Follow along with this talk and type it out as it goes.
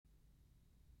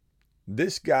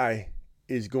This guy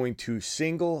is going to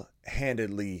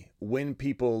single-handedly win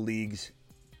people leagues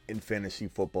in fantasy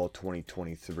football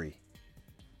 2023.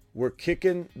 We're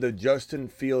kicking the Justin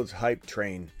Fields hype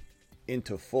train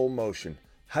into full motion,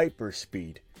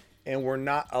 hyperspeed, and we're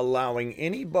not allowing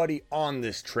anybody on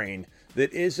this train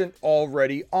that isn't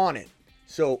already on it.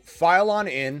 So file on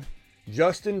in,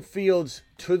 Justin Fields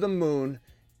to the moon,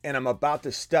 and I'm about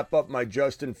to step up my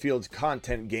Justin Fields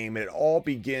content game, and it all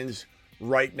begins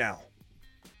right now.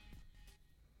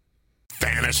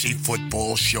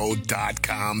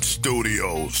 FantasyFootballShow.com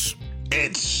studios.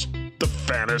 It's the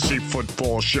Fantasy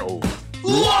Football Show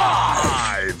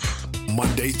live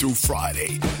Monday through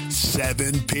Friday,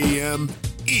 7 p.m.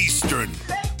 Eastern.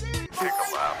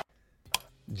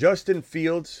 Justin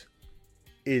Fields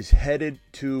is headed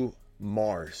to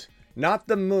Mars. Not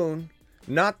the moon,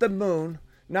 not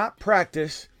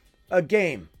practice, a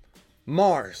game.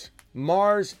 Mars.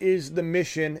 Mars is the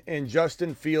mission, and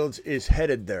Justin Fields is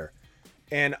headed there.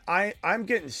 And I'm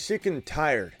getting sick and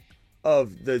tired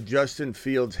of the Justin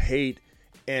Fields hate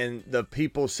and the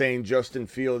people saying Justin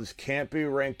Fields can't be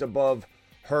ranked above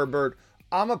Herbert.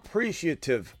 I'm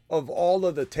appreciative of all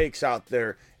of the takes out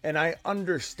there, and I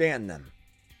understand them.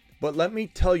 But let me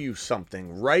tell you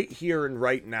something right here and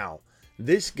right now.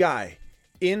 This guy,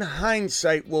 in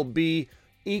hindsight, will be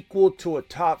equal to a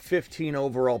top 15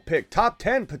 overall pick, top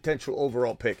 10 potential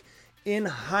overall pick. In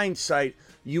hindsight,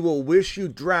 you will wish you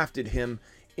drafted him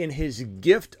in his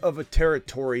gift of a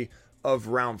territory of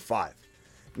round 5.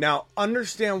 Now,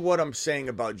 understand what I'm saying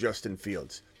about Justin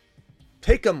Fields.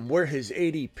 Take him where his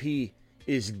ADP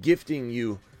is gifting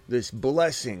you this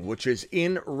blessing, which is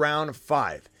in round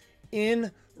 5.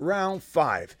 In round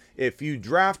 5. If you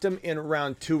draft him in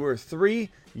round 2 or 3,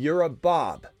 you're a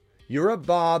Bob. You're a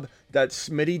Bob that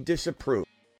Smitty disapproved.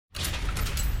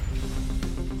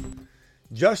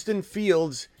 Justin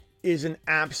Fields is an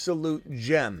absolute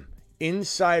gem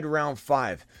inside round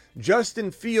 5.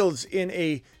 Justin Fields in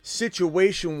a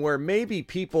situation where maybe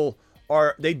people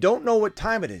they don't know what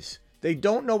time it is. They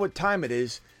don't know what time it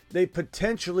is. They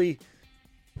potentially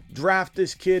draft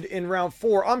this kid in round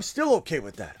 4. I'm still okay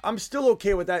with that. I'm still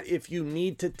okay with that if you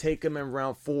need to take him in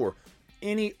round 4.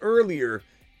 Any earlier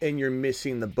and you're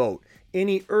missing the boat.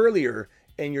 Any earlier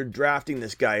and you're drafting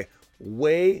this guy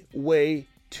way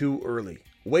too early.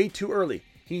 Way too early.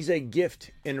 He's a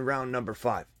gift in round number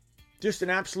 5. Just an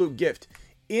absolute gift.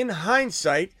 In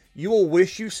hindsight, you will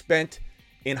wish you spent,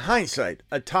 in hindsight,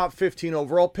 a top 15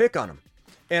 overall pick on him.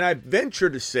 And I venture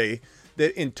to say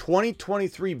that in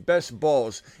 2023 best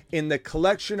balls, in the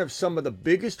collection of some of the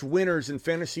biggest winners in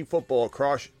fantasy football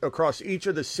across each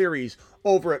of the series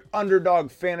over at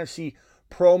Underdog Fantasy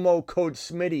promo code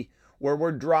Smitty, where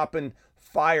we're dropping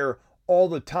fire all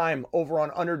the time over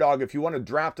on Underdog. If you want to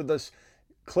draft with us,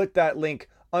 click that link,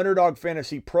 Underdog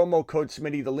Fantasy promo code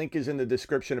Smitty. The link is in the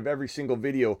description of every single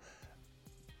video.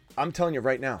 I'm telling you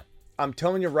right now,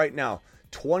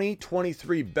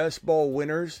 2023 best ball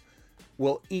winners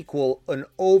will equal an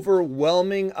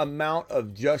overwhelming amount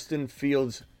of Justin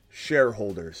Fields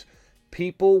shareholders.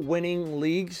 People winning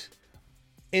leagues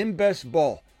in best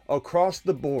ball across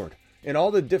the board in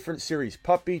all the different series,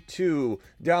 Puppy 2,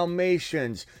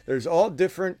 Dalmatians. There's all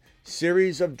different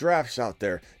series of drafts out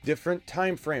there, different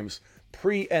time frames,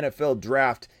 pre-NFL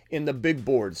draft in the big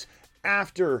boards,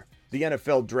 after the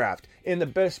NFL draft, in the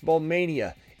Best Ball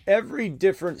Mania. Every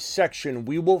different section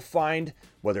we will find,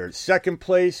 whether it's second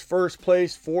place, first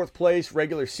place, fourth place,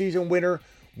 regular season winner,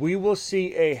 we will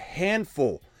see a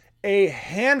handful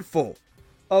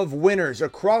of winners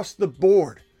across the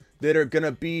board that are going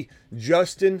to be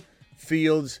Justin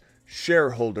Fields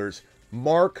shareholders.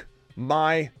 Mark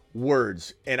my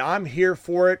words. And I'm here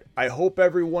for it. I hope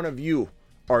every one of you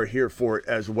are here for it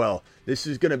as well. This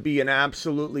is going to be an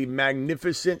absolutely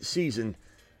magnificent season,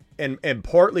 and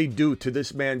partly due to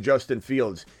this man, Justin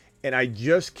Fields. And I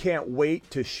just can't wait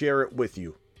to share it with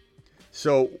you.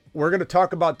 So we're going to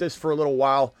talk about this for a little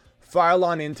while. File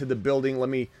on into the building. Let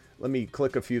me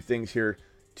click a few things here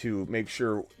to make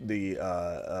sure the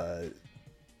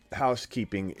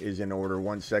housekeeping is in order.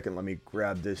 1 second. Let me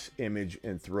grab this image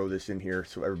and throw this in here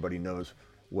so everybody knows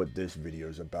what this video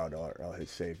is about. I'll hit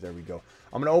save. There we go.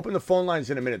 I'm going to open the phone lines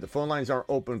in a minute. The phone lines aren't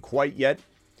open quite yet.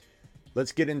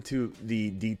 Let's get into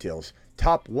the details.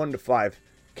 Top 1 to 5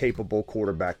 capable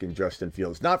quarterback in Justin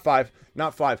Fields. Not 5.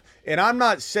 And I'm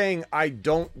not saying I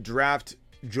don't draft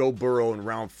Joe Burrow in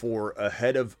round 4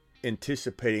 ahead of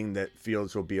anticipating that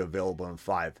Fields will be available in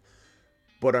 5.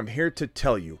 But I'm here to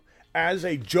tell you, as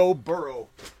a Joe Burrow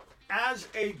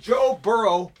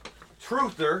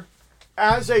truther,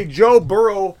 as a Joe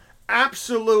Burrow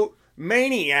absolute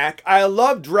maniac. I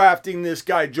love drafting this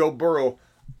guy, Joe Burrow.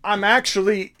 I'm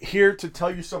actually here to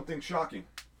tell you something shocking.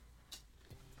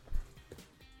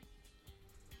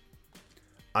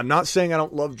 I'm not saying I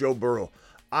don't love Joe Burrow.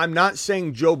 I'm not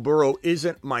saying Joe Burrow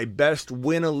isn't my best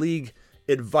win-a-league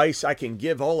advice I can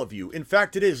give all of you. In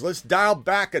fact, it is. Let's dial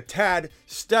back a tad,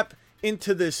 step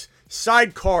into this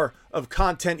sidecar of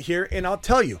content here, and I'll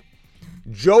tell you,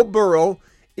 Joe Burrow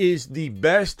is the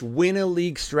best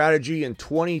win-a-league strategy in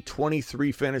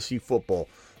 2023 fantasy football.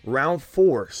 Round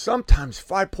 4, sometimes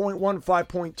 5.1,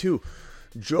 5.2.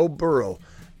 Joe Burrow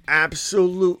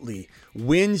absolutely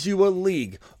wins you a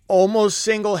league almost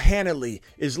single-handedly,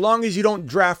 as long as you don't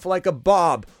draft like a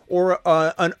Bob or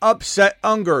an upset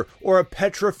Unger or a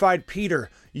petrified Peter.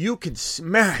 You can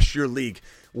smash your league.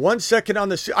 1 second on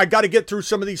this. I got to get through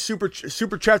some of these super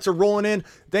chats are rolling in.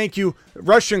 Thank you.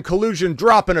 Russian collusion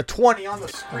dropping a 20 on the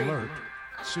screen. Alert.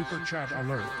 Super chat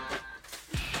alert.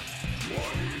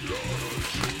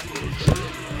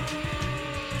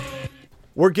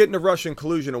 We're getting to Russian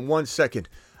collusion in 1 second.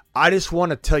 I just want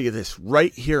to tell you this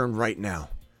right here and right now.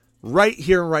 Right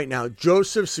here and right now,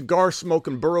 Joseph Cigar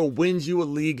Smoking Burrow wins you a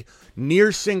league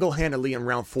near single-handedly in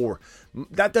round 4.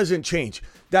 That doesn't change.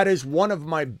 That is one of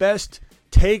my best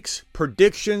takes,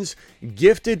 predictions,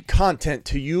 gifted content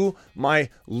to you, my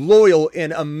loyal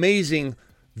and amazing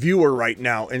viewer right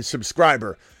now and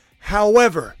subscriber.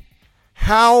 However,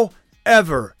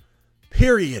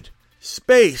 period,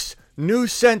 space, new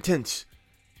sentence.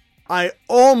 I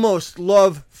almost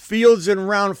love Fields in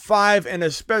round 5 and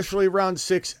especially round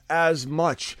 6 as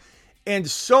much. And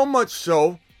so much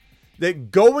so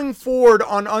that going forward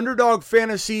on Underdog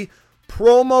Fantasy,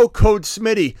 promo code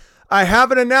Smitty, I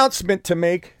have an announcement to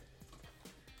make.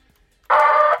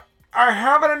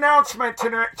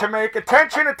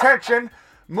 Attention.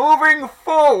 Moving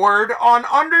forward on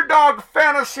Underdog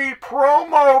Fantasy,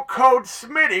 promo code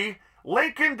Smitty,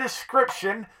 link in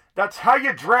description. That's how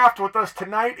you draft with us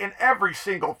tonight and every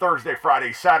single Thursday,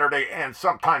 Friday, Saturday, and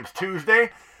sometimes Tuesday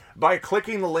by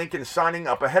clicking the link and signing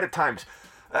up ahead of time.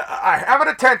 I have an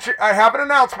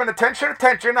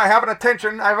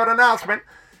announcement.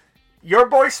 Your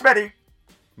boy Smitty,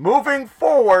 moving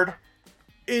forward,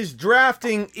 is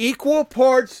drafting equal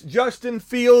parts Justin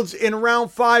Fields in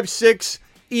round 5, 6,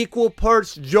 equal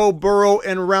parts Joe Burrow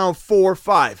in round 4,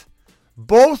 5.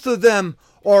 Both of them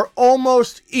are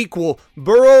almost equal.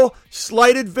 Burrow,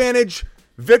 slight advantage,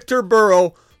 Victor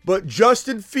Burrow, but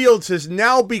Justin Fields has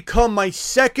now become my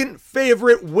second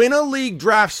favorite win-a-league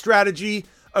draft strategy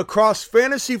across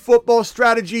fantasy football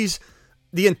strategies.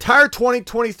 The entire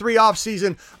 2023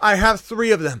 offseason, I have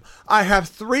 3 of them. I have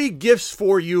 3 gifts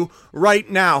for you right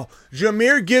now.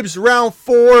 Jahmyr Gibbs, round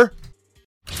 4.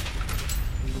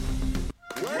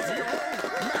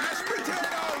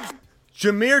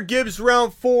 Jahmyr Gibbs,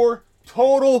 round 4.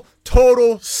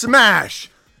 Total smash.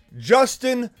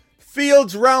 Justin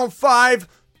Fields, round 5.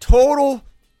 Total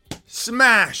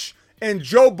smash. And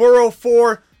Joe Burrow,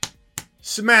 4.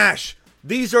 Smash.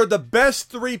 These are the best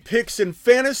 3 picks in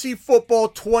fantasy football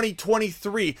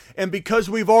 2023. And because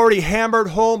we've already hammered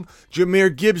home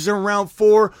Jahmyr Gibbs in round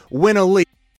 4, win a league.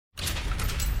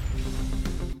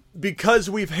 Because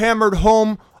we've hammered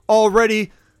home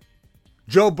already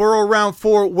Joe Burrow round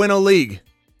 4, win a league.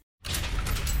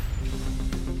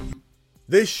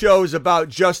 This show is about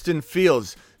Justin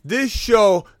Fields. This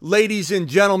show, ladies and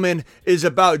gentlemen, is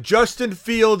about Justin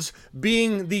Fields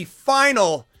being the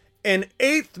final and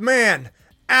 8th man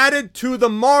added to the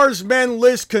Mars Men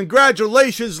list.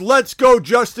 Congratulations. Let's go,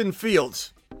 Justin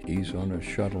Fields. He's on a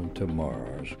shuttle to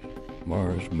Mars.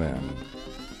 Mars Men.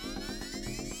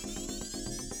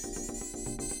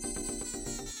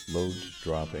 Loads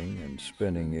dropping and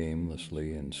spinning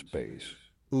aimlessly in space.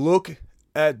 Look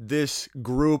at this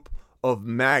group of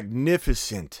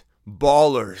magnificent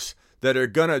ballers that are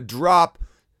going to drop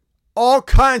all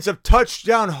kinds of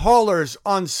touchdown haulers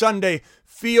on Sunday.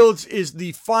 Fields is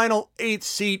the final 8th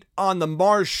seat on the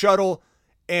Mars shuttle,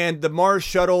 and the Mars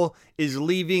shuttle is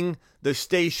leaving the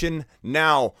station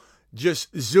now.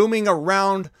 Just zooming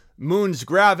around Moon's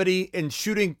gravity and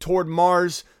shooting toward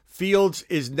Mars. Fields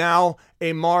is now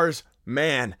a Mars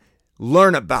man.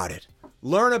 Learn about it.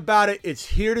 It's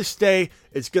here to stay.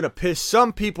 It's going to piss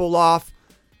some people off,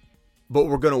 but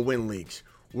we're going to win leagues.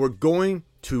 We're going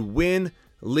to win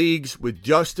leagues with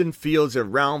Justin Fields at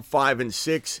round 5 and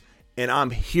 6, and I'm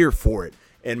here for it.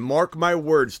 And mark my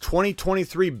words,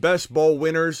 2023 best ball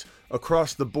winners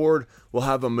across the board will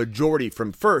have a majority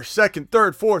from 1st, 2nd,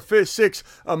 3rd, 4th, 5th, 6th.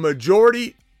 A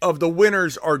majority of the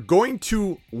winners are going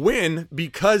to win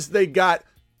because they got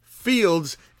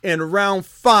Fields in round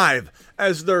 5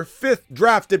 as their 5th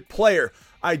drafted player.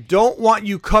 I don't want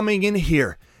you coming in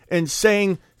here and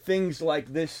saying things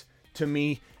like this to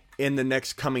me in the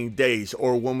next coming days,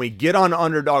 or when we get on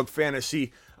Underdog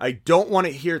Fantasy. I don't want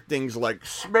to hear things like,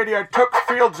 Smitty, I took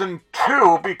Fields in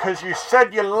 2 because you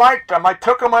said you liked him. I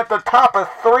took him at the top of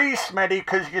 3, Smitty,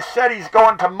 because you said he's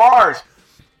going to Mars.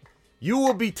 You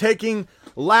will be taking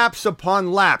laps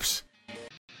upon laps.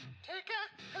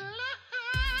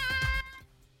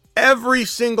 Every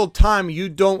single time you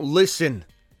don't listen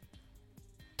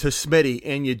to Smitty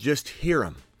and you just hear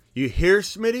him. You hear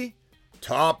Smitty,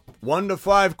 top 1 to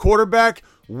 5 quarterback,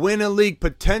 win a league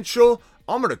potential.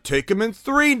 I'm going to take him in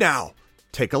 3 now.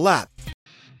 Take a lap.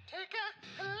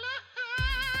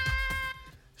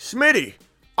 Smitty,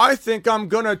 I think I'm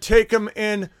going to take him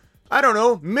in, I don't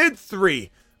know, mid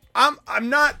 3. I'm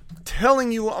not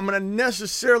telling you I'm going to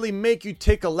necessarily make you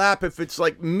take a lap if it's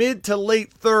like mid to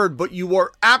late 3rd, but you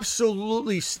are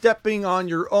absolutely stepping on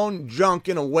your own junk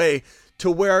in a way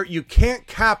to where you can't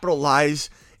capitalize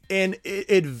and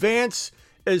advance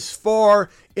as far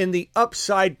in the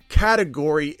upside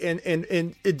category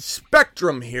and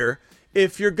spectrum here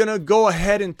if you're going to go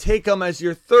ahead and take them as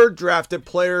your 3rd drafted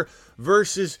player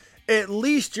versus at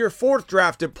least your 4th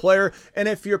drafted player. And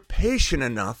if you're patient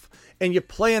enough and you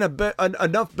play in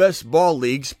enough best ball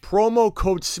leagues, promo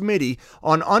code Smitty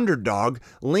on Underdog.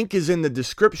 Link is in the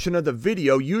description of the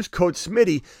video. Use code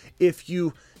Smitty if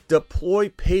you deploy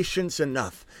patience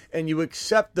enough and you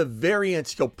accept the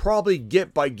variance you'll probably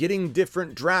get by getting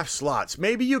different draft slots.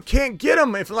 Maybe you can't get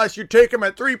them unless you take them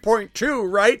at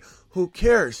 3.2, right? Who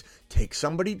cares? Take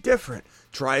somebody different.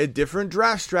 Try a different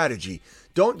draft strategy.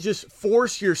 Don't just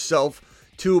force yourself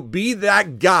to be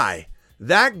that guy,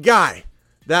 that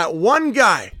one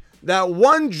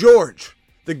George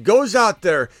that goes out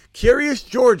there, Curious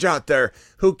George out there,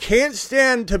 who can't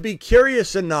stand to be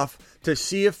curious enough to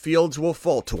see if Fields will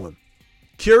fall to him.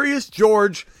 Curious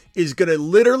George is going to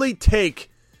literally take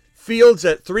Fields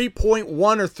at 3.1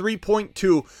 or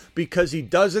 3.2 because he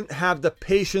doesn't have the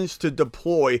patience to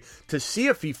deploy to see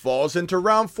if he falls into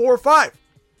round 4 or 5.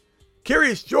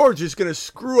 Curious George is going to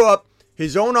screw up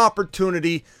his own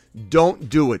opportunity. Don't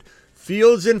do it.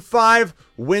 Fields in 5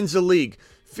 wins the league.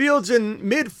 Fields in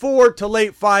mid 4 to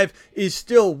late 5 is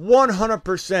still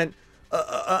 100%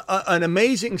 an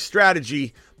amazing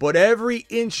strategy, but every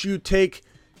inch you take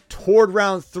toward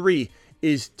round 3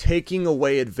 is taking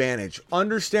away advantage.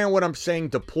 Understand what I'm saying.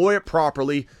 Deploy it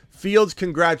properly. Fields,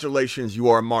 congratulations. You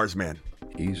are a Mars man.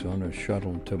 He's on a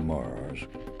shuttle to Mars.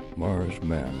 Mars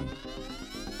man.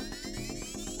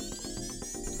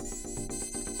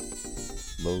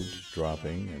 Loads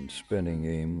dropping and spinning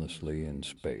aimlessly in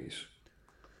space.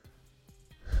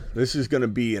 This is going to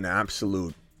be an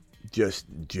absolute just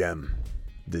gem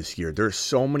this year. There's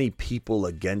so many people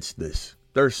against this.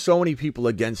 This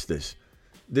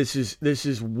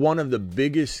is one of the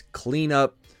biggest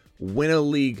cleanup win a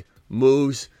league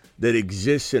moves that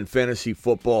exists in fantasy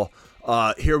football.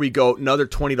 Here we go. Another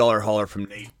 $20 hauler from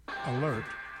Nate. Alert.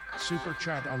 Super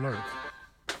chat alert.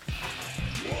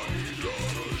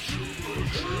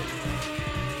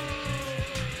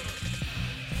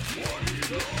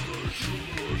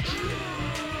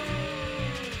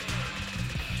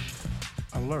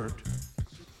 Alert.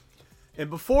 And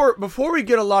before we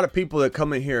get a lot of people that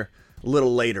come in here a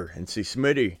little later and see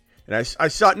Smitty, and I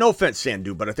saw, no offense,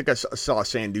 Sandu, but I think I saw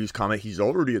Sandu's comment. He's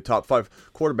already a top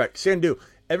 5 quarterback. Sandu,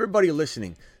 everybody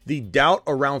listening, the doubt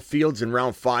around Fields in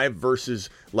round 5 versus,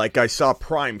 like I saw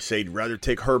Prime say, rather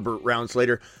take Herbert rounds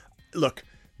later. Look,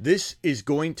 this is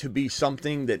going to be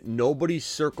something that nobody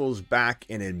circles back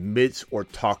and admits or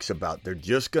talks about. They're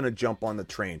just going to jump on the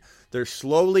train. They're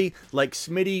slowly, like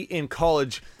Smitty in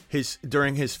college,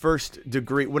 during his first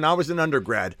degree. When I was an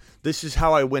undergrad, this is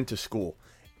how I went to school.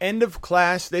 End of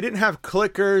class, they didn't have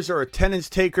clickers or attendance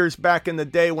takers back in the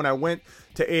day when I went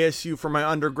to ASU for my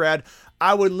undergrad.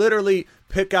 I would literally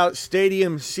pick out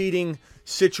stadium seating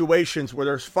situations where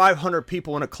there's 500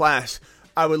 people in a class.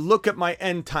 I would look at my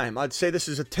end time. I'd say this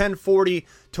is a 10:40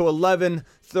 to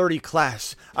 11:30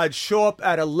 class. I'd show up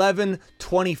at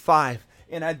 11:25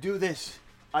 and I'd do this.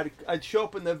 I'd show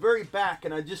up in the very back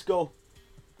and I'd just go.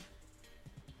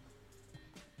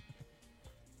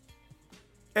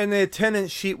 And the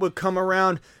attendance sheet would come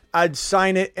around. I'd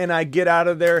sign it and I'd get out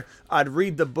of there. I'd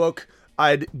read the book.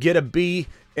 I'd get a B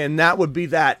and that would be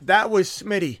that. That was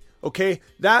Smitty, okay?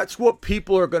 That's what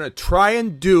people are going to try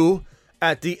and do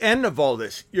at the end of all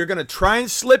this. You're going to try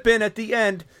and slip in at the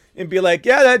end and be like,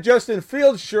 yeah, that Justin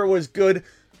Fields sure was good.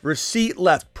 Receipt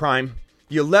left, Prime.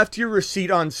 You left your receipt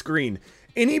on screen.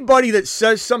 Anybody that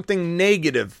says something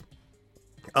negative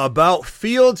about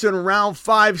Fields in round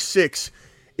 5, 6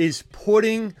 is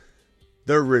putting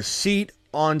the receipt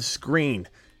on screen.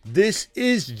 This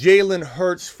is Jalen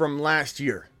Hurts from last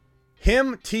year.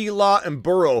 Him, T-Law, and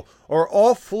Burrow are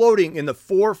all floating in the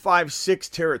 4, 5, 6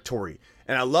 territory.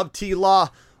 And I love T-Law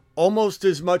almost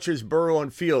as much as Burrow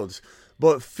and Fields.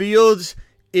 But Fields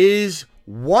is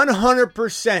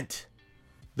 100%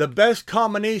 the best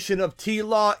combination of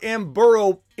T-Law and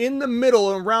Burrow in the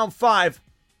middle in round 5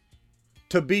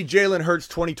 to be Jalen Hurts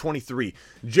 2023.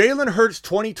 Jalen Hurts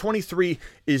 2023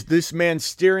 is this man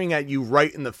staring at you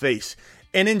right in the face.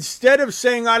 And instead of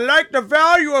saying, I like the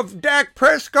value of Dak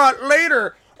Prescott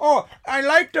later, oh, I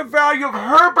like the value of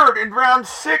Herbert in round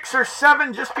 6 or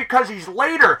 7 just because he's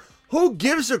later. Who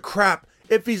gives a crap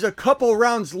if he's a couple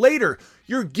rounds later?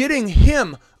 You're getting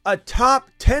him a top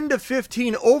 10 to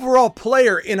 15 overall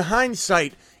player in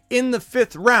hindsight in the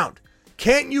 5th round.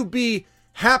 Can't you be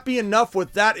happy enough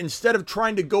with that instead of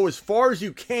trying to go as far as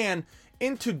you can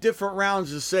into different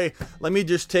rounds to say, let me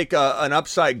just take an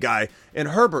upside guy in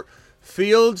Herbert?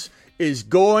 Fields is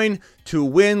going to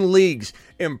win leagues.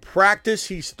 In practice,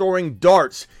 he's throwing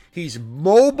darts. He's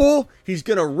mobile. He's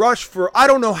going to rush for I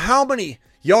don't know how many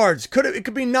yards. It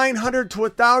could be 900 to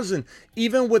 1,000,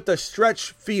 even with the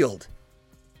stretch field,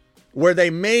 where they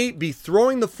may be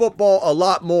throwing the football a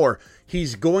lot more.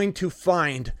 He's going to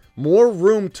find more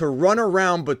room to run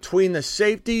around between the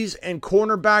safeties and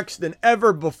cornerbacks than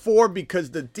ever before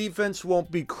because the defense won't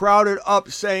be crowded up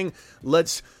saying,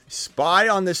 let's spy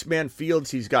on this man Fields.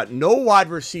 He's got no wide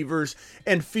receivers,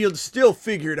 and Fields still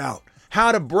figured out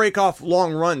how to break off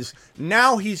long runs.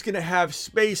 Now he's going to have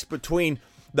space between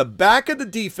the back of the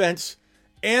defense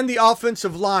and the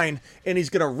offensive line, and he's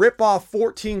going to rip off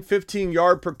 14, 15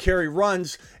 yard per carry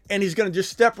runs, and he's going to just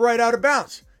step right out of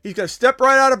bounds. He's going to step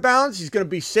right out of bounds. He's going to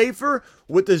be safer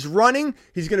with his running.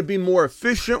 He's going to be more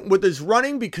efficient with his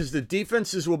running because the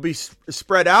defenses will be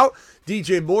spread out.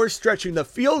 DJ Moore stretching the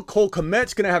field. Cole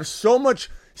Kmet's going to have so much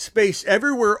space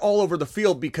everywhere all over the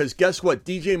field because guess what?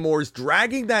 DJ Moore is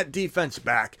dragging that defense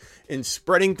back and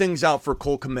spreading things out for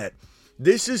Cole Kmet.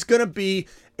 This is going to be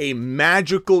a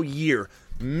magical year.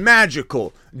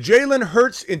 Magical. Jalen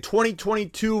Hurts in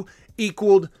 2022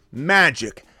 equaled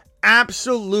magic.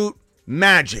 Absolute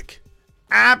magic.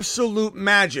 Absolute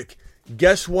magic.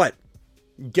 Guess what?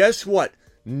 Guess what?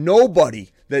 Nobody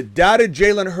that doubted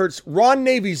Jalen Hurts, Ron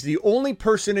Navy's the only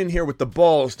person in here with the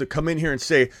balls to come in here and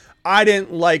say, I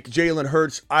didn't like Jalen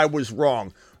Hurts, I was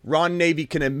wrong. Ron Navy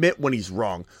can admit when he's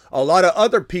wrong. A lot of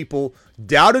other people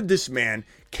doubted this man,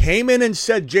 came in and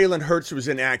said Jalen Hurts was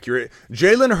inaccurate.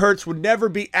 Jalen Hurts would never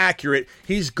be accurate.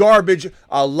 He's garbage.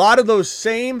 A lot of those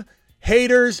same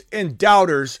haters and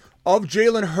doubters of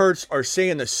Jalen Hurts are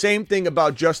saying the same thing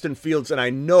about Justin Fields, and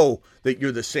I know that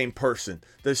you're the same person.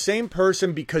 The same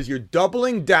person because you're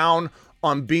doubling down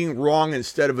on being wrong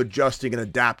instead of adjusting and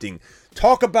adapting.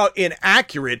 Talk about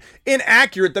inaccurate.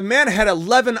 Inaccurate. The man had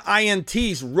 11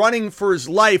 INTs running for his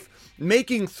life,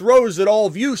 making throws that all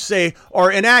of you say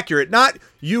are inaccurate. Not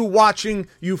you watching,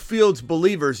 you Fields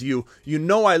believers, you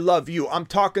know I love you. I'm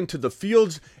talking to the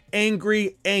Fields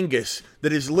angry Angus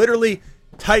that is literally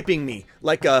typing me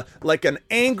like an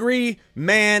angry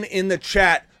man in the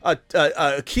chat,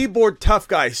 a keyboard tough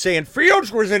guy saying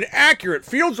Fields was inaccurate.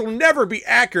 Fields will never be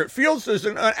accurate. Fields is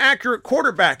an accurate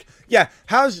quarterback. Yeah,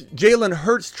 how's Jalen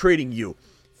Hurts treating you?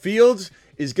 Fields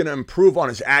is going to improve on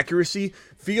his accuracy.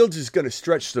 Fields is going to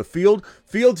stretch the field.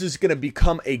 Fields is going to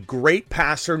become a great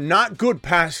passer, not good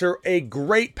passer, a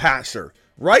great passer.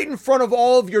 Right in front of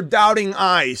all of your doubting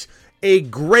eyes, a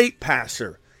great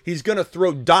passer. He's going to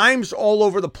throw dimes all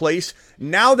over the place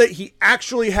now that he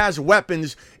actually has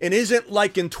weapons and isn't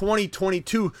like in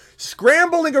 2022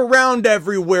 scrambling around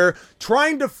everywhere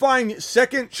trying to find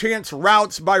second chance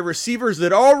routes by receivers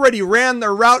that already ran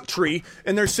their route tree,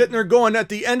 and they're sitting there going at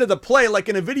the end of the play like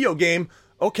in a video game,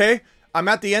 okay, I'm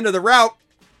at the end of the route,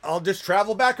 I'll just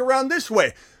travel back around this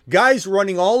way. Guys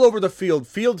running all over the field.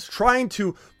 Fields trying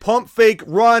to pump fake,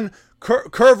 run,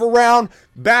 curve around,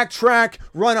 backtrack,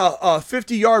 run a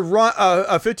 50-yard run,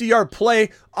 a 50-yard play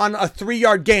on a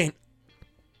 3-yard gain.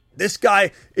 This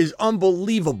guy is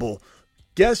unbelievable.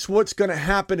 Guess what's going to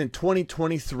happen in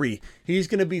 2023? He's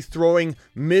going to be throwing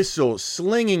missiles,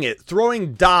 slinging it,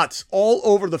 throwing dots all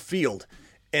over the field,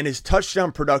 and his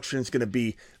touchdown production is going to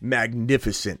be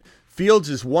magnificent. Fields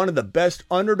is one of the best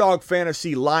Underdog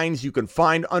Fantasy lines you can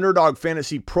find. Underdog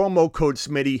Fantasy promo code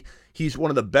Smitty. He's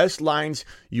one of the best lines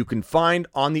you can find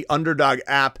on the Underdog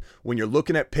app when you're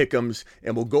looking at pick'ems,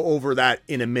 and we'll go over that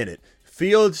in a minute.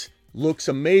 Fields looks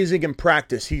amazing in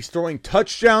practice. He's throwing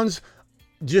touchdowns.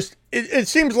 It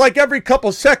seems like every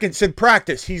couple seconds in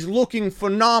practice. He's looking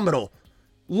phenomenal.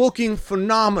 Looking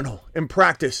phenomenal in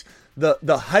practice.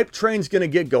 The hype train's going to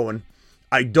get going.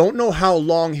 I don't know how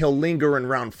long he'll linger in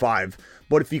round 5,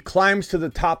 but if he climbs to the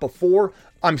top of 4,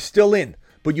 I'm still in.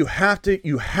 But you have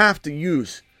to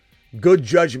use good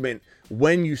judgment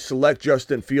when you select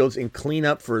Justin Fields and clean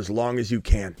up for as long as you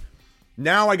can.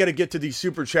 Now I got to get to these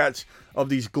super chats of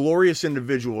these glorious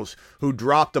individuals who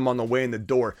dropped them on the way in the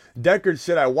door. Deckard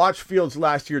said, I watched Fields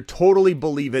last year. Totally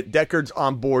believe it. Deckard's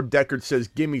on board. Deckard says,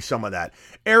 give me some of that.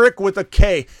 Eric with a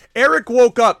K. Eric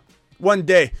woke up one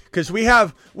day because we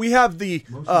have the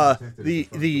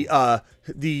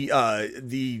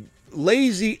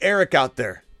lazy Eric out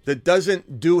there that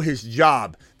doesn't do his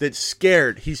job, that's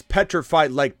scared. He's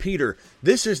petrified like Peter.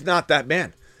 This is not that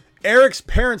man. Eric's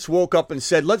parents woke up and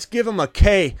said, let's give him a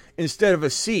K instead of a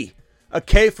C. A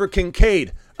K for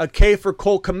Kincaid. A K for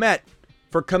Cole Kmet.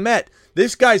 For Kmet.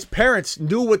 This guy's parents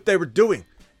knew what they were doing.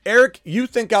 Eric, you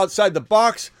think outside the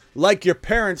box like your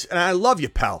parents, and I love you,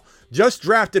 pal. Just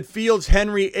drafted Fields,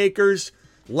 Henry, Akers,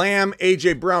 Lamb,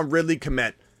 A.J. Brown, Ridley,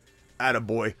 Kmet.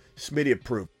 Attaboy. Smitty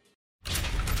approved.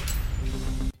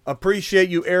 Appreciate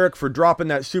you, Eric, for dropping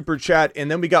that super chat. And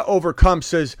then we got Overcome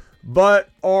says, But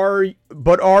are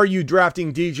you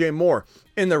drafting DJ Moore?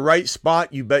 In the right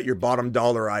spot, you bet your bottom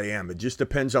dollar I am. It just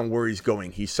depends on where he's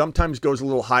going. He sometimes goes a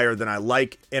little higher than I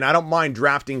like, and I don't mind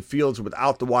drafting Fields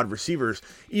without the wide receivers.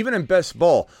 Even in best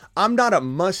ball, I'm not a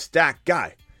must-stack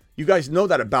guy. You guys know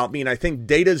that about me, and I think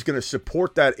data is going to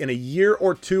support that in a year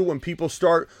or two when people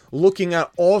start looking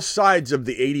at all sides of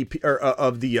the ADP or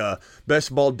of the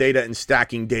best ball data and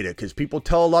stacking data. Because people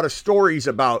tell a lot of stories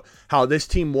about how this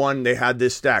team won, they had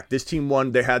this stack. This team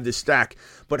won, they had this stack.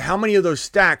 But how many of those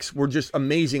stacks were just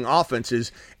amazing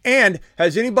offenses? And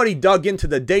has anybody dug into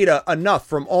the data enough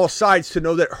from all sides to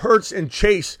know that Hurts and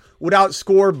Chase would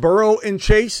outscore Burrow and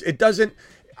Chase? It doesn't.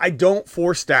 I don't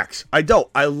force stacks. I don't.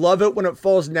 I love it when it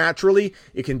falls naturally.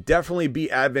 It can definitely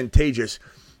be advantageous.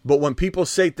 But when people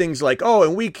say things like, oh,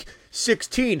 in week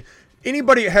 16,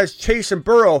 anybody that has Chase and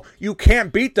Burrow, you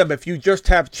can't beat them if you just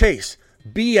have Chase.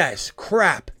 BS.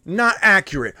 Crap. Not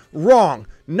accurate. Wrong.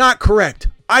 Not correct.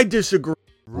 I disagree.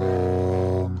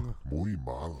 Wrong. Muy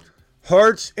mal.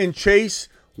 Hurts and Chase,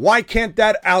 why can't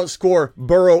that outscore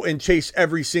Burrow and Chase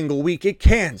every single week? It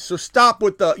can. So stop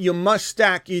with the you must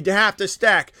stack, you have to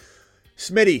stack.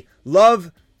 Smitty,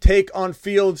 love take on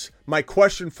Fields. My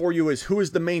question for you is, who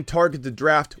is the main target to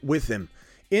draft with him?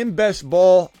 In best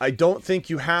ball, I don't think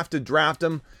you have to draft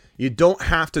him. You don't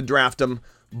have to draft him,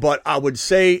 but I would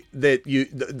say that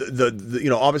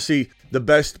obviously the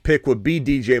best pick would be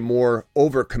DJ Moore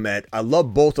over Kmet. I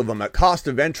love both of them. At cost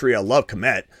of entry, I love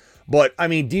Kmet. But, I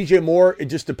mean, DJ Moore, it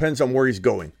just depends on where he's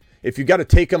going. If you got to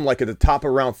take him like at the top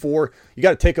of round 4, you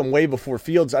got to take him way before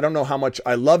Fields. I don't know how much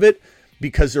I love it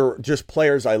because they're just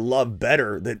players I love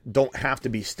better that don't have to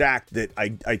be stacked that I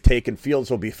take, and Fields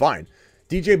will be fine.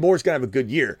 DJ Moore's going to have a good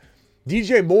year.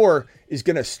 DJ Moore is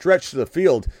going to stretch the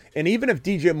field. And even if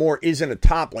DJ Moore isn't a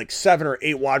top like 7 or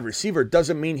 8 wide receiver,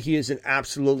 doesn't mean he isn't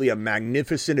absolutely a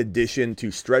magnificent addition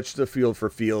to stretch the field for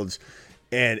Fields.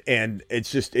 And it's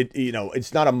just,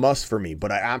 it's not a must for me,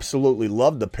 but I absolutely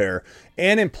love the pair.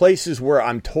 And in places where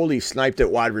I'm totally sniped at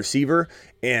wide receiver,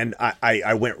 and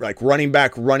I went like running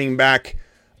back,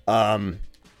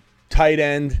 tight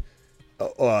end,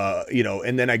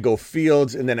 and then I go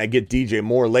Fields, and then I get DJ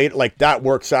Moore late. Like that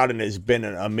works out and has been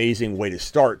an amazing way to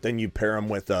start. Then you pair him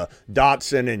with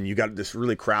Dotson, and you got this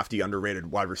really crafty,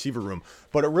 underrated wide receiver room.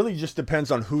 But it really just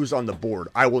depends on who's on the board.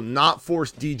 I will not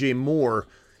force DJ Moore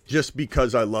just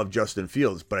because I love Justin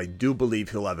Fields, but I do believe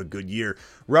he'll have a good year.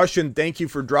 Russian, thank you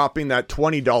for dropping that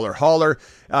 $20 hauler.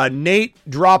 Nate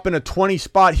dropping a 20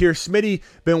 spot here. Smitty,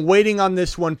 been waiting on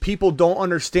this one. People don't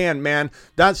understand, man.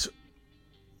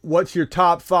 What's your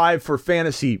top 5 for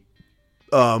fantasy?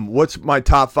 What's my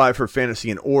top 5 for fantasy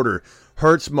in order?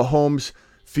 Hurts, Mahomes,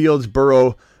 Fields,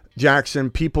 Burrow, Jackson.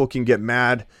 People can get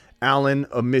mad. Allen,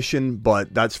 omission,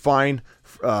 but that's fine.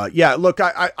 Look,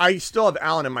 I still have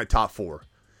Allen in my top 4.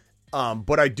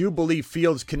 But I do believe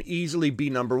Fields can easily be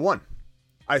number 1.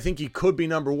 I think he could be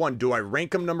number 1. Do I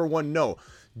rank him number 1? No.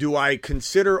 Do I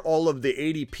consider all of the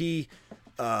ADP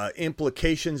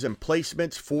implications and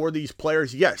placements for these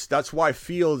players? Yes. That's why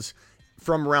Fields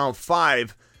from round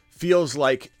 5 feels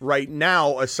like right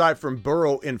now, aside from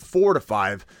Burrow in 4 to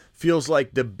 5, feels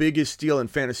like the biggest steal in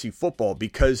fantasy football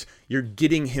because you're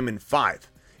getting him in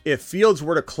 5. If Fields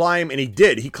were to climb, and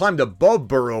he climbed above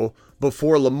Burrow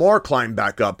before Lamar climbed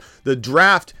back up. The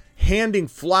draft handing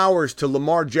flowers to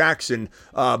Lamar Jackson.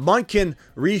 Monken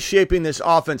reshaping this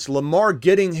offense. Lamar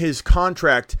getting his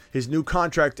new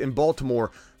contract in Baltimore.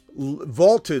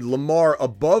 vaulted Lamar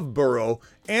above Burrow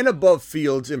and above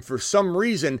Fields, and for some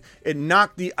reason it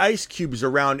knocked the ice cubes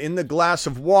around in the glass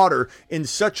of water in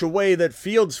such a way that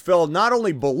Fields fell not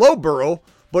only below Burrow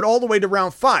but all the way to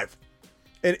round 5.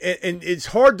 And it's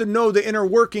hard to know the inner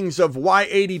workings of why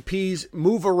ADPs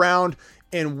move around,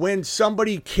 and when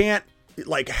somebody can't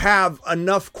have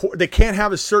enough, they can't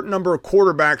have a certain number of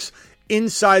quarterbacks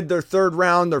inside their 3rd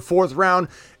round, their 4th round.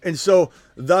 And so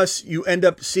thus you end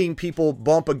up seeing people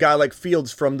bump a guy like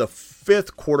Fields from the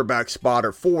 5th quarterback spot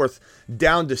or 4th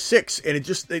down to 6. And it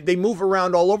just, they move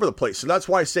around all over the place. So that's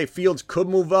why I say Fields could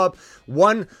move up.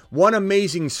 One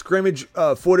amazing scrimmage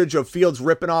footage of Fields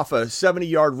ripping off a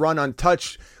 70-yard run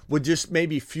untouched would just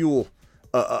maybe fuel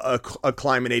a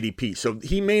climb in ADP. So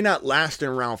he may not last in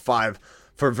round 5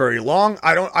 for very long.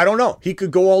 I don't know. He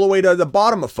could go all the way to the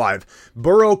bottom of 5.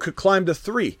 Burrow could climb to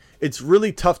 3. It's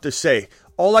really tough to say.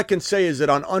 All I can say is that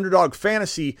on Underdog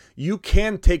Fantasy, you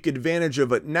can take advantage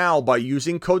of it now by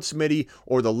using code Smitty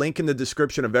or the link in the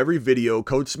description of every video.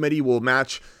 Code Smitty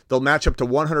they'll match up to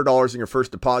 $100 in your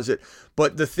first deposit.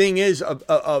 But the thing is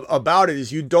about it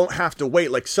is you don't have to wait.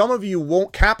 Like, some of you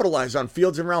won't capitalize on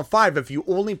Fields in round 5 if you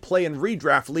only play in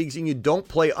redraft leagues and you don't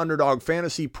play Underdog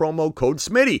Fantasy, promo code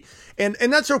Smitty. And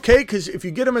that's okay, because if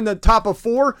you get them in the top of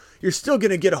 4, you're still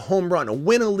going to get a home run, a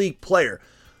win a league player.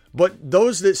 But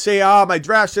those that say, my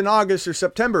draft's in August or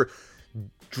September,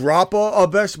 drop a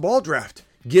best ball draft.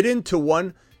 Get into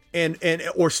one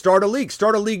or start a league.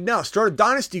 Start a league now. Start a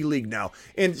dynasty league now.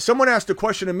 And someone asked a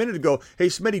question a minute ago, hey,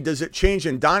 Smitty, does it change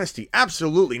in dynasty?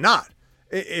 Absolutely not.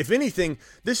 If anything,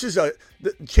 this is the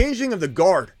changing of the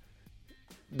guard.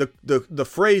 The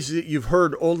phrase that you've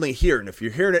heard only here. And if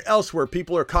you're hearing it elsewhere,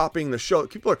 people are copying the show.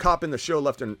 People are copying the show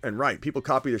left and right. People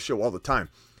copy the show all the time.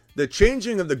 The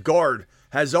changing of the guard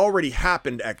has already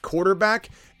happened at quarterback.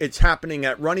 It's happening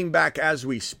at running back as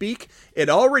we speak. It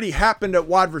already happened at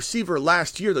wide receiver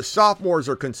last year. The sophomores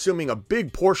are consuming a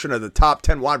big portion of the top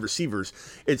 10 wide receivers.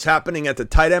 It's happening at the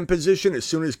tight end position as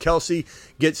soon as Kelsey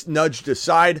gets nudged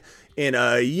aside. In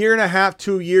a year and a half,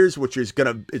 2 years, which is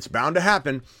it's bound to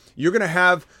happen, you're gonna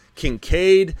have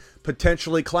Kincaid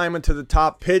potentially climbing to the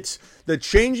top. Pitts. The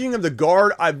changing of the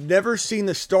guard, I've never seen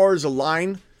the stars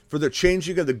align for the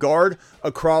changing of the guard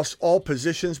across all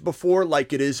positions before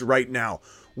like it is right now.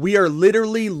 We are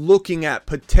literally looking at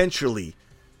potentially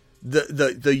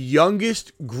the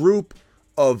youngest group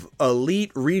of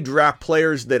elite redraft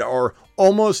players that are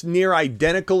almost near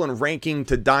identical in ranking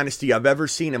to Dynasty I've ever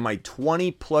seen in my 20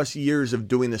 plus years of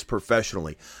doing this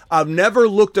professionally. I've never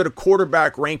looked at a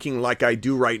quarterback ranking like I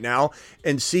do right now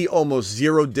and see almost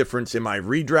zero difference in my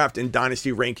redraft and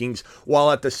Dynasty rankings, while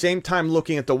at the same time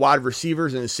looking at the wide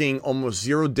receivers and seeing almost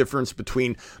zero difference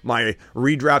between my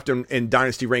redraft and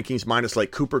Dynasty rankings, minus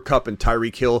like Cooper Kupp and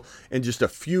Tyreek Hill in just a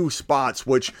few spots,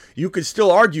 which you could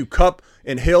still argue Kupp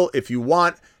and Hill, if you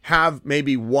want, have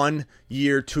maybe 1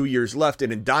 year, 2 years left.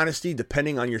 And in Dynasty,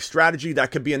 depending on your strategy,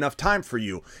 that could be enough time for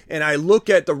you. And I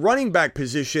look at the running back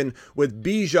position with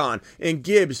Bijan and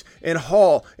Gibbs and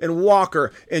Hall and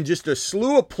Walker and just a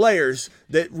slew of players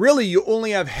that really you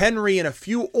only have Henry and a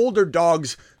few older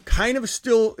dogs kind of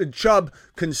still Chubb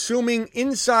consuming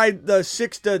inside the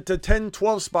 6 to 10,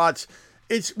 12 spots.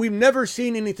 We've never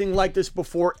seen anything like this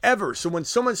before ever. So when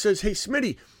someone says, hey,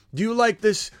 Smitty, do you like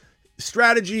this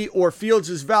strategy or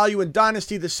Fields' value in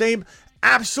Dynasty the same?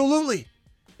 Absolutely.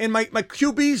 And my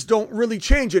QBs don't really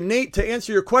change. And Nate, to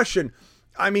answer your question,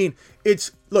 I mean,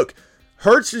 look,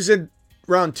 Hurts is in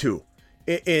round 2.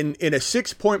 In a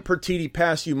 6 point per TD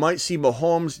pass, you might see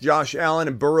Mahomes, Josh Allen,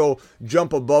 and Burrow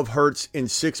jump above Hurts in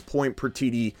 6 point per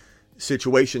TD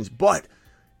situations. But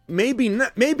maybe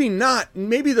not.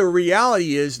 Maybe the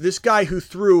reality is this guy who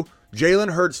threw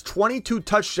Jalen Hurts 22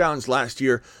 touchdowns last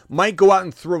year might go out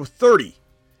and throw 30.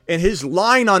 And his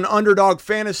line on Underdog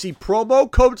Fantasy promo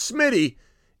code Smitty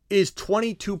is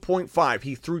 22.5.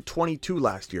 He threw 22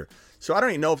 last year. So I don't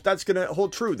even know if that's going to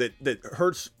hold true, that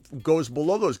Hurts goes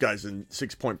below those guys in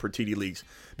 6 point per TD leagues.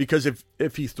 Because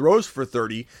if he throws for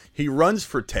 30, he runs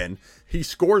for 10, he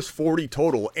scores 40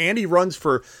 total, and he runs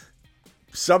for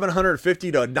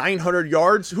 750 to 900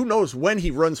 yards. Who knows when he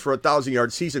runs for a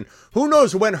 1,000-yard season? Who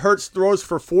knows when Hurts throws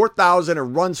for 4,000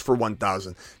 and runs for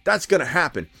 1,000? That's going to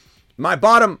happen. My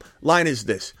bottom line is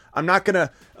this. I'm not going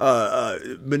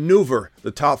to maneuver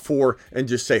the top 4 and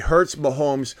just say Hurts,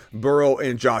 Mahomes, Burrow,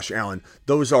 and Josh Allen.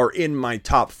 Those are in my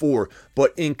top 4.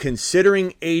 But in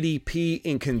considering ADP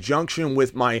in conjunction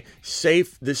with my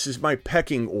safe, this is my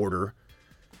pecking order,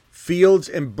 Fields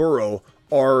and Burrow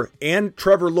and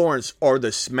Trevor Lawrence are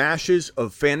the smashes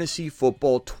of fantasy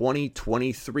football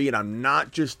 2023. And I'm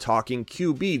not just talking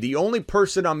QB. The only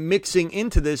person I'm mixing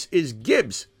into this is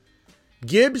Gibbs.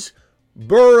 Gibbs,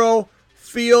 Burrow,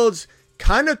 Fields,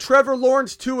 kind of Trevor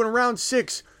Lawrence too in round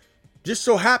 6. Just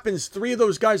so happens 3 of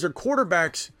those guys are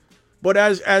quarterbacks. But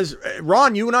as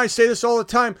Ron, you and I say this all the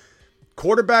time,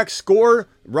 quarterbacks score,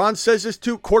 Ron says this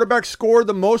too, quarterbacks score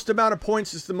the most amount of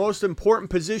points. It's the most important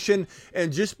position.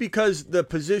 And just because the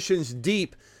position's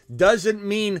deep doesn't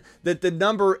mean that the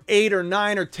number 8 or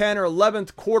 9 or 10 or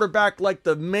 11th quarterback, like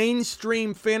the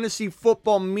mainstream fantasy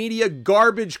football media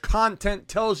garbage content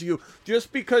tells you,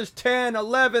 just because 10,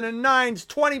 11, and 9's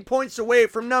 20 points away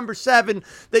from number 7,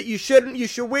 that you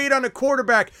should wait on a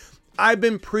quarterback. I've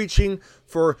been preaching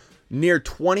for near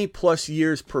 20 plus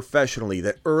years professionally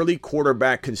that early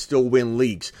quarterback can still win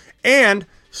leagues. And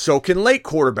so can late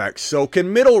quarterback. So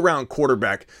can middle round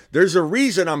quarterback. There's a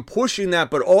reason I'm pushing that,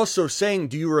 but also saying,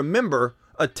 do you remember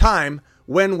a time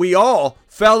when we all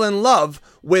fell in love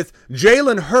with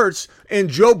Jalen Hurts and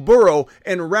Joe Burrow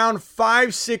in round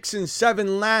 5, 6, and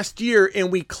 7 last year,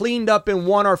 and we cleaned up and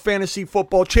won our fantasy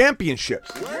football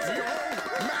championships?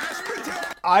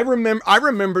 I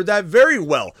remember that very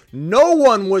well. No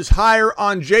one was higher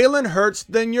on Jalen Hurts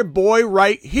than your boy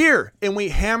right here. And we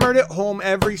hammered it home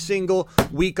every single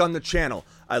week on the channel.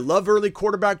 I love early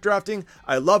quarterback drafting.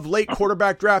 I love late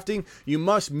quarterback drafting. You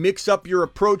must mix up your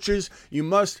approaches. You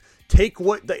must take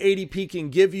what the ADP can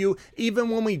give you. Even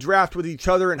when we draft with each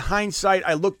other, in hindsight,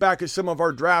 I look back at some of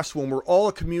our drafts when we're all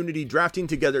a community drafting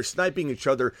together, sniping each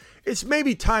other. It's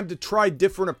maybe time to try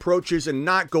different approaches and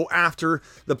not go after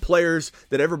the players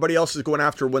that everybody else is going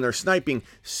after when they're sniping.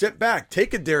 Sit back,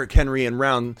 take a Derrick Henry in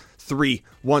round 3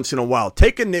 once in a while.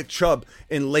 Take a Nick Chubb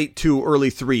in late 2, early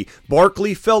 3.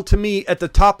 Barkley fell to me at the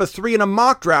top of 3 in a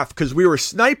mock draft because we were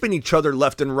sniping each other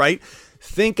left and right.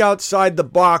 Think outside the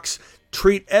box.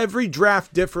 Treat every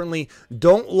draft differently.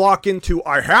 Don't lock into,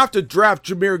 I have to draft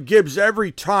Jahmyr Gibbs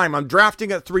every time. I'm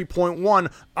drafting at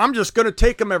 3.1. I'm just going to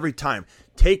take him every time.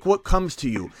 Take what comes to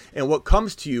you. And what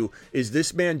comes to you is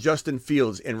this man, Justin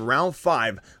Fields, in round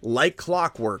 5, like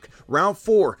clockwork. Round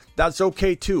 4, that's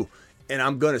okay too. And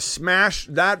I'm going to smash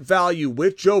that value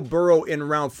with Joe Burrow in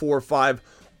round 4 or 5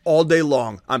 all day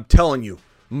long. I'm telling you,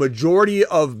 majority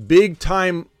of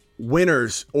big-time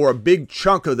winners, or a big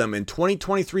chunk of them in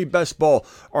 2023 best ball,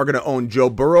 are going to own Joe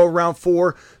Burrow round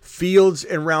 4, Fields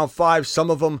in round 5,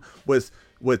 some of them with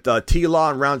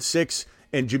T-Law in round 6,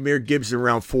 and Jahmyr Gibbs in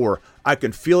round 4. I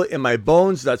can feel it in my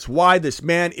bones. That's why this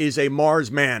man is a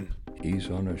Mars man. He's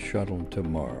on a shuttle to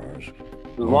Mars.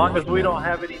 As long as we don't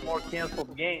have any more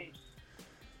canceled games.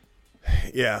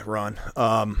 Yeah, Ron.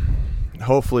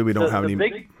 Hopefully we don't have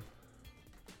any.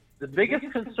 The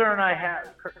biggest concern I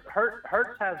have,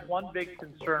 Hurts has one big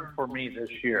concern for me this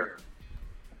year,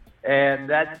 and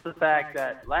that's the fact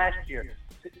that last year,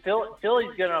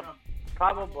 Philly's going to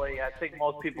probably, I think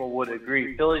most people would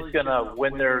agree, Philly's going to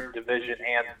win their division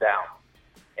hands down.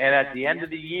 And at the end of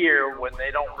the year, when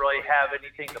they don't really have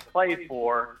anything to play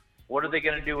for, what are they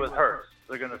going to do with Hurts?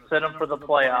 They're going to sit him for the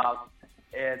playoffs,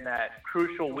 and that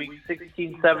crucial week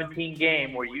 16, 17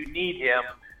 game where you need him,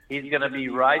 he's going to be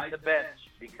riding the bench,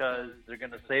 because they're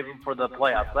going to save him for the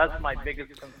playoffs. That's my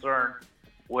biggest concern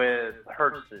with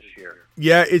Hurts this year.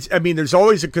 Yeah, there's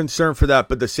always a concern for that,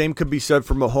 but the same could be said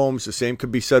for Mahomes. The same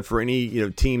could be said for any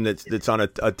team that's on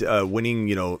a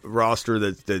winning roster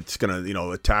that's going to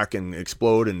attack and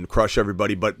explode and crush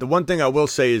everybody. But the one thing I will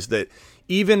say is that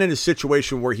even in a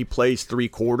situation where he plays 3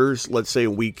 quarters, let's say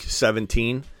week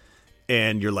 17,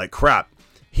 and you're like, crap,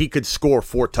 he could score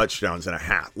 4 touchdowns and a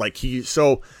half.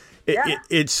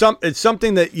 It's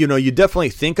something that you definitely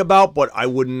think about, but I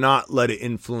would not let it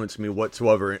influence me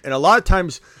whatsoever. And a lot of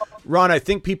times, Ron, I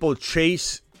think people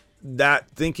chase that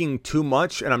thinking too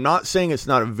much, and I'm not saying it's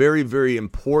not a very, very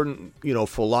important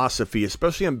philosophy,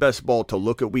 especially in best ball, to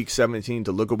look at week 17,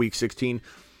 to look at week 16.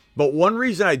 But one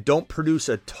reason I don't produce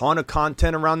a ton of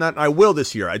content around that, and I will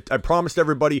this year, I promised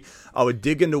everybody I would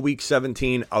dig into week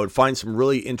 17. I would find some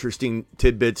really interesting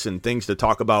tidbits and things to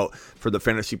talk about for the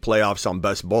fantasy playoffs on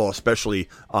Best Ball, especially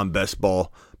on Best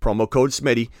Ball. Promo code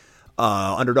Smitty,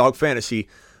 Underdog Fantasy.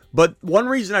 But one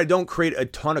reason I don't create a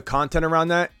ton of content around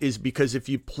that is because if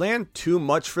you plan too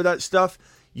much for that stuff,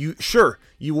 you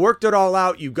worked it all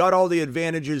out, you got all the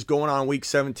advantages going on week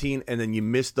 17, and then you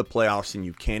missed the playoffs and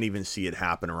you can't even see it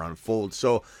happen or unfold.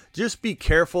 So just be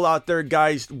careful out there,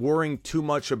 guys, worrying too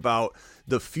much about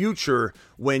the future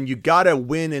when you got to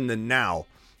win in the now.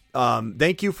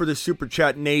 Thank you for the super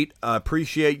chat, Nate.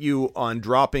 Appreciate you on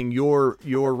dropping your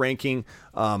ranking.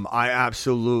 I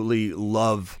absolutely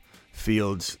love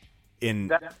Fields in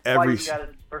That's every. That's why you got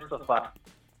to diversify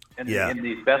in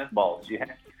these best balls. You have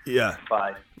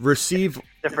to receive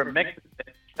different mixes,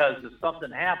 because if something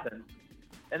happens,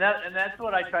 and that's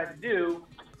what I try to do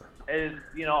is,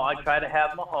 I try to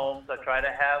have Mahomes, I try to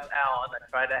have Allen, I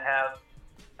try to have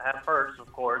Hurts,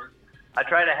 of course. I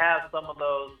try to have some of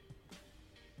those,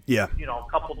 Yeah. A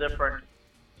couple different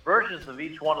versions of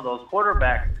each one of those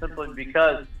quarterbacks, simply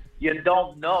because you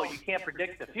don't know, you can't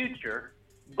predict the future.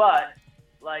 But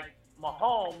like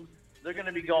Mahomes, they're going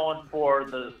to be going for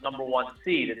the number one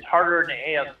seed. It's harder in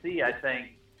the AFC, I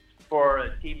think, for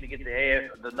a team to get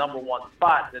the number one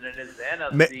spot than it is the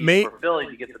NFC for Philly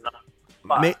to get the number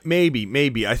one spot.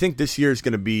 Maybe. I think this year's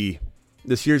going to be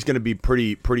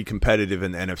pretty competitive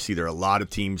in the NFC. There are a lot of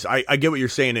teams. I get what you're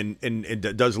saying, and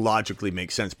it does logically make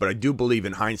sense. But I do believe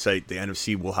in hindsight, the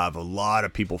NFC will have a lot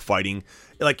of people fighting.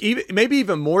 Like maybe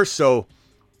even more so.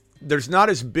 There's not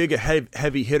as big a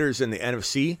heavy hitters in the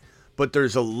NFC, but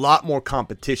there's a lot more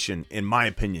competition, in my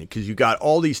opinion, because you got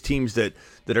all these teams that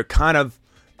are kind of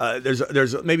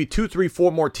there's maybe 2, 3,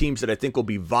 4 more teams that I think will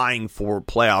be vying for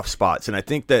playoff spots, and I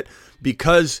think that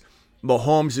because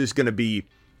Mahomes is going to be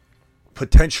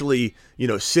potentially,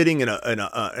 sitting in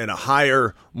a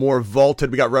higher, more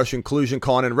vaulted. We got Russian collusion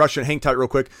calling in. Russian, hang tight real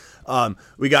quick.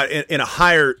 We got in a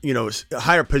higher,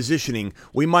 higher positioning.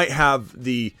 We might have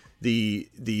the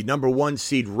number one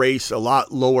seed race a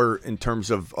lot lower in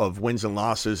terms of wins and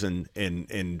losses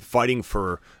and fighting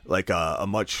for like a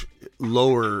much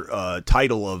lower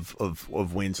title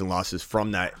of wins and losses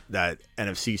from that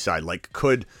NFC side. Like,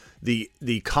 could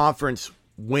the conference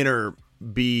winner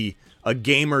be a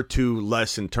game or two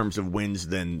less in terms of wins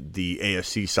than the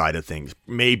AFC side of things?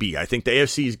 Maybe. I think the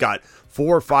AFC's got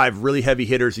 4 or 5 really heavy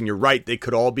hitters, and you're right, they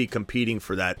could all be competing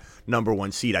for that number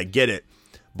one seed. I get it.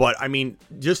 But, I mean,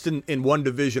 just in one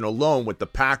division alone with the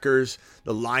Packers,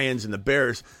 the Lions, and the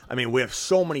Bears, I mean, we have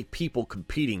so many people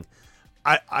competing.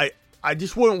 I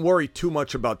just wouldn't worry too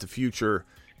much about the future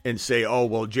and say, oh,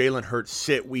 well, Jalen Hurts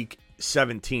sit week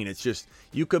 17. It's just,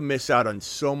 you could miss out on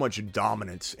so much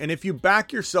dominance. And if you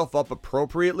back yourself up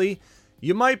appropriately,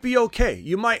 you might be okay.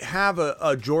 You might have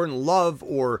a Jordan Love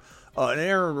or an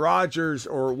Aaron Rodgers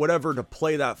or whatever to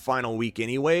play that final week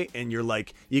anyway, and you're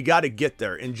like, you got to get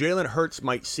there. And Jalen Hurts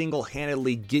might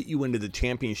single-handedly get you into the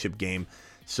championship game.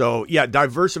 So, yeah,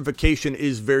 diversification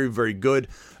is very, very good.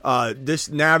 This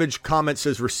Navage comment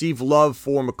says, receive Love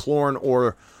for McLaurin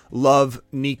or Love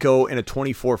Nico and a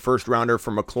 24 first-rounder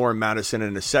for McLaurin Madison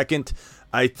in a second.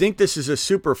 I think this is a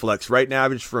super flex, right,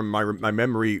 Navage, from my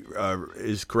memory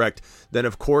is correct. Then,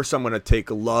 of course, I'm going to take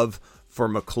Love for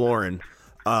McLaurin.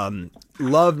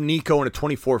 Love Nico and a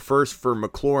 24 first for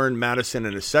McLaurin Madison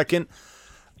in a second.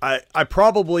 I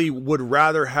probably would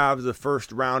rather have the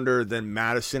first rounder than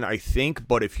Madison, I think.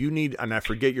 But if you need, and I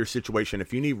forget your situation,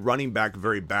 if you need running back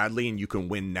very badly and you can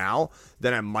win now,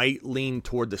 then I might lean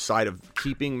toward the side of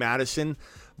keeping Madison.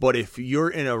 But if you're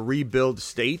in a rebuild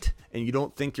state and you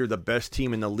don't think you're the best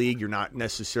team in the league, you're not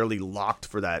necessarily locked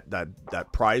for that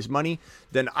prize money,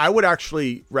 then I would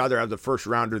actually rather have the first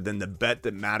rounder than the bet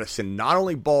that Madison not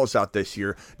only balls out this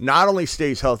year, not only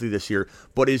stays healthy this year,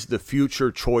 but is the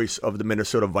future choice of the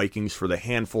Minnesota Vikings for the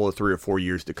handful of 3 or 4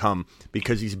 years to come,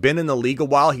 because he's been in the league a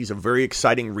while. He's a very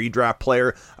exciting redraft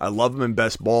player. I love him in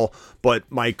best ball, but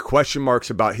my question marks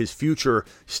about his future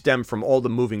stem from all the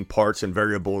moving parts and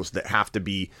variables that have to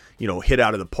be, hit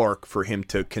out of the park for him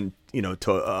to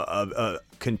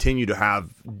continue to have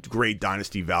great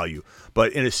dynasty value.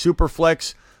 But in a super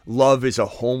flex, Love is a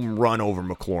home run over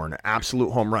McLaurin,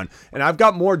 absolute home run. And I've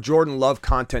got more Jordan Love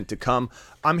content to come.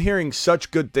 I'm hearing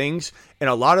such good things, and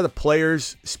a lot of the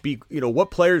players speak,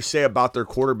 what players say about their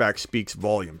quarterback speaks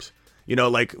volumes.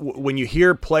 Like when you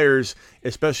hear players,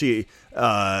 especially,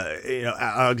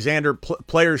 Alexander,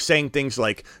 players saying things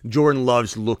like Jordan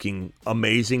Love's looking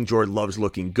amazing, Jordan Love's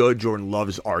looking good, Jordan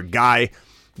Love's our guy.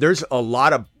 There's a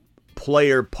lot of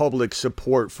player public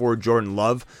support for Jordan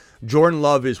Love. Jordan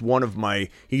Love is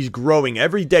he's growing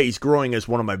every day. He's growing as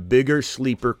one of my bigger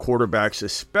sleeper quarterbacks,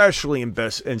 especially in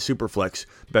Superflex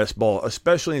best ball,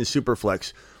 especially in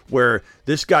Superflex, where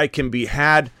this guy can be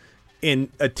had in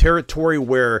a territory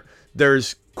where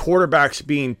there's quarterbacks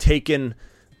being taken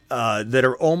that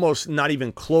are almost not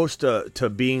even close to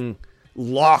being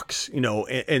locks,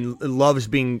 and Love's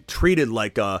being treated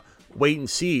like a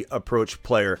wait-and-see approach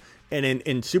player. And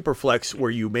in Superflex,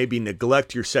 where you maybe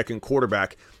neglect your second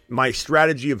quarterback, my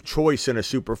strategy of choice in a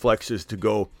Superflex is to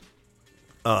go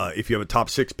If you have a top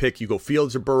 6 pick, you go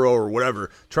Fields or Burrow or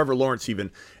whatever, Trevor Lawrence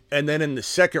even. And then in the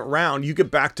second round, you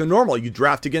get back to normal. You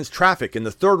draft against traffic. In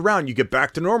the third round, you get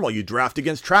back to normal. You draft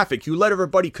against traffic. You let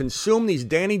everybody consume these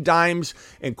Danny Dimes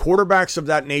and quarterbacks of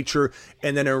that nature.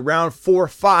 And then in round 4 or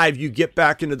 5, you get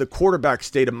back into the quarterback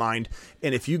state of mind.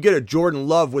 And if you get a Jordan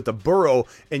Love with a Burrow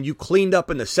and you cleaned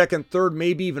up in the second, third,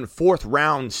 maybe even fourth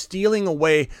round, stealing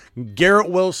away Garrett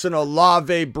Wilson,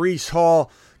 Olave, Breece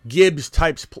Hall, Gibbs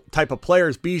type of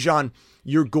players, Bijan,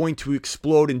 you're going to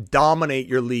explode and dominate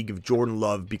your league if Jordan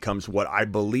Love becomes what I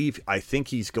think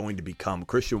he's going to become.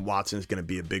 Christian Watson is going to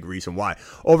be a big reason why.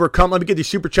 Overcome. Let me get these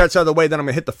super chats out of the way, then I'm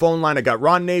going to hit the phone line. I got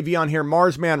Ron Navy on here,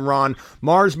 Marsman Ron,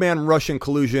 Marsman Russian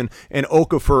Collusion, and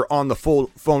Okafor on the full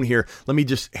phone here. Let me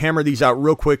just hammer these out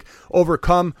real quick.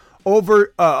 Overcome.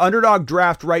 Underdog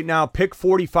draft right now, pick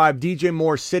 45, DJ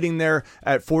Moore sitting there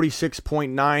at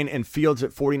 46.9 and Fields at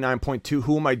 49.2.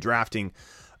 Who am I drafting?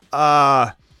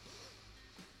 I'd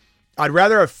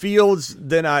rather have Fields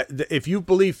than if you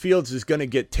believe Fields is going to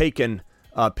get taken,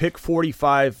 pick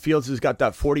 45. Fields has got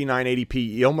that 49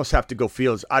 ADP. You almost have to go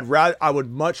Fields. I would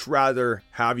much rather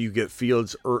have you get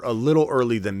Fields a little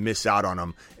early than miss out on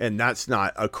him, and that's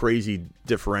not a crazy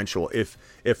differential.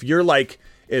 If you're like,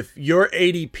 if your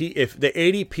ADP, if the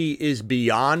ADP is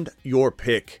beyond your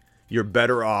pick, you're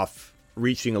better off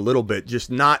reaching a little bit,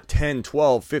 just not 10,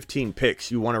 12, 15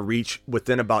 picks. You want to reach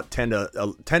within about 10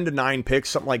 to 9 picks,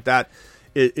 something like that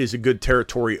is a good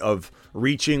territory of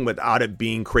reaching without it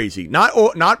being crazy. Not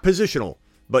positional,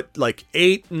 but like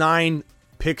 8, 9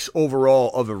 picks overall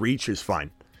of a reach is fine.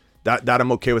 That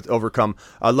I'm okay with. Overcome.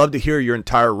 I'd love to hear your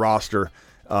entire roster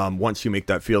once you make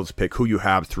that Fields pick, who you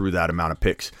have through that amount of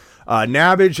picks.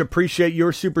 Navage, appreciate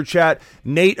your super chat.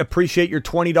 Nate, appreciate your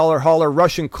 $20 hauler.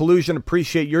 Russian Collusion,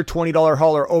 appreciate your $20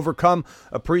 hauler. Overcome,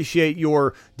 appreciate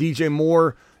your DJ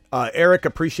Moore. Eric,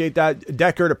 appreciate that.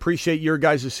 Deckard, appreciate your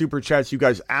guys' super chats. You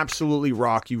guys absolutely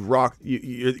rock. You rock.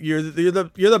 You're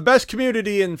the best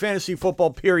community in fantasy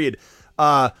football, period.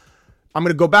 I'm going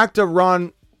to go back to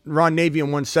Ron Navy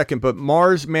in 1 second, but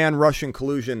Marsman Russian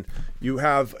Collusion, you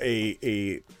have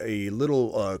a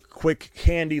little quick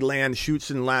Candyland shoots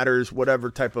and ladders, whatever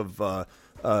type of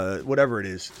whatever it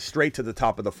is, straight to the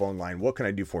top of the phone line. What can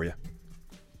I do for you?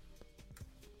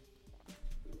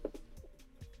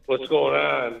 What's going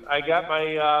on? I got my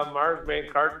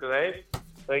Marsman card today.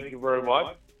 Thank you very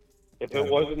much. If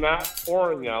it was not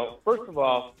pouring out, first of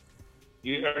all, are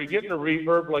you getting a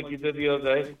reverb like you did the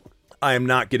other day? I am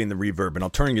not getting the reverb, and I'll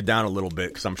turn you down a little bit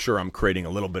because I'm sure I'm creating a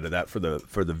little bit of that for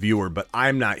the viewer, but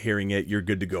I'm not hearing it. You're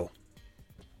good to go.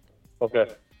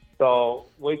 Okay. So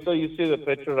wait till you see the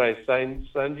picture that I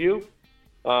send you,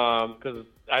 because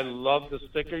I love the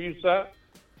sticker you sent,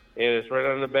 and it's right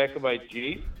on the back of my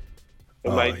Jeep.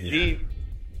 And my Jeep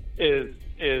is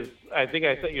I think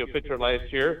I sent you a picture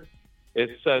last year. It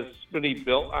says Smitty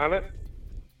Built on it.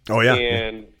 Oh, yeah.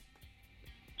 And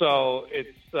so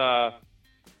it's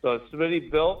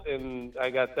Smitty Built, and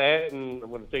I got that, and I'm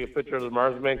going to take a picture of the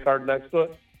Marsman card next to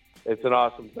it. It's an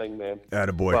awesome thing, man.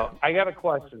 Attaboy. Well, I got a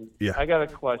question. Yeah. I got a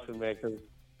question, man, because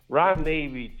Ron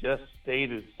Navy just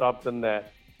stated something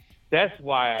that's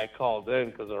why I called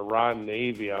in, because of Ron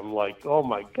Navy. I'm like, oh,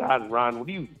 my God, Ron, what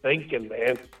are you thinking,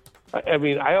 man? I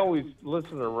mean, I always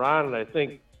listen to Ron, and I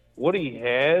think what he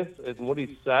has and what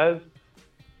he says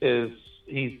is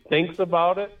he thinks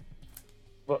about it.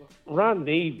 But Ron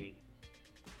Navy,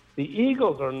 the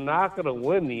Eagles are not going to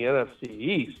win the NFC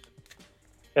East.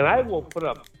 And I will put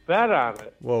a bet on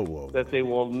it that they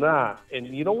will not. And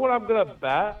you know what I'm going to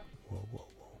bet?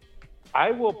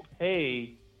 I will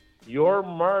pay your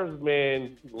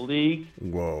Marsman League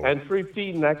entry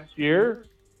fee next year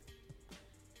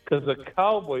because the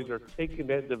Cowboys are taking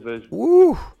that division.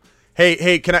 Woo!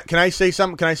 Hey, can I say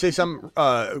something? Can I say something,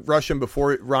 Russian,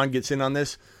 before Ron gets in on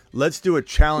this? Let's do a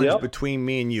challenge between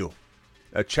me and you.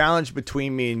 A challenge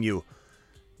between me and you.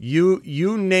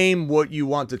 You name what you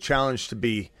want the challenge to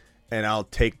be, and I'll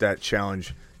take that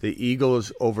challenge. The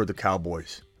Eagles over the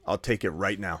Cowboys. I'll take it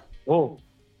right now. Oh.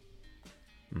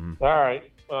 Mm-hmm. All right.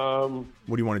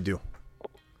 What do you want to do?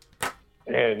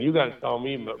 And you got to tell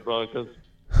me, brother, because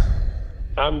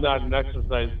I'm not an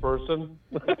exercise person,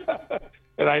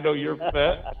 and I know you're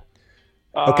fit.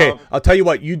 Okay, I'll tell you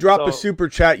what. You drop a super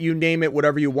chat, you name it,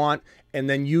 whatever you want, and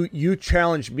then you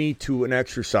challenge me to an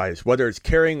exercise. Whether it's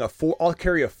carrying I'll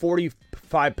carry a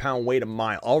 45-pound weight a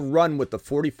mile. I'll run with the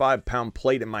 45-pound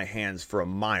plate in my hands for a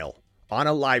mile on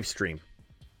a live stream.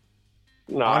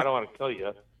 No, I don't want to kill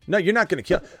you. No, you're not going to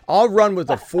kill. I'll run with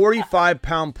a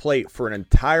 45-pound plate for an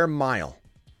entire mile,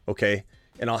 okay?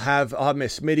 And I'll have my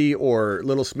Smitty or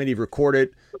little Smitty record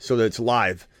it so that it's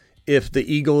live. If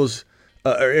the Eagles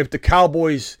if the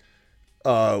Cowboys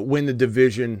win the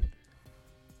division,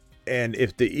 and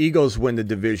if the Eagles win the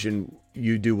division,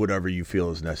 you do whatever you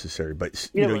feel is necessary. But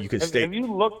you can stay. Have you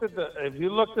looked at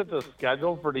the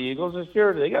schedule for the Eagles this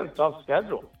year? They got a tough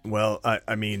schedule. Well,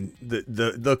 I mean,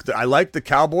 I like the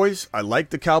Cowboys.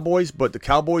 But the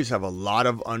Cowboys have a lot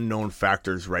of unknown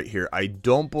factors right here. I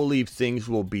don't believe things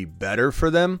will be better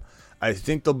for them. I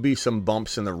think there'll be some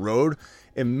bumps in the road,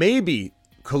 and maybe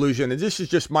collusion. And this is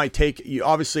just my take.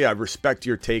 Obviously, I respect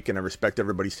your take, and I respect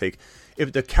everybody's take.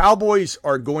 If the Cowboys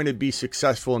are going to be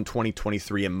successful in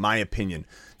 2023, in my opinion,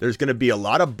 there's going to be a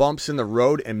lot of bumps in the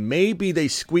road, and maybe they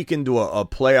squeak into a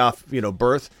playoff,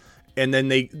 berth, and then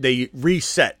they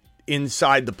reset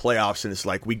inside the playoffs, and it's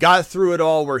like, we got through it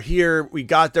all. We're here.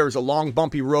 There was a long,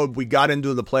 bumpy road. We got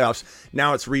into the playoffs.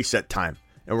 Now it's reset time,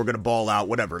 and we're going to ball out,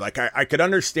 whatever. Like, I could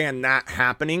understand that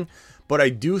happening, but I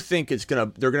do think they're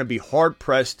going to be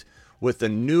hard-pressed with a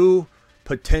new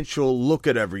potential look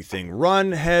at everything.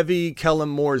 Run heavy. Kellen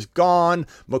Moore's gone.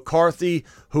 McCarthy,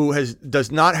 who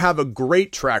does not have a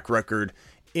great track record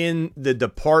in the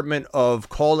department of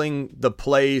calling the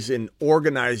plays and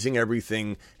organizing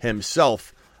everything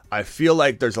himself. I feel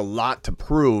like there's a lot to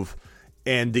prove.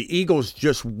 And the Eagles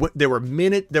they were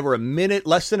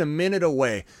less than a minute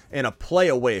away and a play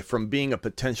away from being a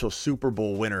potential Super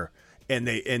Bowl winner. And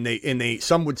they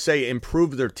some would say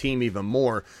improve their team even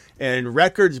more. And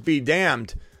records be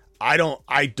damned, I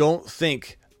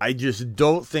just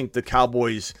don't think the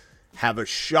Cowboys have a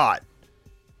shot,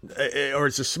 or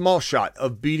it's a small shot,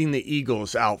 of beating the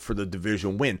Eagles out for the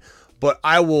division win. But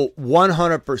I will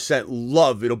 100%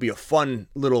 love, it'll be a fun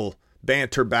little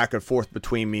banter back and forth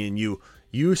between me and you.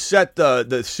 You set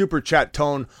the super chat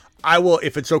tone. I will,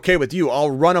 if it's okay with you,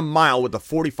 I'll run a mile with a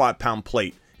 45-pound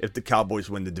plate if the Cowboys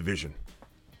win the division.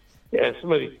 Yeah,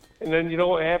 somebody. And then you know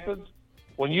what happens?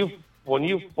 When you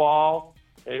fall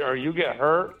or you get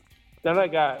hurt, then I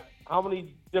got how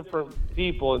many different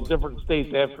people in different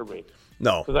states after me?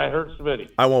 No. Because I hurt Smitty.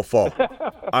 I won't fall.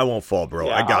 I won't fall, bro.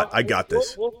 Yeah, I got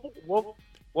this. We'll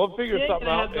figure something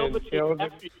out.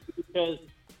 Because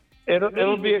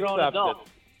it'll be accepted.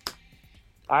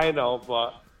 I know,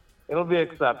 but it'll be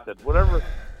accepted.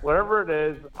 Whatever it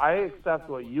is, I accept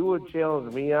what you would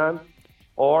challenge me on,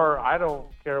 or I don't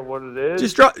care what it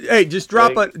is. Just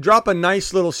drop a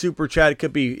nice little super chat. It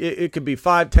could be $5,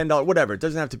 $10, whatever. It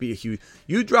doesn't have to be a huge.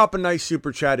 You drop a nice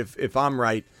super chat if I'm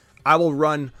right. I will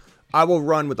run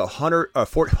with a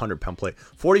 400-pound plate,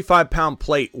 45-pound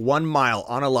plate, 1 mile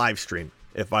on a live stream.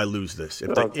 If I lose this, if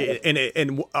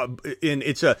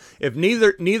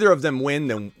neither of them win,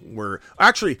 then we're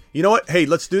actually, you know what? Hey,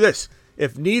 let's do this.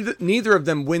 If neither of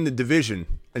them win the division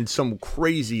and some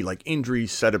crazy like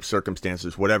injuries, setup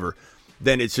circumstances, whatever,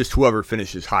 then it's just whoever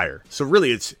finishes higher. So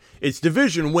really, it's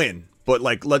division win. But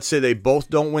like, let's say they both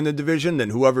don't win the division, then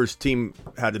whoever's team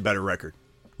had a better record,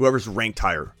 whoever's ranked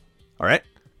higher. All right,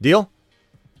 deal.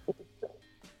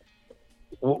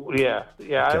 Well, yeah.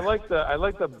 Okay. I like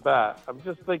the bet. I'm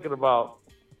just thinking about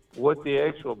what the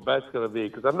actual bet's going to be,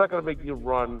 because I'm not going to make you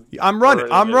run. I'm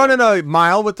running a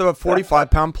mile with a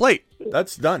 45-pound plate.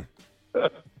 That's done.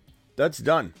 That's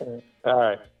done. All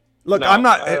right. Look, I'm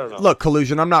not. Look,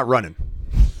 collusion. I'm not running.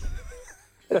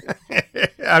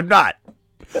 I'm not.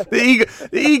 The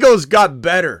Eagles got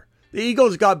better.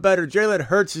 Jalen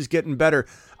Hurts is getting better.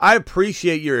 I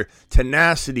appreciate your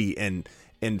tenacity and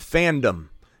fandom.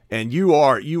 And you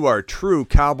are a true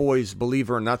Cowboys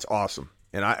believer, and that's awesome.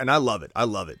 And I love it.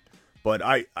 But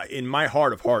I in my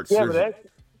heart of hearts, but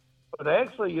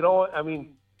actually, you know what? I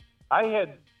mean, I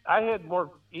had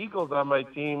more Eagles on my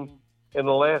team in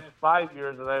the last 5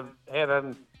 years than I've had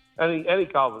on any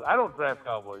Cowboys. I don't draft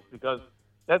Cowboys because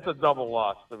that's a double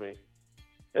loss to me,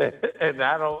 and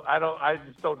I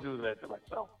just don't do that to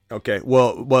myself. Okay,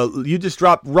 well, you just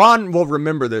dropped. Ron will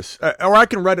remember this, or I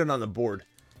can write it on the board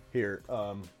here.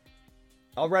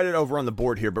 I'll write it over on the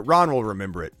board here, but Ron will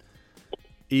remember it.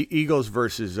 Eagles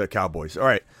versus Cowboys. All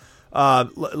right.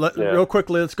 Real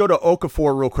quickly, let's go to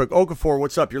Okafor real quick. Okafor,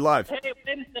 what's up? You're live. Hey,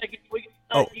 wait a second. You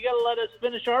got to let us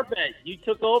finish our bet. You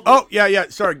took over. Oh, yeah.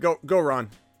 Sorry. Go, Ron.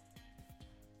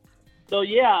 So,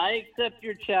 yeah, I accept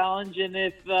your challenge, and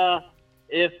if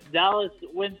Dallas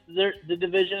wins the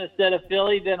division instead of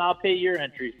Philly, then I'll pay your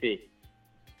entry fee.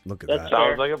 Look at that.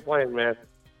 Sounds like a plan, man.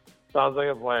 Sounds like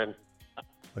a plan.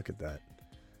 Look at that.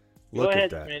 Go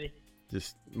ahead, Smitty.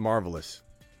 Just marvelous.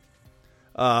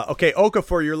 Okay,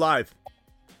 Okafor, you're live.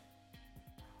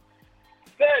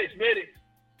 Hey, Smitty.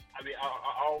 I mean,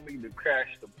 I don't mean to crash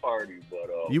the party, but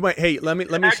you might. Hey, let me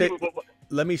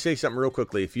let me say something real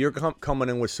quickly. If you're coming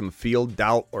in with some field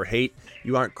doubt or hate,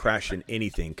 you aren't crashing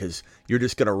anything because you're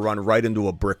just going to run right into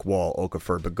a brick wall,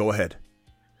 Okafor. But go ahead.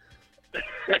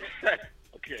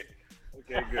 Okay,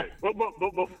 good.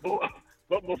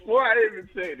 But before I even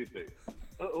say anything,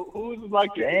 who's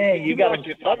like your? Dang, you got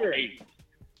him covered.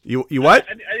 You what?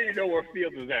 I didn't know where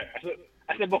Fields was at.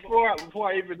 I said before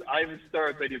I even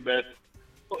start saying your best,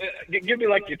 give me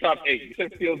like your top 8. You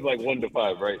said Fields like 1 to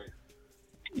 5, right?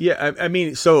 Yeah, I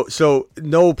mean, so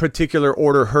no particular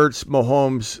order. Hurts,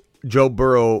 Mahomes, Joe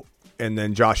Burrow, and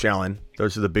then Josh Allen.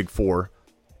 Those are the big 4,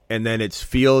 and then it's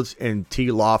Fields and T.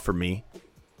 Law for me.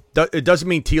 It doesn't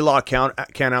mean T. Law can't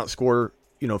outscore,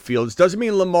 Fields. Doesn't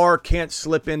mean Lamar can't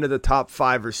slip into the top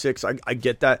 5 or 6. I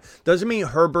get that. Doesn't mean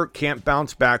Herbert can't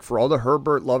bounce back. For all the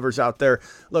Herbert lovers out there,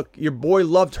 look, your boy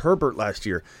loved Herbert last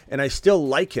year, and I still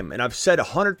like him. And I've said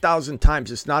 100,000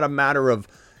 times, it's not a matter of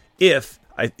if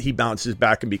he bounces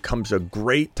back and becomes a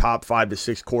great top 5 to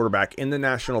 6 quarterback in the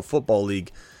National Football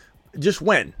League. Just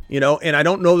when, and I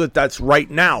don't know that that's right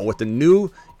now with the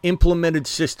new implemented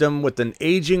system with an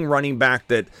aging running back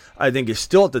that I think is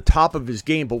still at the top of his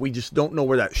game, but we just don't know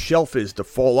where that shelf is to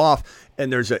fall off.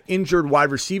 And there's an injured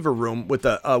wide receiver room with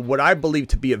what I believe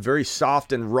to be a very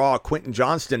soft and raw Quentin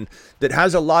Johnston that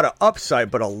has a lot of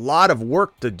upside, but a lot of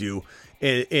work to do.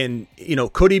 And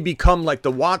could he become like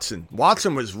the Watson?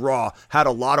 Watson was raw, had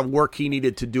a lot of work he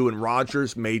needed to do, and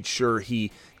Rodgers made sure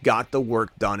he got the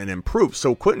work done and improved.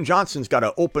 So Quentin Johnston's got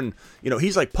to open,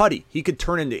 he's like putty. He could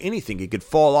turn into anything. He could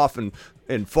fall off and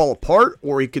fall apart,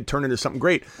 or he could turn into something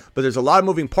great. But there's a lot of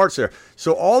moving parts there.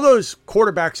 So all those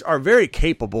quarterbacks are very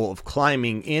capable of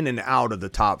climbing in and out of the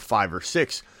top 5 or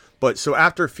 6. But so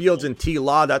after Fields and T.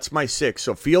 Law, that's my 6.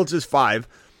 So Fields is 5.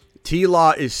 T.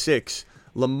 Law is 6.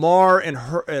 Lamar and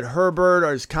Herbert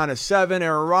are kind of 7.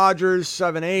 Aaron Rodgers,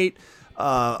 7, 8.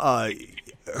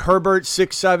 Herbert,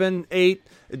 6, 7, 8.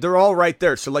 They're all right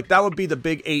there. So, that would be the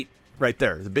big 8 right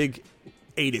there. The big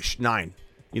 8-ish, 9.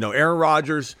 Aaron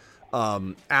Rodgers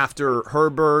after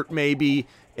Herbert maybe,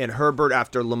 and Herbert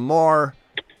after Lamar.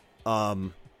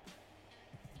 I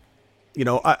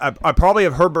probably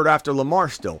have Herbert after Lamar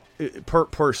still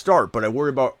per start, but I worry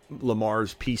about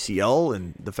Lamar's PCL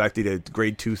and the fact that he had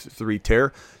grade 2-3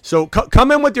 tear. So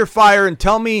come in with your fire and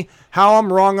tell me how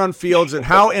I'm wrong on Fields and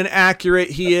how inaccurate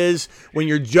he is when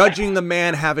you're judging the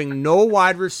man having no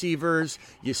wide receivers.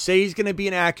 You say he's going to be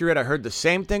inaccurate. I heard the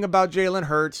same thing about Jalen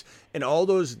Hurts, and all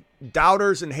those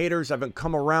doubters and haters haven't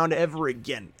come around ever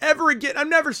again. I've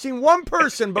never seen one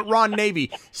person but Ron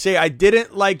Navy say I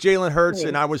didn't like Jalen Hurts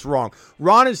and I was wrong.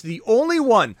 Ron is the only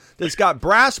one that's got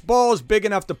brass balls big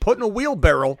enough to put in a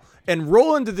wheelbarrow and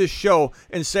roll into this show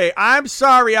and say, I'm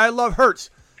sorry, I love Hurts.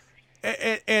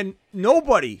 And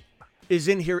nobody is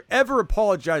in here ever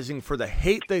apologizing for the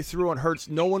hate they threw on Hurts.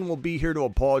 No one will be here to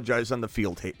apologize on the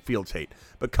Fields hate.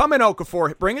 But come in,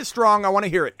 Okafor. Bring it strong. I want to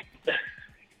hear it.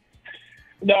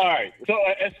 No, all right. So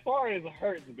as far as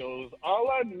Hurts goes,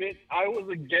 I'll admit I was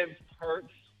against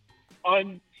Hurts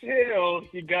until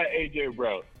he got A.J.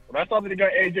 Brown. When I saw that he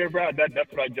got A.J. Brown,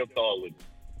 that's when I jumped all in.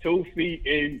 2 feet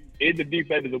in the deep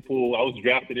end of the pool. I was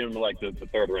drafted in like the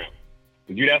 3rd round.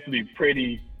 You'd have to be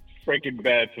pretty freaking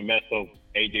bad to mess up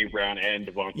A.J. Brown and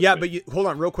Devontae. Yeah, but hold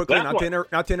on real quickly, not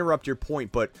to interrupt your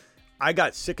point, but I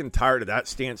got sick and tired of that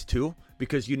stance too,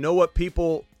 because you know what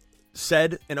people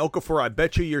said, and Okafor, I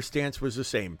bet you your stance was the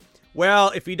same. Well,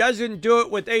 if he doesn't do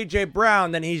it with A.J.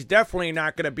 Brown, then he's definitely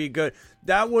not going to be good.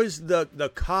 That was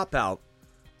the cop-out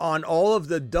on all of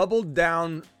the double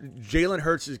down Jalen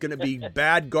Hurts is going to be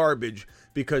bad garbage,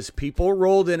 because people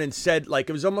rolled in and said,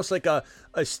 it was almost like a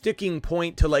sticking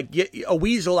point to get a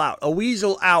weasel out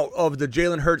of the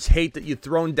Jalen Hurts hate that you'd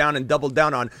thrown down and doubled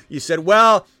down on. You said,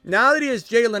 well, now that he has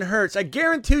Jalen Hurts, I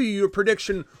guarantee you your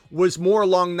prediction was more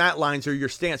along that lines, or your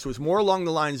stance was more along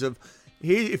the lines of,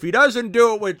 if he doesn't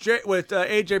do it with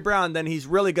A.J. Brown, then he's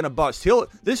really going to bust.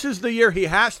 This is the year he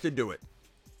has to do it.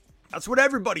 That's what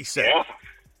everybody said. Yeah.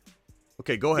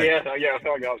 Okay, go ahead. Yeah.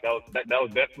 That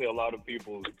was definitely a lot of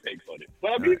people's takes on it.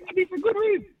 But I mean, for good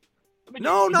reason.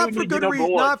 Not for good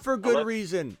reason. Not for good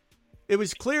reason. It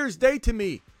was clear as day to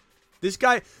me. This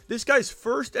guy's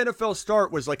first NFL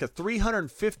start was like a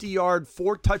 350-yard,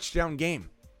 4-touchdown game.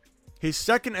 His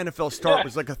second NFL start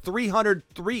was like a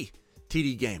 303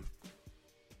 TD game.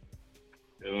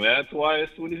 And that's why as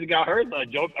soon as he got hurt, as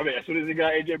soon as he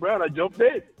got A.J. Brown, I jumped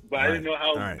in. But I didn't know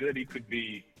how good he could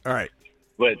be. All right.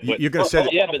 But you're going to say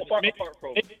that. Yeah, but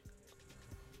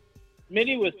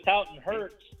Smitty was touting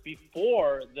Hurts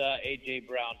before the A.J.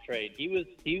 Brown trade. He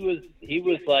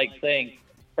was like saying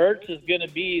Hurts is going to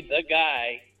be the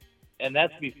guy, and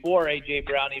that's before A.J.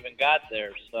 Brown even got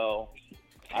there. So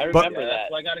I remember that.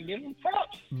 So I got to give him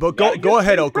props. But go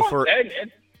ahead, Okafor.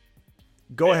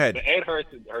 Go ahead. And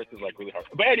Hurts is like really hard.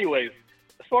 But anyways,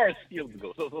 as far as Fields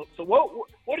goes, so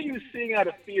what are you seeing out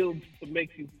of Fields to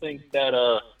make you think that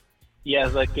he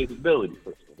has that capability?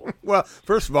 First of all, well,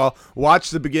 first of all, watch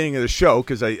the beginning of the show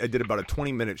because I did about a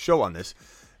 20-minute show on this.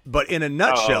 But in a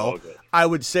nutshell, I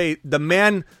would say the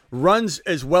man runs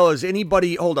as well as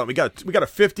anybody. Hold on, we got a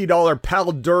 $50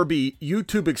 Pal Derby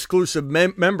YouTube exclusive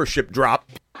membership drop.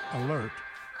 Alert.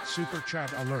 Super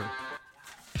chat alert.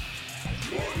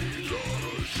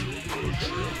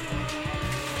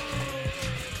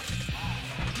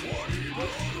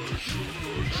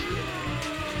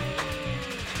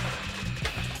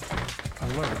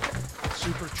 Alert.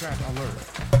 Super chat alert.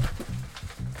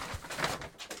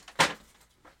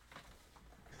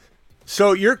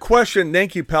 So your question,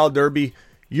 thank you, Pal Derby.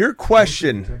 Your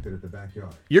question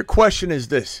is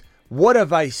this: what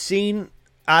have I seen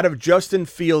out of Justin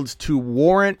Fields to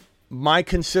warrant my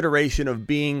consideration of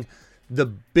being the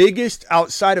biggest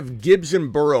outside of Gibbs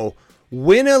and Burrow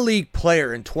win a league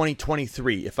player in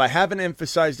 2023? If I haven't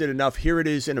emphasized it enough, here it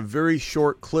is in a very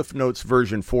short Cliff Notes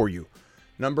version for you.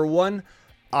 Number one,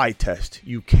 eye test.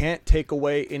 You can't take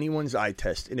away anyone's eye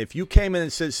test. And if you came in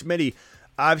and said, Smitty,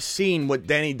 I've seen what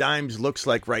Danny Dimes looks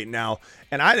like right now,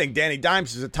 and I think Danny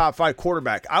Dimes is a top 5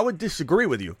 quarterback, I would disagree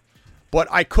with you. But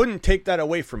I couldn't take that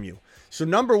away from you. So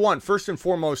number one, first and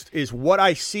foremost, is what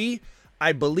I see,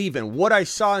 I believe in. What I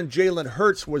saw in Jalen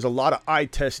Hurts was a lot of eye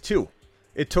test too.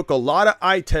 It took a lot of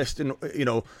eye test and,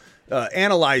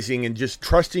 analyzing and just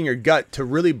trusting your gut to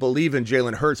really believe in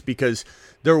Jalen Hurts, because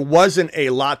there wasn't a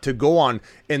lot to go on,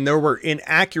 and there were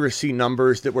inaccuracy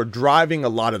numbers that were driving a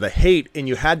lot of the hate, and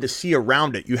you had to see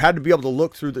around it. You had to be able to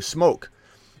look through the smoke.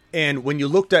 And when you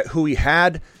looked at who he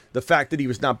had, the fact that he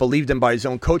was not believed in by his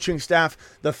own coaching staff,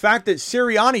 the fact that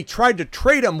Sirianni tried to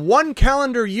trade him 1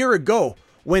 calendar year ago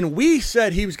when we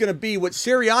said he was going to be what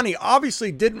Sirianni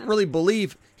obviously didn't really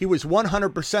believe he was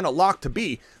 100% a lock to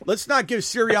be. Let's not give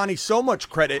Sirianni so much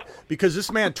credit, because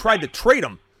this man tried to trade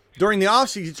him during the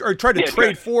offseason, or tried to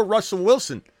trade for Russell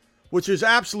Wilson, which is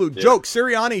absolute joke.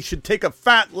 Sirianni should take a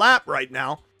fat lap right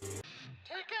now.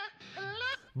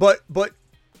 But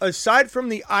aside from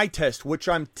the eye test, which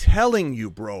I'm telling you,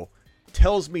 bro,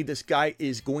 tells me this guy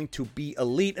is going to be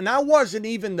elite. And I wasn't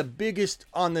even the biggest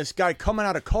on this guy coming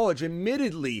out of college.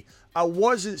 Admittedly, I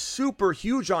wasn't super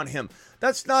huge on him.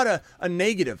 That's not a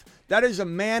negative. That is a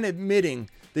man admitting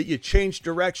that you change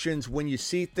directions when you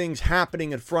see things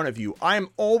happening in front of you. I am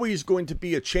always going to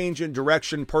be a change in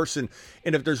direction person.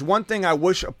 And if there's one thing I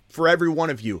wish for every one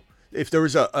of you, if there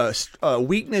was a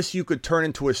weakness you could turn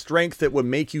into a strength that would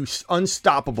make you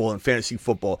unstoppable in fantasy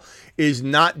football, is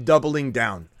not doubling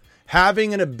down.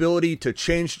 Having an ability to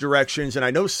change directions. And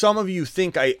I know some of you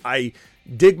think I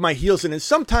dig my heels in, and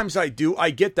sometimes I do.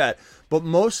 I get that. But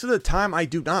most of the time I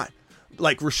do not.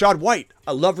 Like Rachaad White.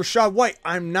 I love Rachaad White.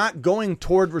 I'm not going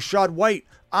toward Rachaad White.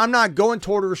 I'm not going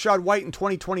toward Rachaad White in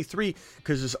 2023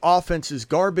 because his offense is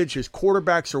garbage. His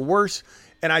quarterbacks are worse.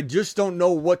 And I just don't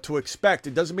know what to expect.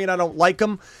 It doesn't mean I don't like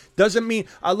him. Doesn't mean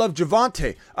I love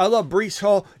Javonte. I love Breece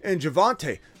Hall and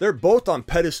Javonte. They're both on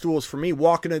pedestals for me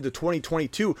walking into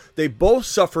 2022. They both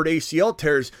suffered ACL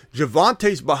tears.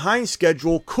 Javonte's behind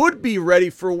schedule, could be ready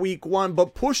for week 1,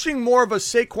 but pushing more of a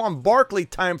Saquon Barkley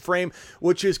time frame,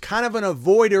 which is kind of an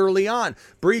avoid early on.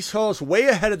 Breece Hall's way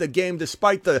ahead of the game,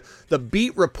 despite the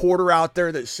beat reporter out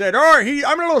there that said,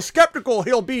 I'm a little skeptical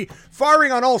he'll be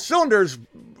firing on all cylinders.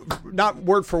 Not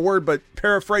word for word, but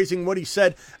paraphrasing what he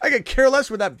said. I could care less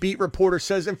what that beat reporter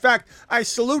says. In fact, I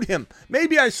salute him.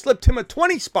 Maybe I slipped him a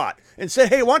 20 spot and said,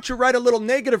 hey, why don't you write a little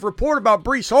negative report about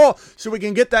Breece Hall so we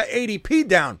can get that ADP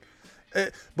down.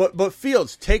 But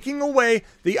Fields, taking away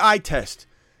the eye test,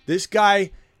 this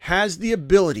guy has the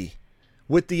ability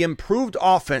with the improved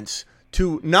offense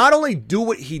to not only do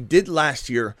what he did last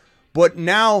year, but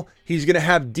now he's going to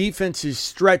have defenses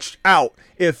stretched out.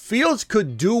 If Fields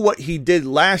could do what he did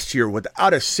last year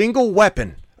without a single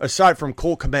weapon, aside from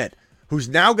Cole Kmet, who's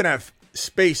now going to have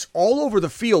space all over the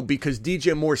field because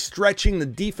DJ Moore's stretching the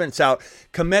defense out,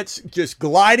 Kmet's just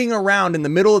gliding around in the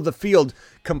middle of the field,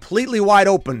 completely wide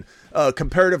open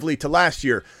comparatively to last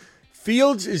year.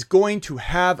 Fields is going to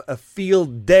have a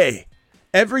field day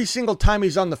every single time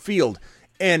he's on the field.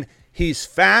 And he's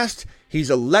fast. He's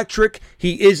electric.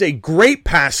 He is a great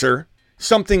passer,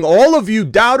 something all of you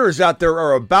doubters out there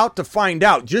are about to find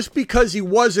out. Just because he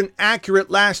wasn't accurate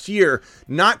last year,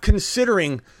 not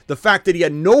considering the fact that he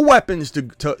had no weapons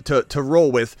to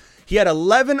roll with, he had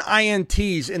 11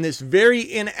 INTs in this very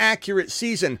inaccurate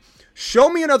season. Show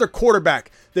me another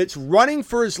quarterback that's running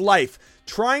for his life,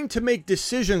 trying to make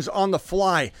decisions on the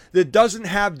fly that doesn't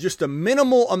have just a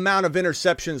minimal amount of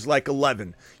interceptions like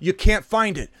 11. You can't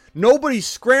find it. Nobody's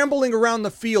scrambling around the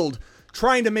field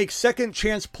trying to make second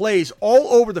chance plays all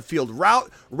over the field.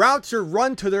 Routes are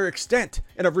run to their extent.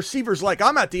 And a receiver's like,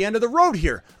 I'm at the end of the road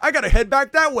here. I got to head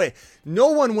back that way.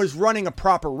 No one was running a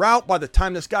proper route by the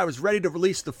time this guy was ready to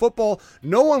release the football.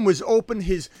 No one was open.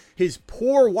 His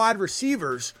poor wide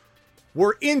receivers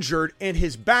were injured, and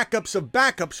his backups of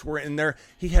backups were in there.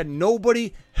 He had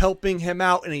nobody helping him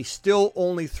out, and he still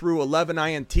only threw 11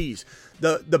 INTs.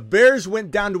 The Bears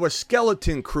went down to a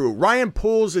skeleton crew. Ryan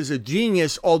Poles is a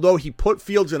genius, although he put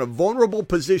Fields in a vulnerable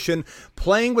position,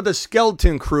 playing with a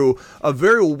skeleton crew, a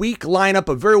very weak lineup,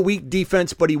 a very weak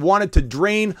defense, but he wanted to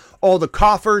drain all the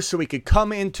coffers so he could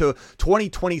come into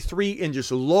 2023 and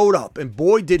just load up. And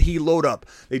boy, did he load up.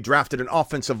 They drafted an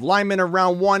offensive lineman in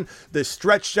round 1, the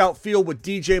stretched out field with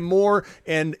DJ Moore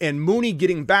and Mooney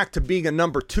getting back to being a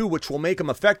number 2, which will make him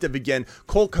effective again.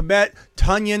 Cole Kmet,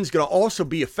 Tunyon's going to also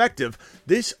be effective.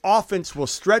 This offense will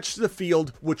stretch the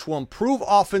field, which will improve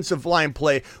offensive line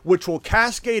play, which will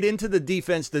cascade into the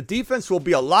defense. The defense will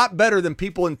be a lot better than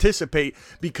people anticipate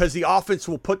because the offense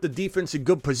will put the defense in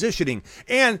good positioning.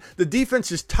 And the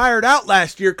defense is tired out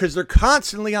last year because they're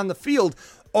constantly on the field.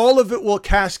 All of it will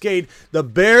cascade the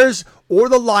Bears or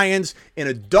the Lions in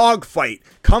a dogfight.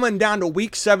 Coming down to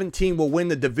week 17 will win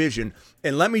the division.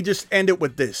 And let me just end it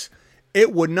with this.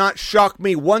 It would not shock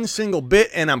me one single bit,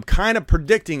 and I'm kind of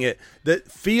predicting it, that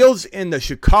Fields and the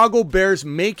Chicago Bears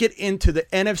make it into the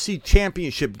NFC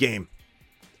Championship game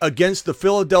against the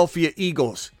Philadelphia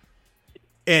Eagles.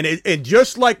 And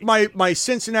just like my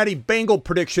Cincinnati Bengal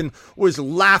prediction was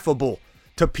laughable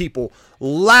to people.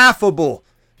 Laughable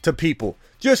to people.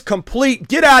 Just complete,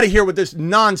 get out of here with this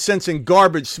nonsense and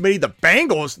garbage, Smitty.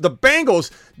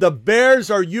 The Bears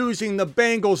are using the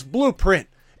Bengals blueprint,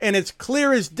 and it's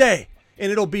clear as day. And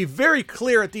it'll be very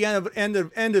clear at the end of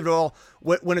it all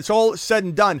when it's all said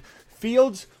and done.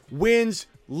 Fields wins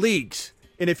leagues.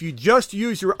 And if you just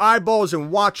use your eyeballs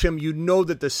and watch him, you know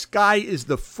that the sky is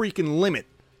the freaking limit.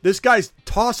 This guy's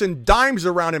tossing dimes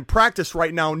around in practice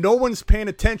right now. No one's paying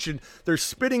attention. They're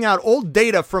spitting out old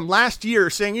data from last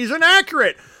year saying he's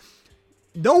inaccurate.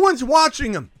 No one's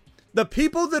watching him. The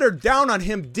people that are down on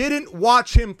him didn't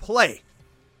watch him play.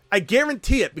 I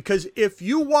guarantee it, because if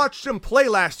you watched him play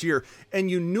last year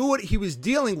and you knew what he was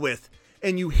dealing with,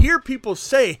 and you hear people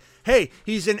say, hey,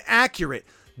 he's inaccurate,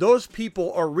 those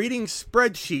people are reading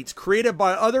spreadsheets created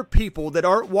by other people that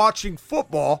aren't watching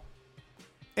football,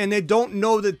 and they don't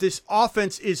know that this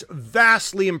offense is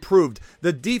vastly improved.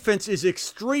 The defense is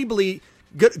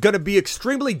going to be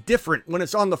extremely different when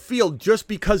it's on the field just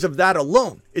because of that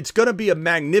alone. It's going to be a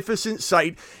magnificent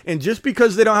sight, and just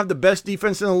because they don't have the best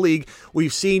defense in the league,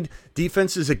 we've seen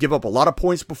defenses that give up a lot of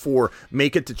points before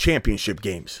make it to championship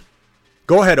games.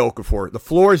 Go ahead, Okafor. The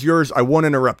floor is yours. I won't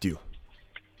interrupt you.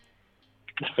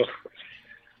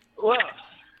 Well,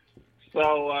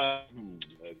 so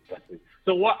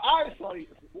what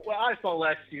I saw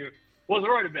last year was a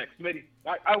running back, Smitty.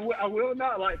 I will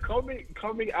not like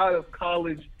coming out of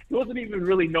college. He wasn't even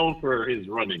really known for his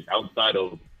running outside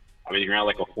of, he ran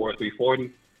like a 4.3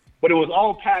 40, but it was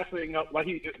all passing up.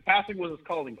 Passing was his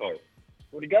calling card.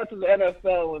 When he got to the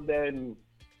NFL and then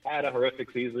had a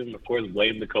horrific season, of course,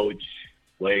 blame the coach,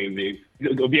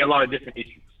 there'll be a lot of different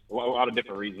issues, a lot of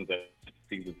different reasons that the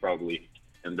season probably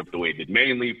ended up the way it did.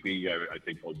 Mainly, I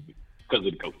think, because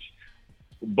of the coach.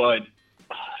 But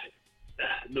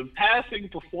the passing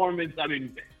performance, I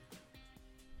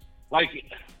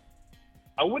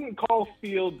wouldn't call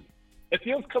Fields. If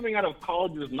Fields coming out of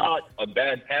college is not a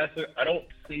bad passer, I don't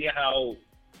see how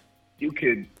you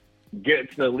could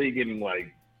get to the league and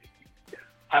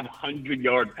have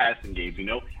 100-yard passing games.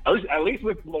 At least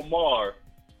with Lamar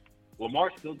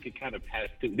still could kind of pass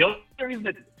too. The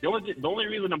only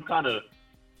reason I'm kind of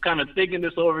thinking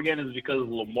this over again is because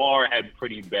Lamar had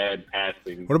pretty bad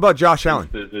passing. What about Josh Allen?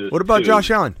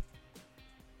 Josh Allen?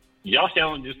 Josh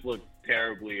Allen just looked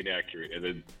terribly inaccurate, and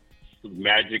then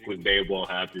magic with baseball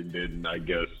happened, and I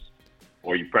guess,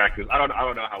 or you practice. I don't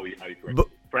know how you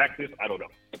practice. I don't know.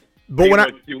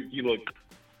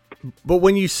 But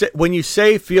when you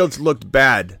say Fields looked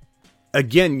bad,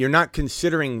 again, you're not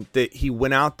considering that he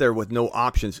went out there with no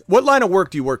options. What line of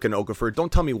work do you work in, Okafor?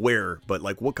 Don't tell me where, but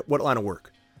what line of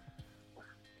work?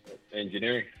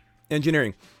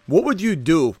 Engineering. What would you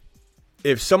do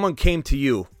if someone came to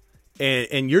you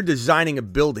and you're designing a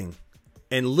building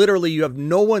and literally you have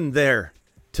no one there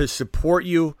to support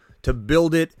you, to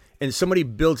build it, and somebody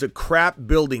builds a crap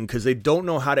building because they don't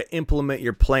know how to implement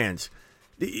your plans?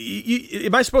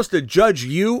 Am I supposed to judge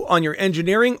you on your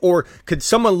engineering, or could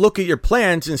someone look at your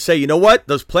plans and say, you know what,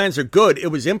 those plans are good, it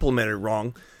was implemented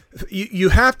wrong? You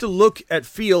have to look at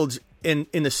Fields in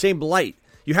the same light.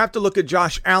 You have to look at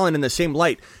Josh Allen in the same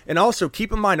light. And also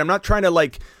keep in mind, I'm not trying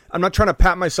to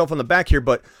pat myself on the back here,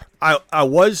 but I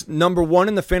was number one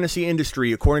in the fantasy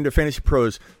industry, according to Fantasy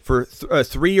Pros, for a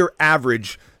 3-year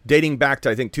average dating back to,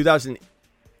 I think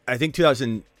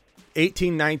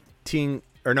 2018, 19,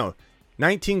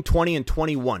 20, and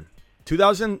 21.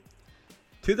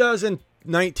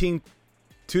 2019,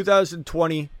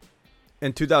 2020,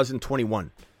 and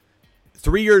 2021.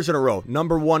 3 years in a row,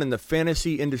 number one in the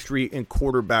fantasy industry in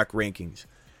quarterback rankings.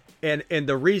 And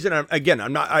the reason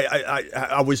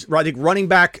I was, I think, running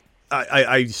back,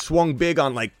 I swung big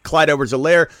on like Clyde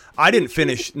Edwards-Helaire. I didn't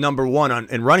finish number one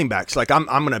in running backs. Like I'm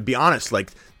going to be honest,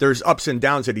 like there's ups and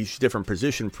downs at each different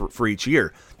position for each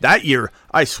year. That year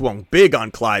I swung big on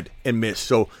Clyde and missed.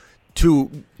 So to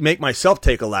make myself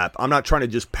take a lap, I'm not trying to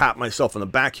just pat myself on the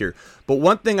back here. But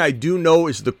one thing I do know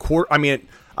is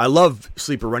I love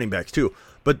sleeper running backs too,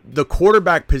 but the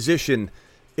quarterback position,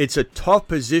 it's a tough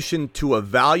position to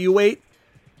evaluate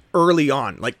early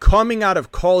on. Like coming out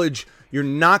of college, you're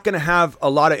not going to have a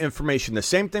lot of information. The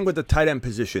same thing with the tight end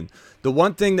position. The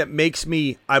one thing that makes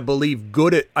me, I believe,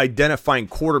 good at identifying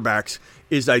quarterbacks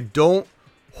is I don't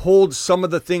hold some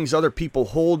of the things other people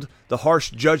hold, the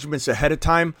harsh judgments ahead of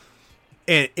time,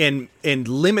 and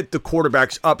limit the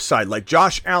quarterback's upside. Like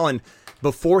Josh Allen,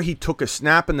 before he took a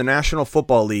snap in the National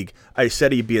Football League, I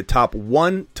said he'd be a top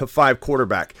 1 to 5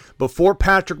 quarterback. Before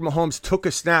Patrick Mahomes took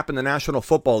a snap in the National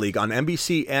Football League on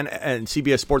NBC and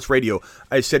CBS Sports Radio,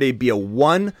 I said he'd be a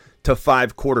 1 to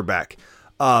 5 quarterback.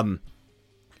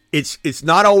 It's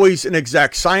not always an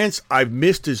exact science. I've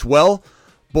missed as well.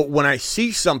 But when I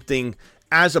see something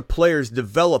as a player's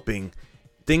developing,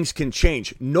 things can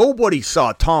change. Nobody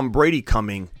saw Tom Brady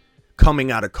coming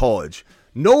out of college.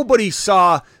 Nobody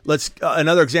saw,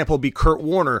 another example would be Kurt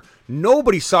Warner.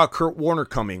 Nobody saw Kurt Warner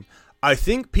coming. I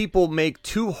think people make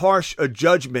too harsh a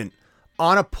judgment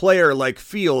on a player like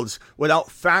Fields without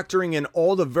factoring in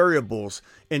all the variables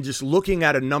and just looking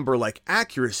at a number like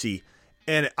accuracy.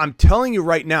 And I'm telling you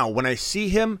right now, when I see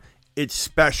him, it's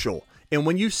special. And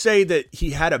when you say that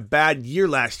he had a bad year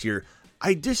last year,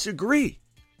 I disagree.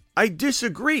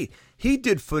 He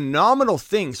did phenomenal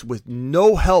things with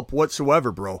no help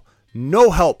whatsoever, bro.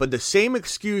 No help. But the same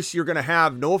excuse you're going to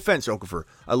have, no offense, Okafor,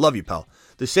 I love you, pal.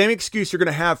 The same excuse you're going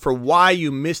to have for why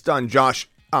you missed on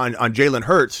Jalen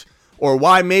Hurts, or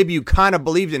why maybe you kind of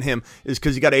believed in him, is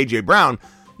because he got A.J. Brown.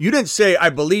 You didn't say, I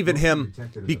believe in him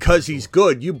because he's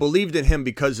good. You believed in him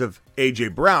because of A.J.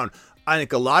 Brown. I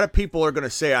think a lot of people are going to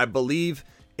say, I believe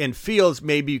in Fields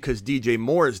maybe because DJ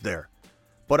Moore is there.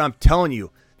 But I'm telling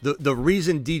you, the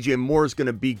reason DJ Moore is going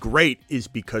to be great is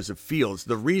because of Fields.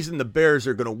 The reason the Bears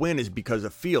are going to win is because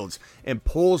of Fields. And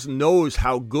Poles knows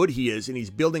how good he is, and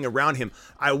he's building around him.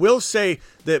 I will say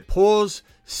that Poles,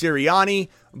 Sirianni,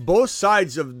 both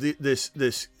sides of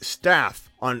this staff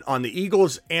on the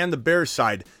Eagles and the Bears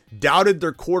side doubted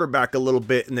their quarterback a little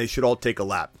bit, and they should all take a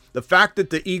lap. The fact that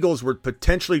the Eagles were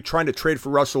potentially trying to trade for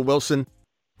Russell Wilson,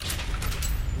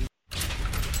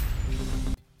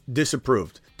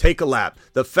 disapproved. Take a lap.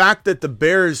 The fact that the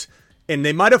Bears, and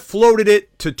they might have floated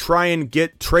it to try and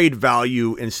get trade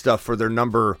value and stuff for their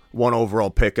number 1 overall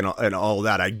pick and all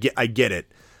that. I get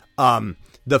it.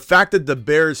 The fact that the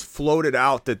Bears floated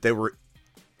out that they were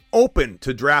open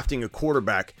to drafting a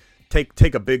quarterback,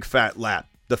 take a big fat lap.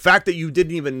 The fact that you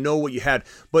didn't even know what you had,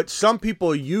 but some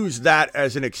people use that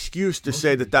as an excuse to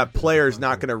say that player is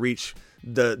not going to reach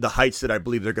the heights that I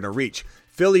believe they're going to reach.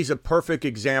 Philly's a perfect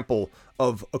example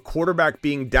of a quarterback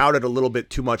being doubted a little bit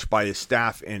too much by his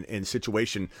staff and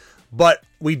situation. But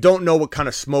we don't know what kind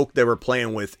of smoke they were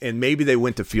playing with, and maybe they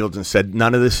went to Fields and said,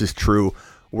 none of this is true.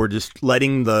 We're just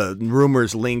letting the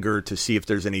rumors linger to see if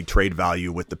there's any trade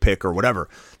value with the pick or whatever.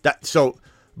 So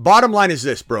bottom line is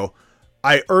this, bro.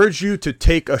 I urge you to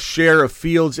take a share of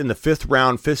Fields in the 5th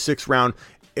round, 5th, 6th round,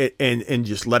 and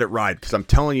just let it ride. Because I'm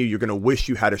telling you, you're going to wish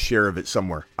you had a share of it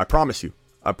somewhere. I promise you.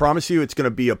 It's going to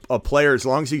be a player, as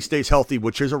long as he stays healthy,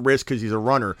 which is a risk because he's a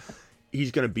runner, he's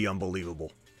going to be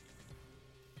unbelievable.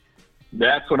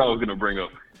 That's what I was going to bring up.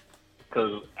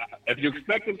 Because if you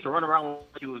expect him to run around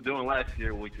like he was doing last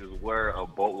year, which is where a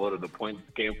boatload of the points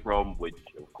came from, which,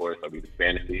 of course, I mean, the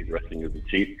fantasy, resting is the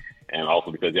cheap, and also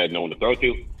because he had no one to throw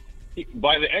to,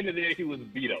 by the end of the day, he was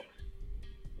beat up.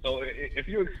 So if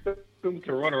you expect him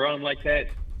to run around like that,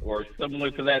 or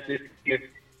similar to that this year,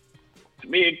 to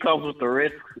me, it comes with a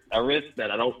risk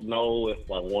that I don't know if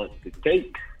I want to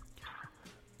take.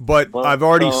 But Well, I've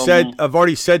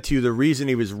already said to you the reason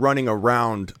he was running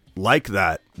around like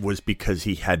that was because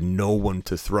he had no one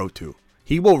to throw to.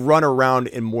 He will run around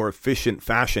in more efficient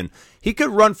fashion. He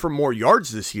could run for more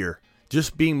yards this year,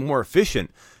 just being more efficient.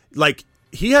 Like,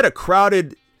 he had a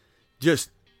crowded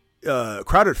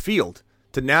field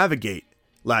to navigate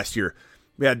last year.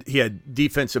 He had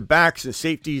defensive backs and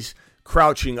safeties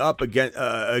crouching up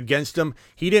against him.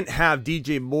 He didn't have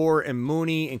DJ Moore and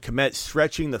Mooney and Kmet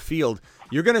stretching the field.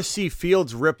 You're going to see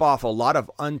Fields rip off a lot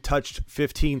of untouched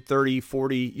 15, 30,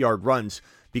 40-yard runs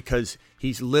because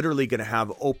he's literally going to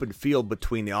have open field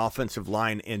between the offensive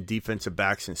line and defensive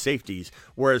backs and safeties,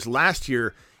 whereas last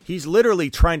year he's literally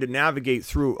trying to navigate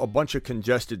through a bunch of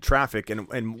congested traffic.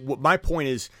 And what my point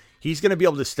is, he's going to be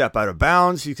able to step out of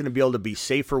bounds. He's going to be able to be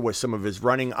safer with some of his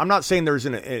running. I'm not saying there's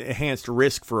an enhanced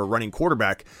risk for a running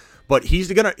quarterback, but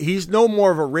he's no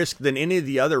more of a risk than any of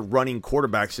the other running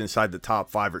quarterbacks inside the top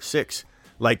 5 or 6.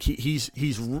 Like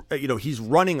he's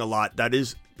running a lot. That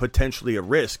is potentially a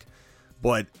risk,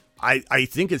 but I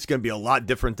think it's going to be a lot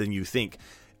different than you think.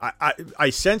 I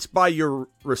sense by your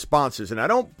responses, and I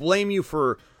don't blame you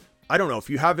for. I don't know if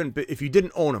you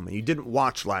didn't own him and you didn't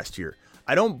watch last year.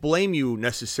 I don't blame you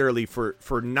necessarily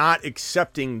for not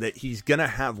accepting that he's going to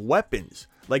have weapons.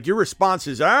 Like, your response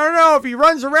is, I don't know if he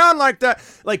runs around like that.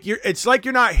 Like, it's like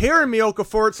you're not hearing me,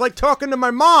 Okafor. It's like talking to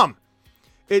my mom.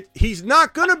 He's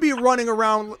not going to be running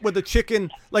around with a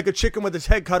chicken with his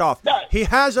head cut off. He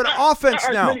has an offense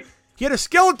now. He had a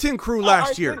skeleton crew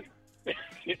last year.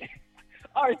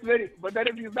 All right, Smitty, but then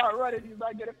if he's not running, he's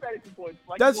not getting fantasy points.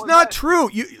 Like, that's not true.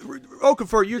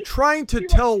 Okafor, you're trying to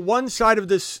tell one side of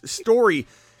this story.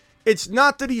 It's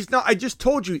not that he's not. I just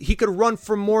told you he could run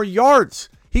for more yards.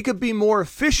 He could be more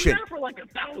efficient. He ran for like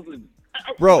 1,000.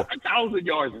 Bro. 1,000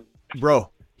 yards. Bro,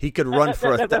 he could run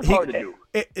for a... That's hard to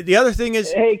do. The other thing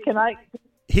is... Hey, can I...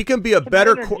 He can be a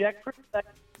better... interject for a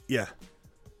second? Yeah.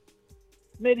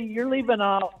 Smitty, you're leaving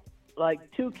out like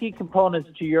 2 key components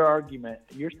to your argument,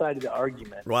 your side of the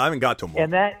argument. Well, I haven't got to them all.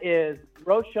 And that is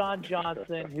Roschon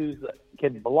Johnson, who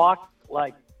can block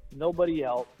like nobody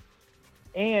else,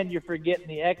 and you're forgetting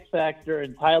the X factor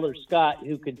in Tyler Scott,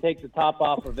 who can take the top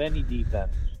off of any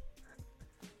defense.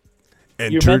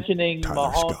 You're mentioning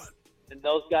Mahomes and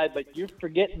those guys, but you're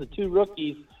forgetting the 2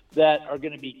 rookies that are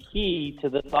going to be key to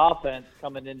this offense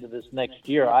coming into this next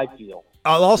year, I feel.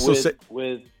 I'll also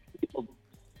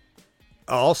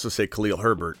say Khalil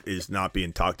Herbert is not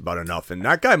being talked about enough, and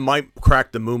that guy might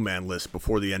crack the Moon Man list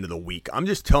before the end of the week. I'm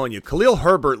just telling you, Khalil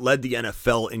Herbert led the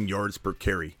NFL in yards per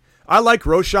carry. I like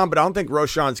Roschon, but I don't think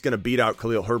Roschon's going to beat out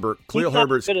Khalil Herbert. Khalil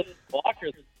Herbert's not a blocker.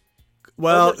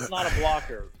 Well, it's not a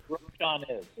blocker. Roschon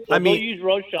is. So I mean, they'll use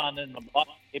Roschon in the block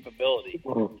capability.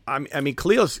 I mean,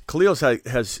 Khalil's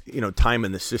has time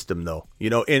in the system though.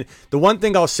 And the one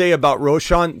thing I'll say about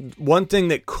Roschon, one thing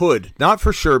that could, not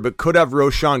for sure, but could have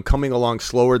Roschon coming along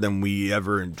slower than we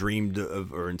ever dreamed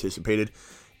of or anticipated,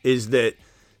 is that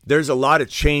there's a lot of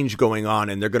change going on,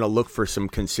 and they're going to look for some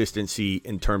consistency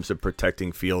in terms of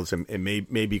protecting Fields, and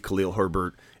maybe Khalil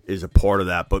Herbert is a part of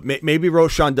that. But maybe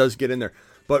Roschon does get in there.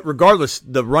 But regardless,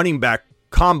 the running back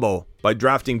combo, by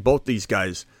drafting both these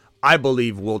guys, I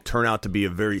believe will turn out to be a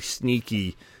very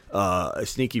sneaky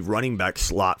running back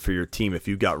slot for your team if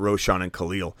you've got Roschon and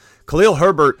Khalil. Khalil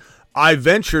Herbert, I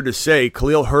venture to say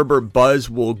Khalil Herbert buzz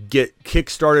will get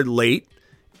kick-started late,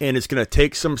 and it's going to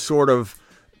take some sort of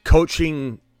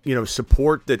coaching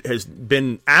support that has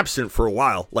been absent for a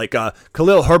while. Like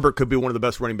Khalil Herbert could be one of the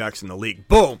best running backs in the league.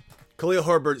 Boom! Khalil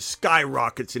Herbert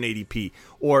skyrockets in ADP.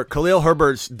 Or Khalil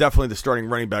Herbert's definitely the starting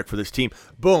running back for this team.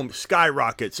 Boom,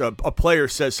 skyrockets. A player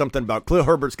says something about Khalil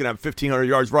Herbert's going to have 1,500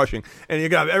 yards rushing, and you're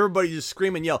going to have everybody just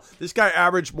scream and yell. This guy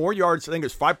averaged more yards, I think it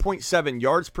was 5.7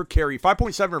 yards per carry,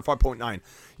 5.7 or 5.9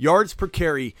 yards per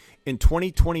carry in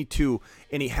 2022,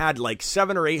 and he had like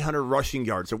 700 or 800 rushing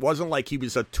yards. It wasn't like he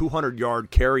was a 200-yard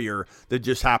carrier that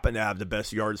just happened to have the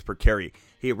best yards per carry.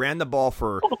 He ran the ball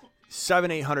for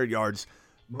 700-800 yards.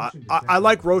 I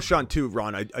like Roschon too,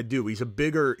 Ron. I do. He's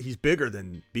bigger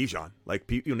than Bijan. Like,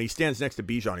 when he stands next to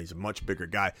Bijan, he's a much bigger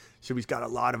guy. So he's got a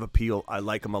lot of appeal. I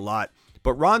like him a lot.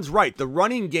 But Ron's right. The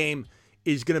running game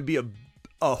is going to be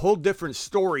a whole different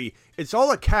story. It's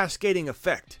all a cascading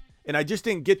effect. And I just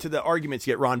didn't get to the arguments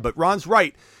yet, Ron. But Ron's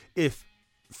right. If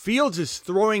Fields is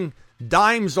throwing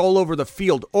dimes all over the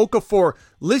field, Okafor,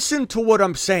 listen to what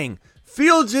I'm saying.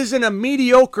 Fields isn't a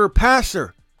mediocre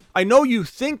passer. I know you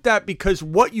think that because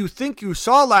what you think you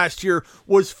saw last year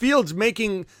was Fields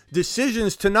making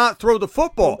decisions to not throw the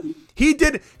football.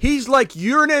 He's like,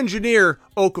 you're an engineer,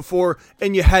 Okafor,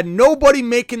 and you had nobody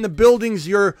making the buildings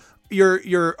you're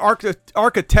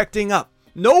architecting up.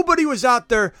 Nobody was out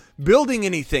there building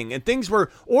anything, and things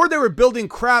were, or they were building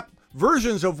crap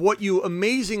versions of what you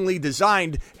amazingly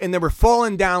designed, and they were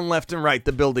falling down left and right,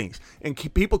 the buildings. And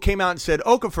people came out and said,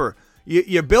 Okafor,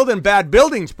 you're building bad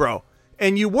buildings, bro.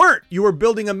 And you weren't. You were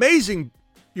building amazing,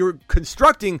 you were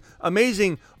constructing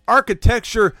amazing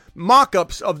architecture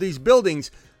mock-ups of these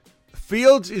buildings.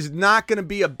 Fields is not going to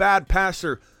be a bad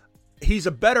passer. He's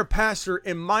a better passer,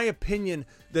 in my opinion,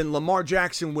 than Lamar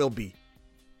Jackson will be.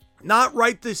 Not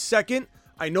right this second.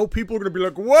 I know people are going to be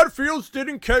like, what? Fields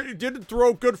didn't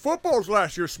throw good footballs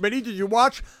last year. Smitty, did you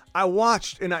watch? I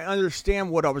watched, and I understand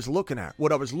what I was looking at.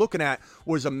 What I was looking at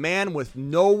was a man with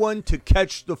no one to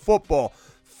catch the football.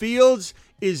 Fields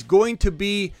is going to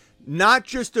be not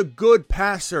just a good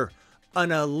passer,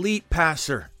 an elite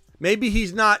passer. Maybe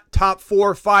he's not top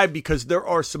 4 or 5 because there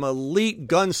are some elite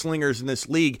gunslingers in this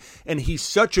league, and he's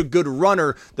such a good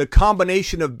runner. The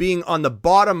combination of being on the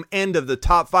bottom end of the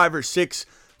top 5 or 6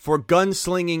 for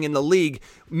gunslinging in the league,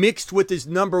 mixed with his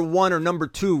number 1 or number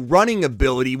 2 running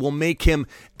ability, will make him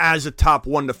as a top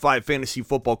 1 to 5 fantasy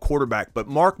football quarterback. But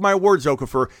mark my words,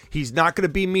 Okafor, he's not going to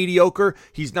be mediocre.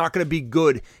 He's not going to be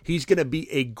good. He's going to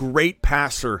be a great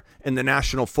passer in the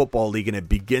National Football League, and it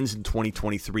begins in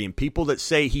 2023. And people that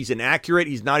say he's inaccurate,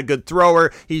 he's not a good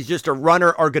thrower, he's just a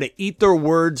runner, are going to eat their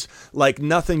words like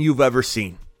nothing you've ever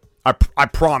seen. I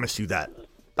promise you that.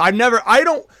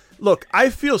 Look, I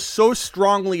feel so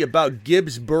strongly about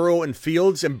Gibbs, Burrow, and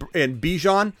Fields and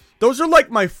Bijan. Those are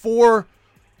like my 4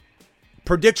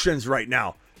 predictions right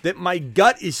now that my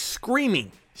gut is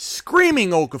screaming,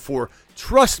 Okafor,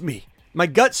 trust me. My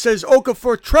gut says,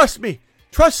 Okafor, trust me.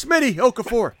 Trust Smitty,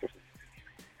 Okafor.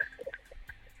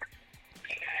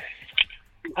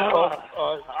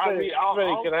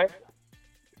 Smitty, can I?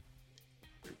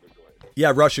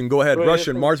 Yeah, Russian, go ahead.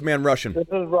 Russian, Marsman Russian. This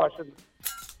is Russian.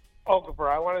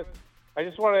 Okafor, I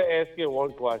just want to ask you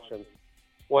one question.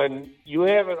 When you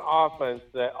have an offense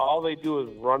that all they do is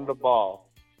run the ball,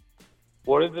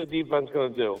 what is the defense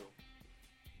going to do?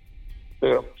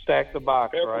 They're going to stack the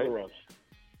box, right?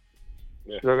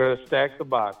 Yeah. They're going to stack the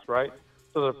box, right?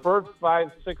 So the first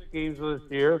 5-6 games of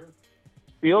this year,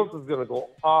 Fields is going to go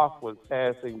off with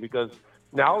passing because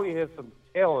now he has some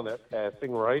talent at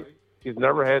passing, right? He's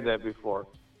never had that before.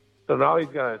 So now he's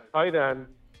got a tight end.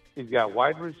 He's got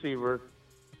wide receivers.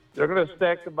 They're going to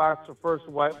stack the box the first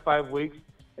 5 weeks,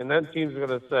 and then teams are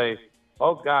going to say,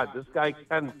 oh, God, this guy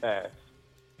can pass.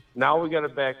 Now we got to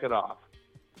back it off.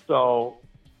 So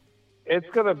it's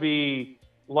going to be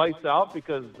lights out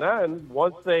because then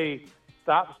once they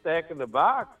stop stacking the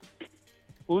box,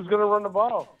 who's going to run the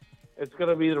ball? It's going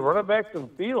to be the running backs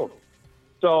and Field.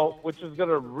 So, which is going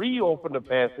to reopen the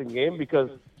passing game because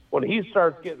when he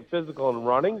starts getting physical and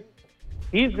running,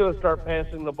 he's going to start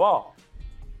passing the ball.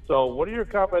 So what are your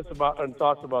comments about and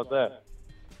thoughts about that?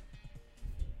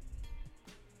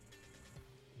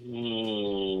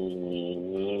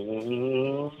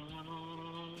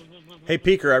 Hey,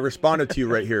 Peeker, I responded to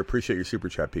you right here. Appreciate your super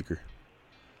chat, Peeker.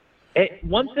 Hey,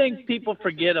 one thing people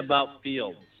forget about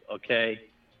Fields, okay,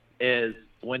 is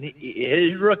when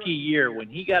his rookie year, when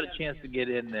he got a chance to get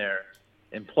in there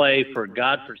and play for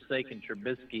godforsaken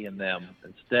Trubisky and them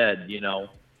instead,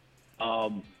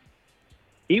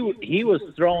 he was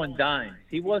throwing dimes.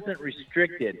 He wasn't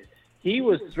restricted. He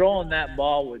was throwing that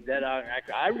ball with dead eye.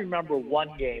 I remember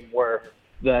one game where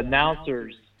the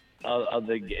announcers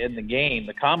in the game,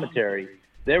 the commentary,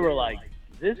 they were like,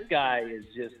 this guy is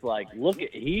just like,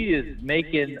 he is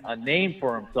making a name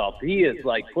for himself. He is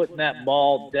like putting that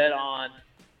ball dead on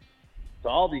to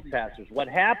all these passers. What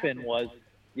happened was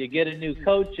you get a new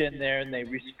coach in there and they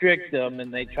restrict them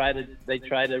and they try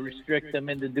to restrict them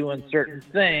into doing certain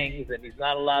things, and he's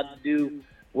not allowed to do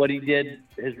what he did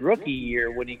his rookie year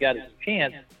when he got his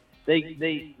chance.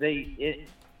 They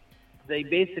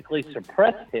basically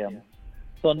suppressed him.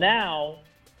 So now,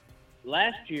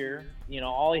 last year,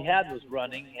 all he had was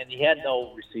running, and he had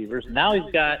no receivers. Now he's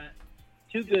got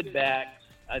 2 good backs,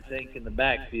 I think, in the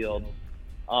backfield.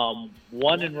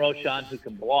 One in Roschon who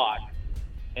can block,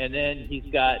 and then he's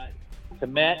got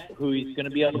Kmet, who he's going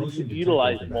to be able to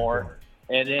utilize more,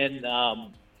 and then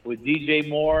with DJ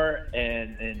Moore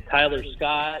and Tyler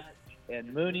Scott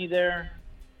and Mooney there,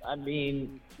 I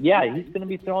mean, yeah, he's going to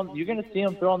be throwing. You're going to see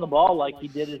him throwing the ball like he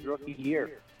did his rookie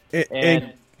year.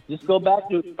 And just go back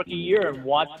to his rookie year and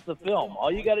watch the film.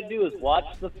 All you got to do is watch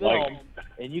the film,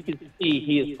 and you can see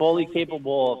he is fully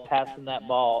capable of passing that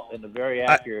ball in a very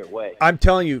accurate way. I'm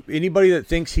telling you, anybody that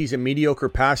thinks he's a mediocre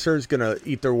passer is going to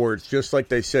eat their words, just like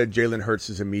they said Jalen Hurts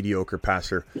is a mediocre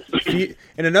passer. And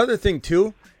another thing,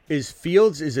 too, is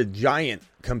Fields is a giant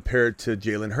compared to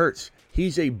Jalen Hurts.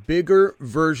 He's a bigger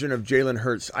version of Jalen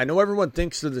Hurts. I know everyone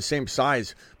thinks they're the same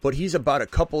size, but he's about a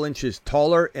couple inches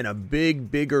taller and a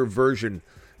bigger version.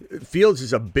 Fields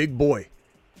is a big boy.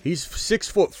 He's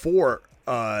 6'4".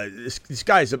 This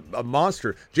guy's a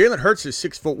monster. Jalen Hurts is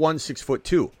 6'1",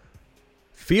 6'2".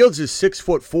 Fields is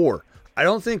 6'4". I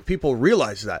don't think people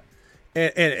realize that.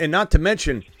 And not to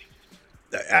mention,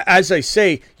 as I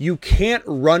say, you can't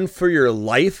run for your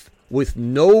life with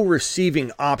no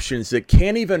receiving options that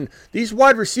can't even, these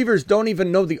wide receivers don't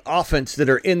even know the offense that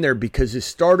are in there because his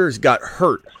starters got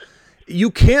hurt.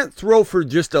 You can't throw for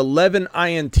just 11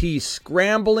 INTs,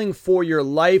 scrambling for your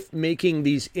life, making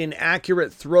these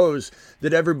inaccurate throws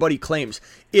that everybody claims.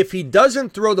 If he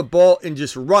doesn't throw the ball and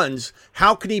just runs,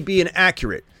 how can he be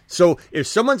inaccurate? So if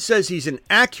someone says he's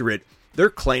inaccurate, they're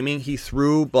claiming he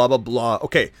threw blah, blah, blah.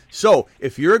 Okay, so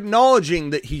if you're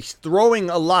acknowledging that he's throwing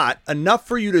a lot, enough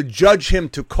for you to judge him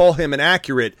to call him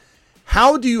inaccurate,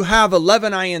 how do you have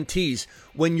 11 INTs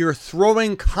when you're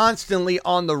throwing constantly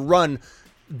on the run,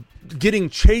 getting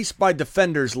chased by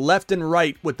defenders left and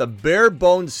right with a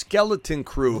bare-bones skeleton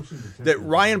crew that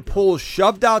Ryan Poles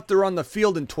shoved out there on the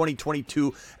field in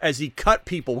 2022 as he cut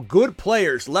people, good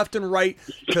players left and right,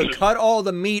 to cut all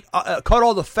the meat, cut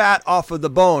all the fat off of the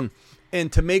bone, and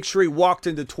to make sure he walked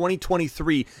into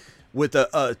 2023 with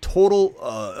a total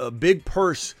a big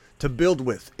purse to build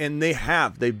with. And they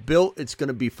have. They built. It's going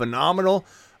to be phenomenal.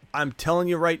 I'm telling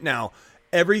you right now,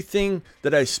 everything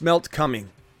that I smelt coming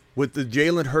with the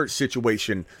Jalen Hurts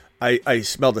situation, I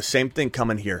smell the same thing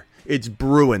coming here. It's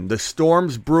brewing. The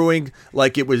storm's brewing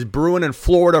like it was brewing in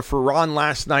Florida for Ron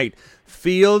last night.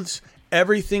 Fields,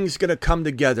 everything's going to come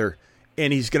together.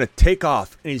 And he's going to take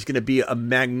off, and he's going to be a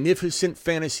magnificent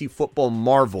fantasy football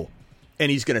marvel.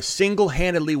 And he's going to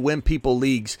single-handedly win people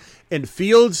leagues. And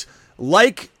Fields,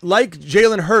 like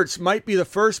Jalen Hurts, might be the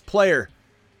first player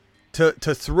to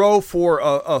throw for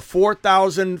a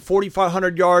 4,000,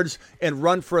 4,500 yards and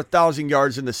run for 1,000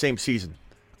 yards in the same season.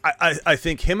 I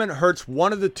think him and Hurts,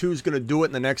 one of the two is going to do it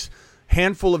in the next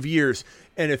handful of years.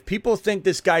 And if people think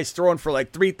this guy's throwing for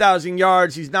like 3,000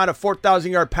 yards, he's not a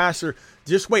 4,000-yard passer,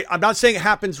 just wait. I'm not saying it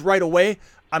happens right away.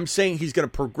 I'm saying he's going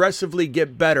to progressively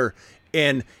get better,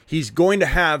 and he's going to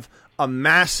have a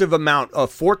massive amount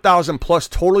of 4,000-plus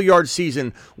total yard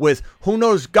season with who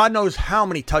knows, God knows how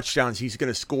many touchdowns he's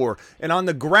going to score. And on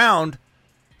the ground,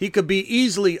 he could be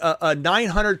easily a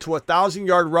 900 to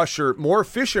 1,000-yard rusher, more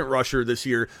efficient rusher this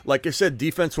year. Like I said,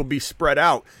 defense will be spread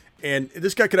out. And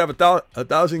this guy could have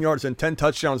 1,000 yards and 10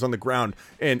 touchdowns on the ground,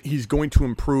 and he's going to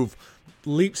improve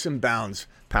leaps and bounds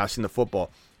passing the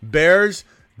football. Bears,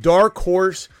 dark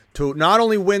horse to not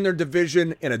only win their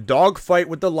division in a dogfight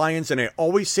with the Lions, and I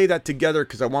always say that together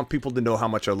because I want people to know how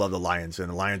much I love the Lions, and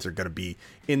the Lions are going to be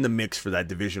in the mix for that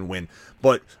division win.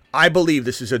 But I believe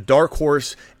this is a dark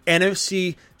horse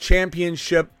NFC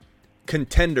championship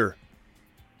contender.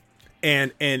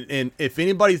 And if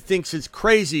anybody thinks it's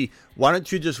crazy, why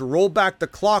don't you just roll back the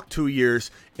clock 2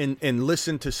 years and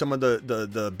listen to some of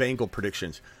the Bengal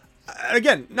predictions?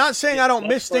 Again, not saying I don't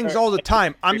miss things all the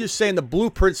time. I'm just saying the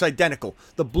blueprint's identical.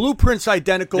 The blueprint's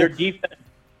identical. Their defense,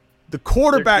 the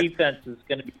quarterback their defense is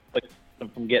going to be them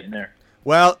from getting there.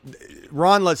 Well,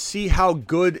 Ron, let's see how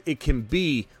good it can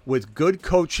be with good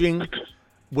coaching,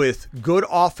 with good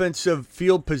offensive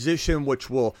field position, which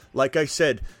will, like I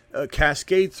said,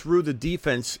 cascade through the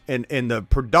defense and the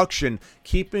production,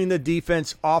 keeping the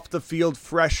defense off the field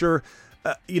fresher.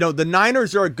 The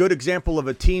Niners are a good example of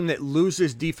a team that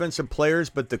loses defensive players,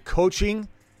 but the coaching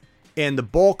and the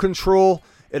ball control,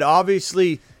 it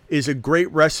obviously is a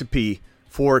great recipe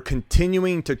for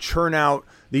continuing to churn out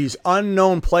these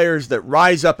unknown players that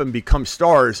rise up and become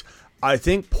stars. I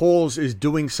think Poles is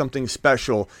doing something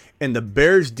special, and the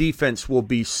Bears' defense will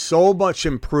be so much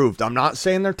improved. I'm not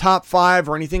saying they're top 5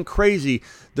 or anything crazy.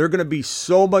 They're going to be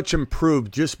so much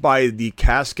improved just by the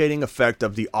cascading effect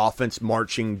of the offense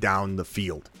marching down the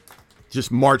field.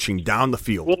 Just marching down the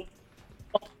field.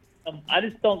 Well, I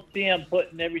just don't see them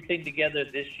putting everything together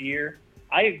this year.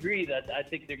 I agree that I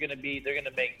think they're going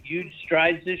to make huge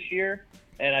strides this year.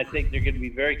 And I think they're going to be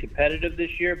very competitive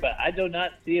this year, but I do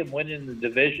not see them winning the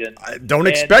division. I don't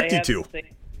expect you to.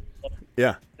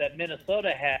 Yeah. That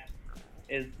Minnesota has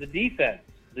is the defense.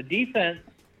 The defense,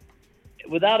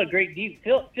 without a great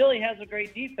defense, Philly has a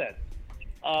great defense.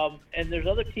 And there's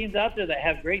other teams out there that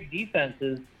have great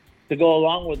defenses to go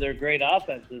along with their great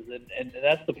offenses. And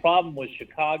that's the problem with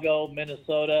Chicago,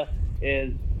 Minnesota,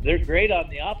 is they're great on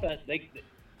the offense.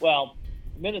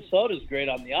 Minnesota's great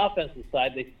on the offensive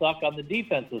side. They suck on the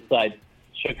defensive side.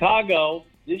 Chicago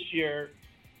this year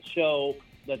show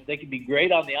that they can be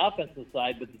great on the offensive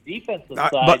side, but the defensive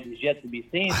side is yet to be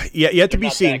seen. Yet to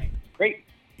be seen. great.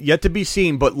 Yet to be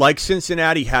seen, but like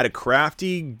Cincinnati had a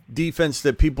crafty defense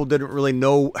that people didn't really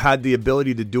know had the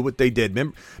ability to do what they did.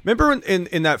 Remember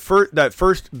in that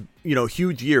first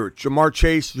huge year, Jamar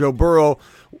Chase, Joe Burrow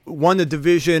won the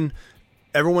division.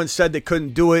 Everyone said they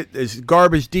couldn't do it. There's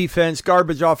garbage defense,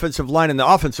 garbage offensive line, and the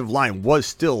offensive line was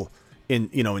still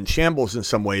in shambles in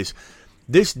some ways.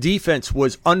 This defense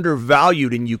was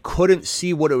undervalued, and you couldn't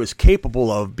see what it was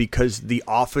capable of because the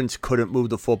offense couldn't move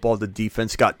the football. The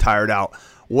defense got tired out.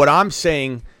 What I'm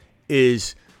saying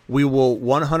is we will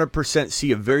 100%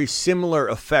 see a very similar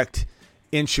effect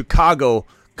in Chicago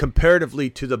comparatively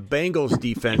to the Bengals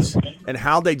defense and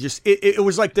how they just it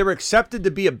was like they were accepted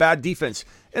to be a bad defense.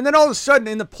 And then all of a sudden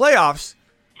in the playoffs,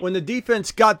 when the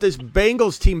defense got this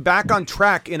Bengals team back on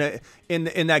track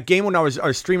in that game when I was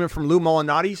streaming from Lou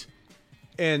Molinati's,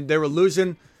 and they were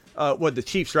losing the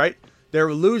Chiefs, right? They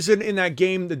were losing in that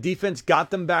game. The defense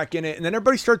got them back in it. And then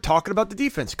everybody started talking about the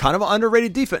defense, kind of an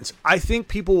underrated defense. I think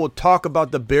people will talk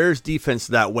about the Bears defense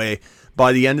that way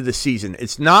by the end of the season.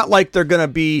 It's not like they're going to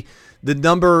be the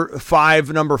number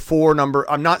 5, number 4,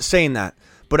 I'm not saying that.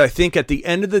 But I think at the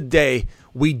end of the day,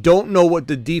 we don't know what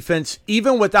the defense,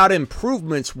 even without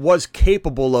improvements, was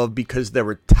capable of because they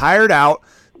were tired out.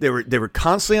 They were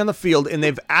constantly on the field, and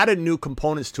they've added new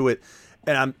components to it.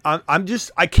 And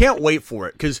I can't wait for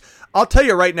it because I'll tell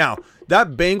you right now,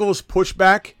 that Bengals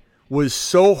pushback was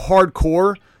so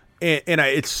hardcore, and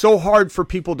it's so hard for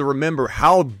people to remember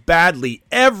how badly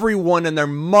everyone and their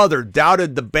mother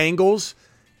doubted the Bengals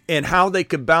and how they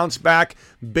could bounce back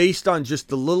based on just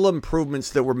the little improvements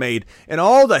that were made. And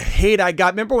all the hate I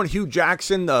got. Remember when Hugh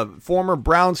Jackson, the former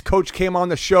Browns coach, came on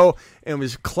the show and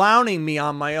was clowning me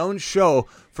on my own show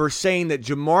for saying that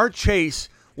Jamar Chase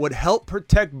would help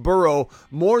protect Burrow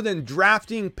more than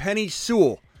drafting Penny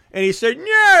Sewell. And he said,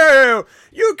 no,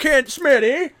 you can't,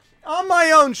 Smitty, on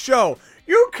my own show.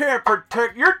 You can't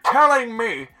protect, you're telling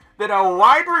me that a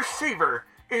wide receiver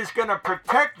is going to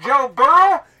protect Joe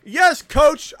Burrow? Yes,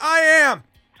 coach, I am.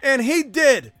 And he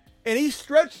did. And he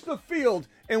stretched the field,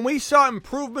 and we saw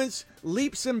improvements,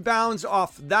 leaps and bounds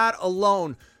off that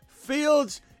alone.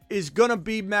 Fields is going to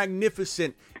be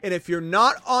magnificent. And if you're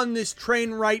not on this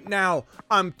train right now,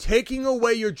 I'm taking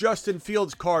away your Justin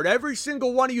Fields card. Every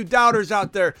single one of you doubters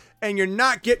out there, and you're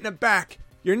not getting it back.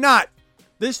 You're not.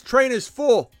 This train is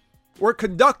full. We're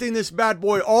conducting this bad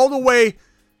boy all the way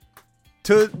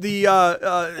to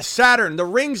the Saturn, the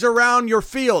rings around your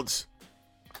fields.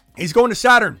 He's going to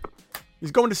Saturn.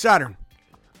 He's going to Saturn.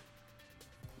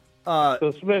 So,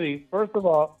 Smitty, first of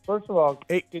all,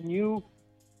 can you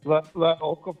let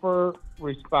Okafor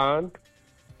respond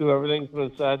to everything that's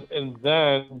been said? And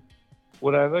then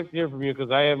what I'd like to hear from you,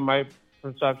 because I have my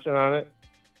perception on it,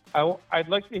 I'd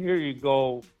like to hear you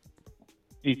go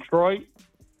Detroit,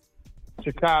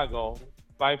 Chicago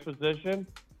by position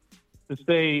to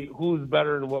say who's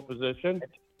better in what position,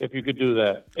 if you could do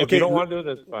that. If you don't want to do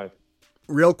it, that's fine.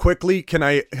 Real quickly, can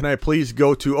I please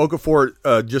go to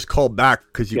Okafor? Just called back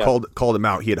because you called him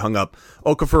out. He had hung up.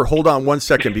 Okafor, hold on 1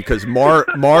 second because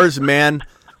Marsman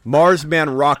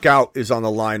Rock Out is on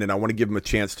the line, and I want to give him a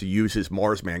chance to use his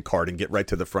Marsman card and get right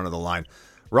to the front of the line.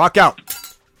 Rock Out.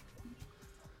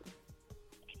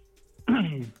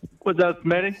 What's up,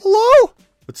 Smitty? Hello.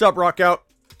 What's up, Rock Out?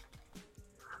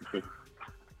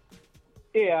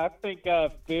 Yeah, I think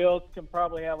Fields can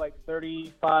probably have like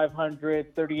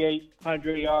 3,500,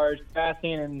 3,800 yards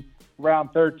passing and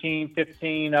around 13,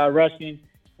 15 rushing,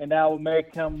 and that will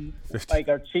make him 50. Like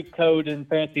our cheat code in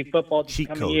fantasy football this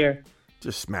coming year.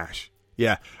 Just smash.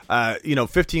 Yeah.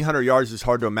 1,500 yards is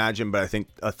hard to imagine, but I think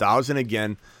 1,000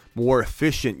 again, more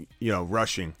efficient,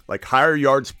 rushing, like higher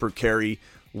yards per carry,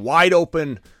 wide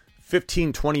open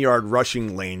 15, 20-yard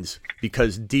rushing lanes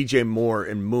because DJ Moore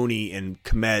and Mooney and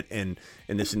Kmet and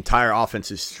this entire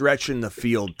offense is stretching the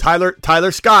field.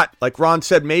 Tyler Scott, like Ron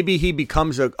said, maybe he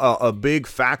becomes a big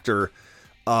factor.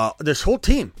 This whole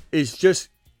team is just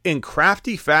in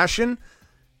crafty fashion,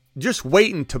 just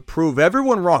waiting to prove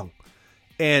everyone wrong.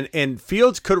 And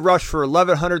Fields could rush for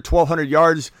 1,100, 1,200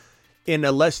 yards in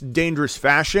a less dangerous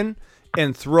fashion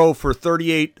and throw for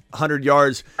 3,800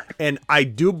 yards. And I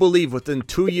do believe within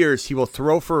 2 years he will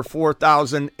throw for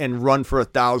 4,000 and run for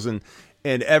 1,000.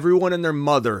 And everyone and their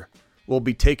mother will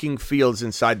be taking Fields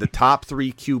inside the top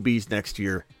 3 QBs next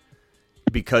year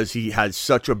because he had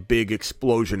such a big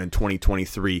explosion in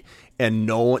 2023. And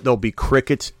there'll be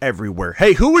crickets everywhere.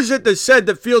 Hey, who was it that said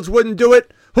that Fields wouldn't do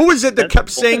it? Who was it that kept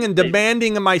saying and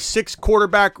demanding in my 6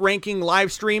 quarterback ranking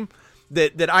live stream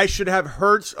that I should have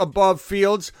Hurts above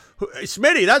Fields?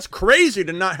 Smitty, that's crazy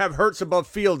to not have Hurts above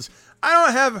Fields. I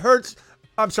don't have Herbert.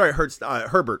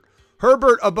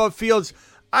 Herbert above Fields.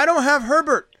 I don't have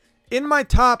Herbert. in my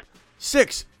top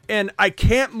 6, and I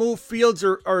can't move Fields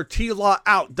or T-Law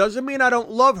out. Doesn't mean I don't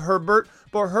love Herbert,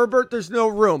 but Herbert, there's no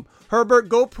room. Herbert,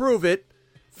 go prove it.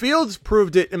 Fields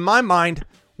proved it, in my mind,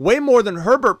 way more than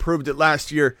Herbert proved it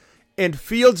last year, and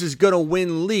Fields is going to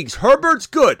win leagues. Herbert's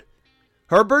good.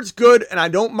 Herbert's good, and I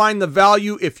don't mind the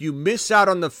value if you miss out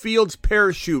on the Fields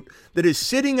parachute that is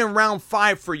sitting in round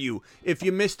 5 for you. If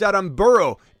you missed out on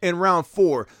Burrow in round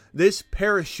 4, this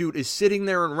parachute is sitting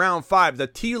there in round 5. The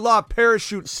T-Law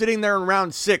parachute sitting there in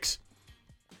round 6.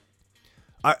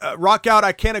 Rock out,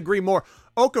 I can't agree more.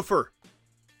 Okafor,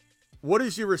 what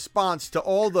is your response to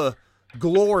all the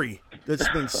glory that's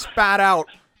been spat out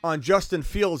on Justin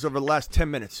Fields over the last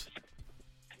 10 minutes?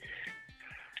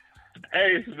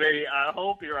 Hey, Smitty, I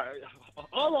hope you're right.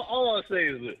 All I'll say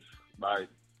is this. Like,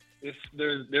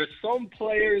 there's some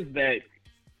players that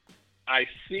I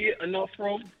see it enough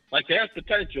from. Like, they have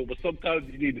potential, but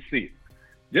sometimes you need to see it.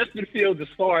 Justin Fields, as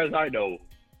far as I know,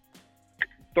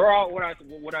 throw out what I've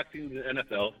seen in the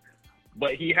NFL,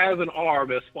 but he has an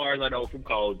arm, as far as I know, from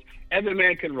college, and the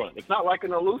man can run. It's not like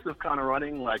an elusive kind of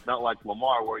running, like not like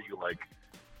Lamar, where you like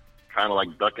kind of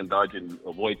like duck and dodge and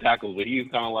avoid tackles, but he's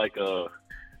kind of like a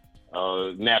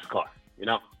NASCAR, you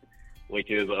know,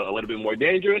 which is a little bit more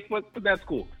dangerous, but that's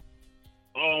cool.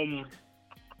 All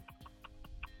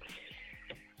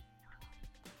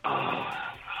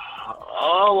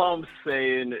I'm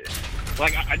saying,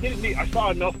 like, I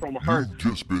saw enough from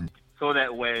Hurts so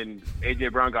that when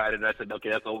AJ Brown got it, I said, okay,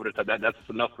 that's over the top. That's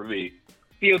enough for me.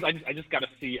 Fields, I just gotta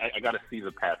see. I gotta see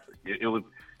the passing. It was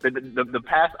the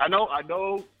pass. I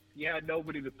know he had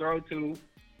nobody to throw to,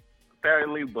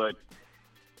 apparently, but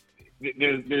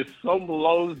there's some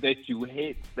lows that you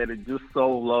hit that are just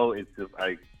so low. It's just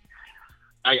like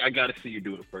I gotta see you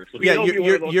do it first. So yeah,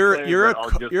 you're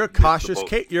a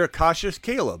cautious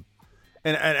Caleb,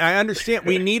 and I understand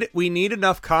we need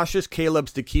enough cautious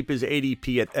Calebs to keep his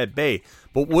ADP at bay.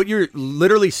 But what you're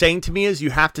literally saying to me is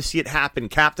you have to see it happen,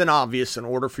 Captain Obvious, in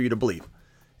order for you to believe.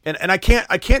 And I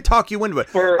can't talk you into it.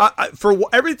 For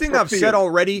everything I've said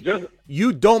already,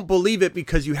 you don't believe it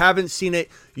because you haven't seen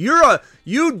it. You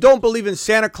don't believe in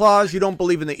Santa Claus. You don't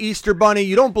believe in the Easter Bunny.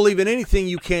 You don't believe in anything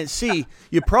you can't see.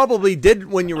 You probably did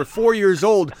when you were 4 years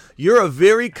old. You're a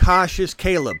very cautious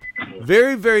Caleb,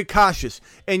 very, very cautious.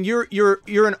 And you're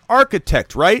an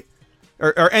architect, right?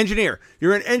 Or engineer.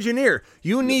 You're an engineer.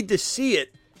 You need to see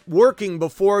it working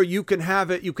before you can have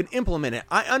it, you can implement it.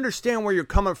 I understand where you're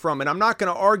coming from, and I'm not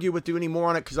going to argue with you anymore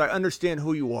on it because I understand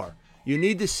who you are. You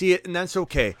need to see it, and that's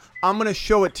okay. I'm going to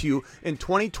show it to you in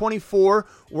 2024.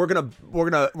 We're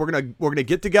gonna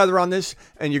get together on this,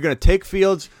 and you're going to take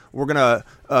Fields. We're going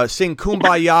to sing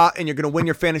Kumbaya, and you're going to win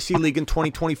your fantasy league in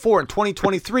 2024. In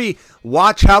 2023,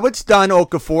 watch how it's done,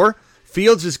 Okafor.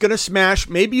 Fields is going to smash.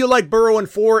 Maybe you like Burrow in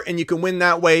 4, and you can win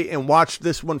that way, and watch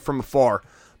this one from afar.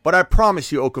 But I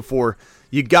promise you, Okafor,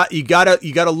 you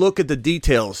gotta look at the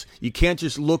details. You can't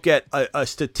just look at a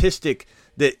statistic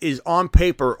that is on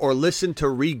paper or listen to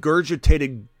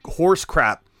regurgitated horse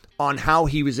crap on how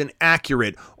he was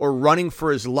inaccurate or running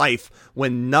for his life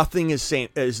when nothing is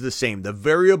the same. The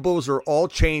variables are all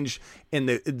changed, and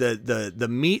the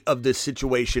meat of this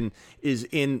situation is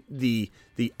in the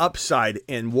upside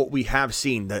and what we have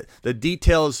seen. The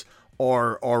details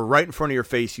are right in front of your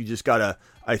face. You just gotta,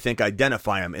 I think,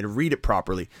 identify them and read it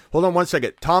properly. Hold on one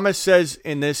second. Thomas says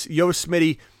in this, Yo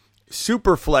Smitty,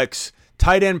 Superflex,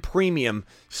 tight end premium,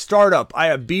 startup. I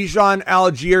have Bijan,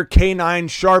 Algier, K9,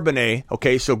 Charbonnet.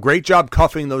 Okay, so great job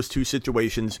cuffing those two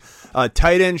situations.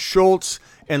 Tight end Schultz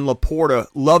and Laporta.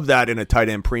 Love that in a tight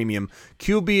end premium.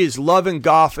 QB is Love and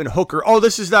Goff and Hooker. Oh,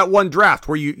 this is that one draft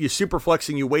where you super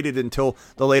flexing, you waited until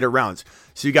the later rounds.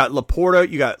 So you got Laporta,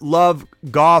 you got Love,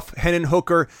 Goff, Hennon,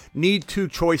 Hooker. Need two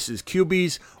choices.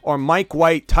 QBs are Mike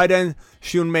White, tight end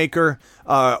Schoonmaker,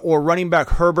 or running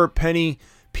back Herbert, Penny,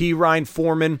 P. Ryan,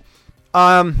 Foreman.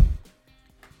 I'd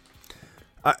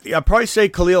probably say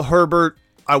Khalil Herbert.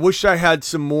 I wish I had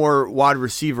some more wide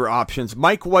receiver options.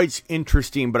 Mike White's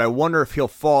interesting, but I wonder if he'll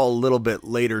fall a little bit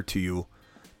later to you.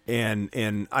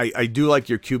 And I do like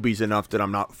your QBs enough that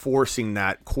I'm not forcing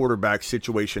that quarterback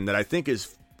situation that I think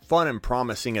is fun and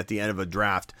promising at the end of a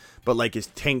draft. But like, is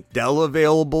Tank Dell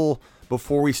available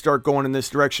before we start going in this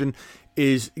direction?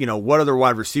 Is, what other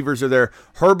wide receivers are there?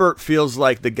 Herbert feels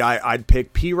like the guy I'd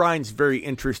pick. P. Ryan's very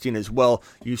interesting as well.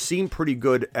 You seem pretty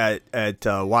good at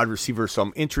wide receiver, so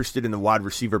I'm interested in the wide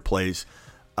receiver plays.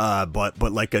 But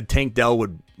like a Tank Dell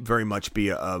would very much be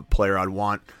a player I'd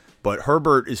want. But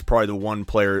Herbert is probably the one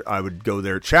player I would go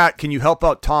there. Chat, can you help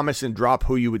out Thomas and drop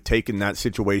who you would take in that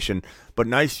situation? But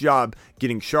nice job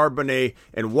getting Charbonnet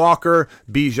and Walker,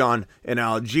 Bijan and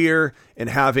Algier, and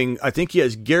having, I think he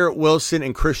has Garrett Wilson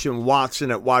and Christian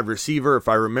Watson at wide receiver, if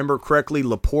I remember correctly,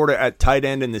 Laporta at tight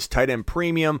end in this tight end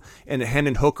premium, and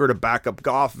Hendon Hooker to back up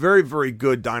Goff. Very, very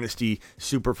good Dynasty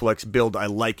Superflex build. I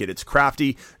like it. It's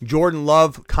crafty. Jordan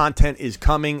Love content is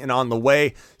coming and on the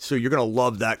way, so you're going to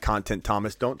love that content,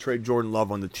 Thomas. Don't trade Jordan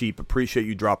Love on the cheap. Appreciate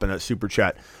you dropping that super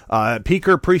chat.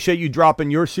 Peaker, appreciate you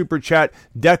dropping your super chat.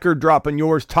 Decker dropping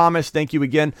yours. Thomas, thank you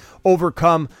again.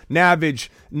 Overcome, Navage,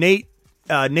 Nate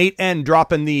N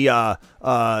dropping the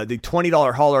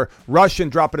 $20 hauler. Russian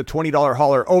dropping a $20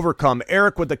 hauler. Overcome.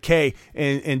 Eric with a K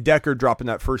and Decker dropping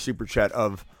that first super chat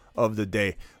of the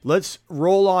day. Let's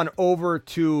roll on over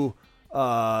to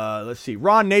let's see.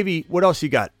 Ron Navy, what else you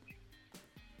got?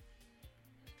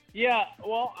 Yeah,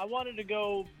 well, I wanted to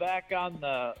go back on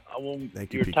the when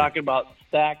Thank you, you're Peter. talking about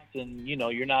stacks and,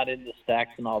 you're not into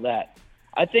stacks and all that.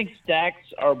 I think stacks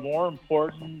are more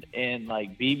important in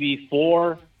like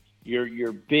BB4,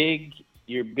 your big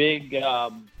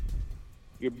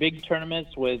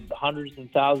tournaments with hundreds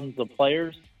and thousands of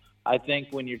players. I think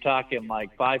when you're talking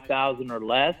like 5,000 or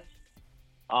less,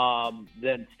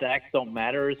 then stacks don't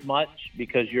matter as much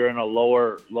because you're in a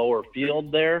lower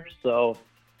field there. So,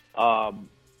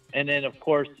 and then of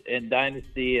course in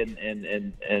Dynasty and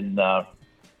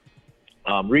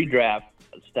redraft,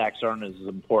 stacks aren't as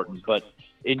important. But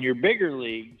in your bigger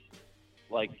leagues,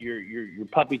 like your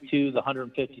Puppy 2, the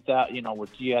 150,000,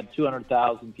 which you had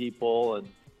 200,000 people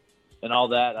and all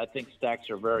that, I think stacks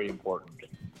are very important.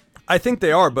 I think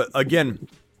they are, but again,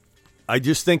 I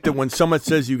just think that when someone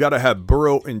says you got to have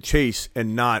Burrow and Chase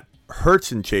and not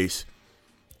Hurts and Chase,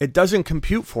 it doesn't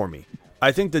compute for me.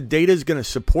 I think the data is going to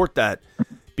support that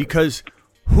because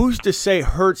who's to say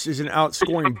Hurts isn't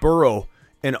outscoring Burrow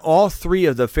in all three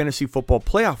of the fantasy football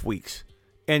playoff weeks?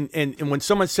 And when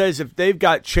someone says if they've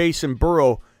got Chase and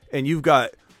Burrow and you've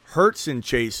got Hurts and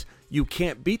Chase, you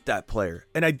can't beat that player.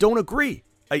 And I don't agree.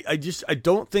 I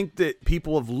don't think that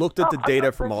people have looked at the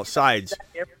data from all sides.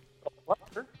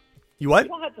 You what? You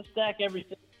don't have to stack every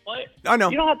single player. I know.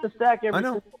 You don't have to stack every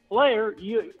single player.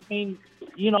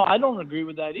 I don't agree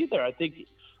with that either. I think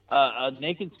a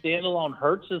naked standalone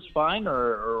Hurts is fine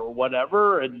or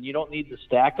whatever, and you don't need to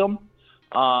stack them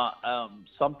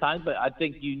sometimes. But I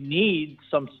think you need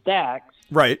some stacks,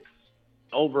 right,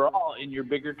 overall in your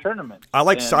bigger tournament. I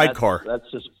like sidecar.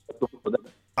 That's just.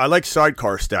 I like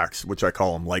sidecar stacks, which I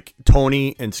call them, like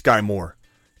Tony and Sky Moore.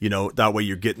 That way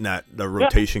you're getting the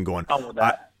rotation going.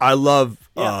 I love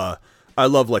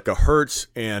like a Hurts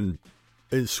and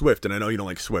Swift, and I know you don't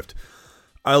like Swift.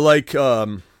 I like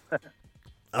all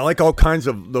kinds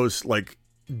of those like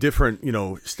different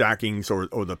stackings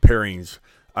or the pairings.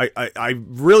 I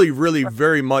really, really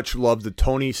very much love the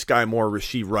Tony, Sky Moore,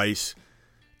 Rashee Rice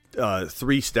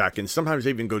 3 stack, and sometimes they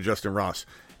even go Justin Ross.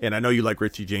 And I know you like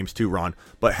Richie James too, Ron.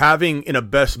 But having in a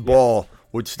best ball,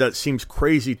 which that seems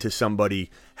crazy to somebody,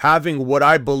 having what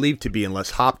I believe to be, unless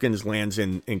Hopkins lands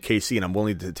in KC, and I'm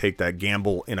willing to take that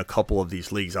gamble in a couple of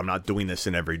these leagues. I'm not doing this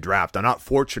in every draft. I'm not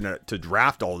fortunate to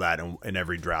draft all that in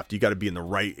every draft. You got to be in the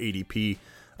right ADP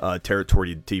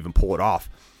territory to even pull it off.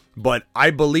 But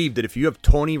I believe that if you have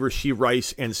Tony, Rashee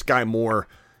Rice, and Sky Moore,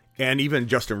 and even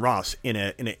Justin Ross in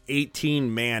an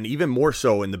 18-man, even more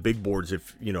so in the big boards,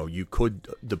 if you could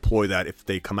deploy that if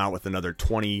they come out with another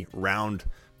 20-round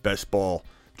best ball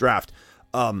draft.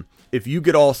 If you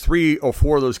get all 3 or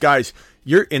 4 of those guys,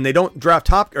 and they don't draft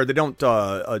they don't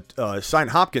sign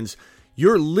Hopkins,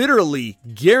 you're literally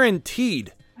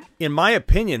guaranteed, in my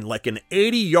opinion, like an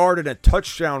 80-yard and a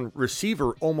touchdown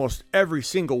receiver almost every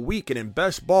single week. And in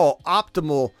best ball,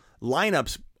 optimal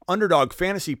lineups, Underdog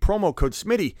Fantasy promo code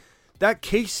Smitty, that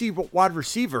KC wide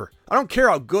receiver, I don't care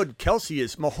how good Kelsey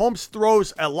is. Mahomes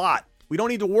throws a lot. We don't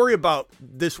need to worry about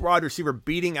this wide receiver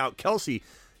beating out Kelsey.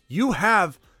 You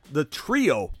have the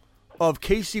trio of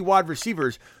KC wide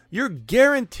receivers. You're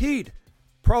guaranteed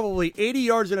probably 80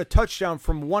 yards and a touchdown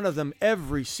from one of them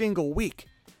every single week.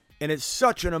 And it's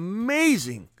such an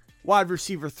amazing wide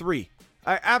receiver 3.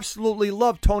 I absolutely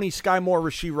love Tony, Sky Moore,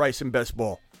 Rashee Rice, and best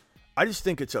ball. I just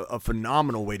think it's a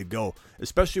phenomenal way to go,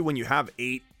 especially when you have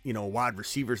 8, wide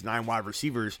receivers, 9 wide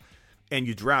receivers, and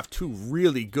you draft 2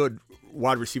 really good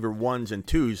wide receiver 1s and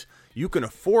 2s. You can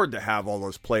afford to have all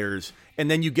those players,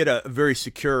 and then you get a very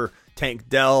secure Tank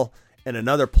Dell and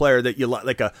another player that you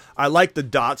like. I like the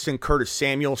Dotson Curtis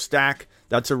Samuel stack.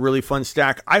 That's a really fun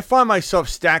stack. I find myself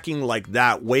stacking like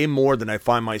that way more than I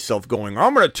find myself going,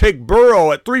 I'm going to take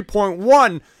Burrow at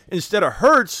 3.1 instead of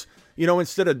Hurts,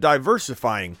 instead of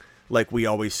diversifying, like we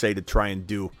always say to try and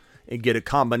do and get a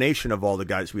combination of all the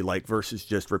guys we like versus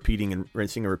just repeating and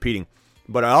rinsing and repeating.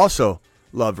 But I also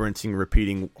love rinsing and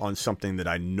repeating on something that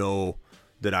I know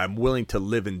that I'm willing to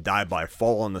live and die by.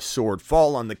 Fall on the sword,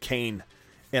 fall on the cane.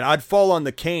 And I'd fall on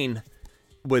the cane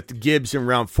with Gibbs in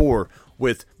round 4,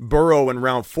 with Burrow in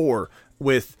round 4,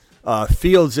 with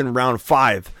Fields in round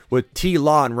 5, with T.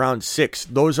 Law in round 6.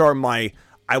 Those are my,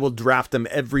 I will draft them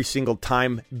every single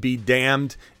time, be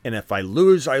damned. And if I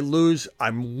lose, I lose.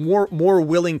 I'm more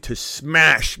willing to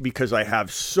smash because I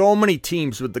have so many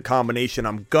teams with the combination.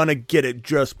 I'm going to get it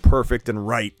just perfect and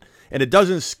right. And it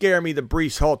doesn't scare me that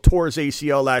Breece Hall tore his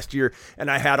ACL last year, and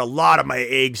I had a lot of my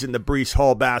eggs in the Breece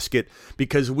Hall basket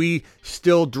because we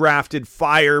still drafted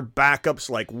fire backups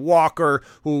like Walker,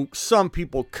 who some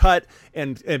people cut,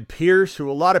 and Pierce, who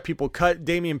a lot of people cut,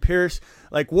 Dameon Pierce.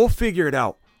 Like, we'll figure it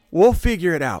out. We'll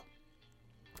figure it out.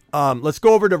 Let's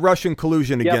go over to Russian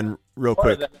collusion again real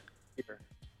quick.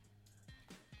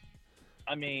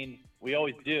 I mean, we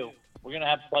always do. We're going to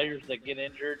have players that get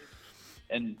injured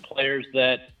and players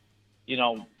that, you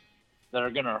know, that are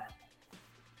going to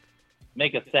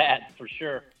make us sad for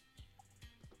sure.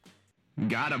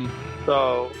 Got him.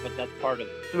 So, but that's part of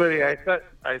it. Smitty,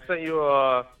 I sent you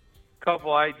a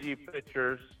couple IG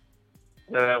pictures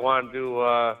that I wanted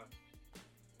to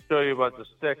show you about the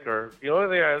sticker. The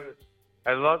only thing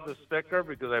I love the sticker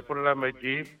because I put it on my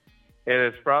Jeep, and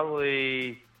it's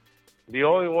probably the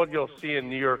only one you'll see in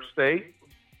New York State.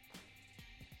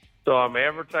 So I'm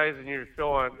advertising your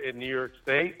show in New York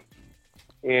State.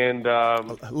 And a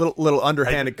little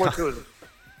underhanded,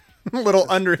 little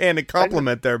underhanded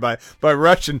compliment there by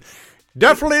Russian.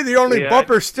 Definitely the only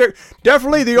bumper sticker.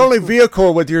 Definitely the only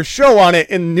vehicle with your show on it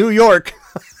in New York.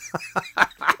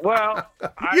 Well,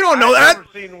 you don't know I've that.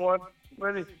 Never seen one.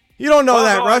 You don't know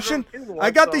that, no, Russian.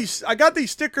 I got so. these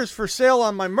stickers for sale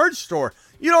on my merch store.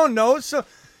 You don't know, so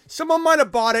someone might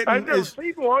have bought it. I've never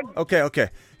seen one. Okay.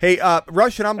 Hey,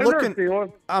 Russian, I'm I've looking. never seen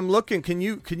one. I'm looking. Can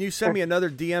you send me another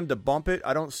DM to bump it?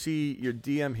 I don't see your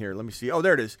DM here. Let me see. Oh,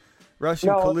 there it is. Russian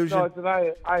collusion. No,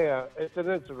 it's an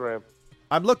Instagram.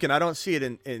 I'm looking. I don't see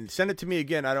it. And send it to me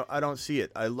again. I don't see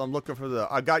it. I'm looking for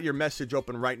I got your message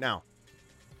open right now.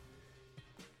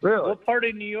 Really? What part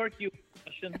of New York you?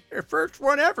 Your first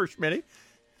one ever, Smitty.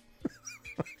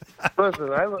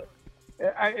 Listen,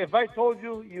 if I told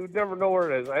you, you'd never know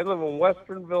where it is. I live in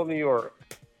Westernville, New York.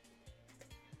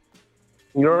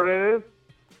 You know where it is?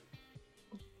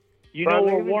 You know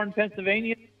where Warren,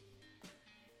 Pennsylvania?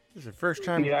 This is the first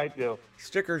time I do.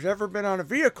 Sticker's ever been on a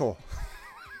vehicle.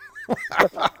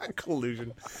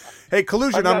 Collusion. Hey,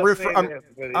 collusion.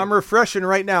 I'm refreshing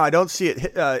right now. I don't see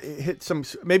it. Hit some.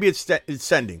 Maybe it's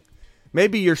sending.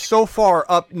 Maybe you're so far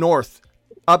up north,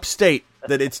 upstate,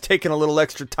 that it's taken a little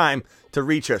extra time to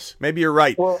reach us. Maybe you're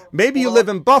right. Maybe you live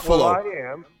in Buffalo, I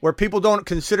am. where people don't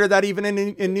consider that even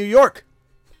in New York.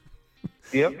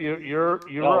 Yep, you're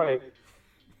right.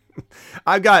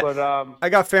 I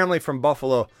got family from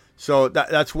Buffalo, so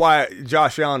that's why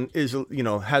Josh Allen is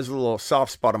has a little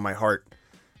soft spot on my heart.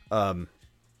 Got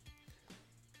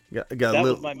that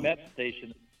was my Met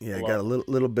station. Yeah, I got a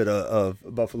little bit of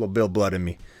Buffalo Bill blood in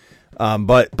me.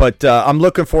 But I'm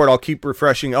looking for it. I'll keep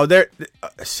refreshing. Oh, there,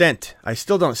 sent. I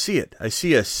still don't see it. I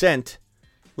see a sent.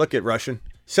 Look at Russian.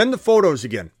 Send the photos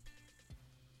again.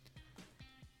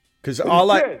 Because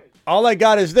all I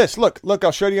got is this. Look.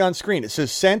 I'll show you on screen. It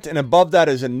says sent, and above that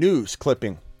is a news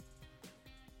clipping.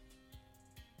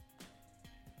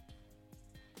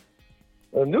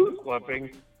 A news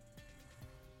clipping.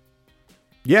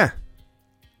 Yeah.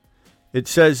 It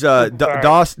says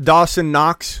Dawson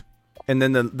Knox. And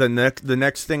then the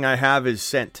next thing I have is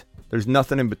sent. There's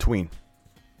nothing in between.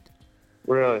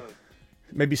 Really?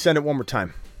 Maybe send it one more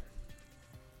time.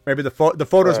 Maybe the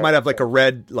photos might have like a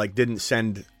red, like didn't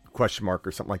send question mark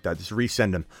or something like that. Just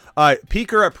resend them.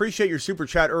 Peaker, I appreciate your super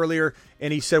chat earlier.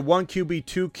 And he said 1 QB,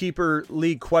 2 keeper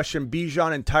league question.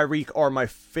 Bijan and Tyreek are my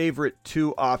favorite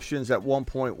 2 options at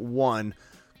 1.1.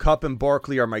 Kupp and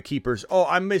Barkley are my keepers. Oh,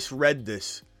 I misread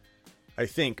this. I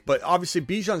think, but obviously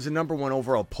Bijan's the number 1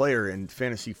 overall player in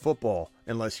fantasy football,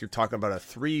 unless you're talking about a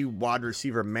 3 wide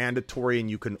receiver mandatory and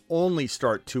you can only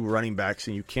start 2 running backs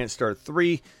and you can't start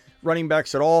 3 running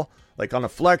backs at all, like on a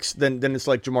flex, then it's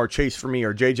like Jamar Chase for me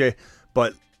or JJ.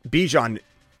 But Bijan,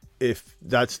 if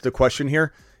that's the question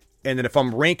here, and then if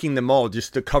I'm ranking them all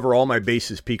just to cover all my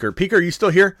bases, Peaker, are you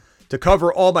still here? To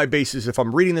cover all my bases, if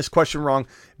I'm reading this question wrong,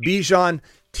 Bijan,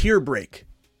 tier break.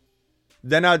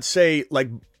 Then I'd say like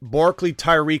Barkley,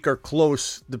 Tyreek are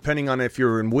close, depending on if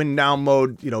you're in win now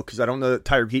mode, because I don't know that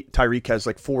Tyreek has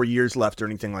like 4 years left or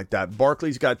anything like that.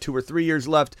 Barkley's got 2 or 3 years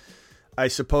left. I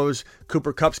suppose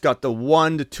Cooper Kupp's got the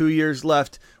 1 to 2 years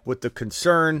left with the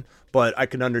concern. but I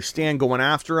can understand going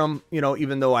after him,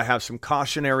 even though I have some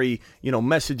cautionary,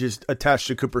 messages attached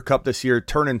to Cooper Kupp this year,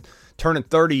 turning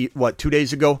 30, 2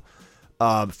 days ago.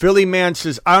 Philly man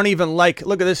says, I don't even look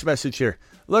at this message here.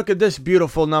 Look at this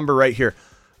beautiful number right here.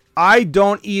 I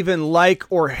don't even like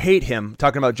or hate him,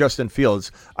 talking about Justin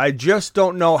Fields. I just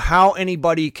don't know how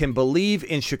anybody can believe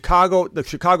in the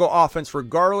Chicago offense,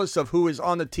 regardless of who is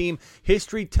on the team.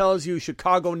 History tells you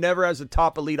Chicago never has a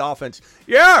top elite offense.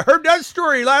 Yeah, I heard that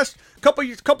story last couple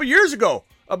years ago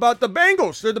about the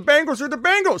Bengals. They're the Bengals are the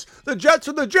Bengals. The Jets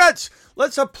are the Jets.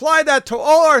 Let's apply that to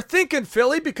all our thinking,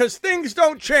 Philly, because things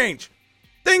don't change.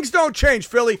 Things don't change,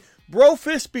 Philly. Bro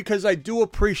fist, because I do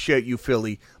appreciate you,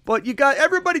 Philly. But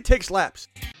everybody takes laps.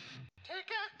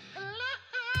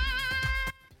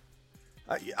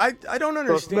 I don't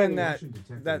understand that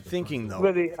thinking, though.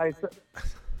 Smitty, I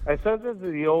sent it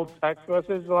to the old text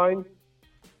message line,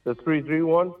 the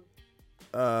 331.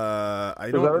 I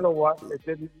don't know what it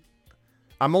didn't.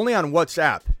 I'm only on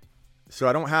WhatsApp, so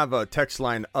I don't have a text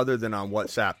line other than on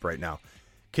WhatsApp right now.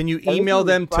 Can you email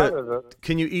them to?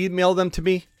 Can you email them to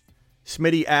me?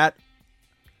 Smitty at.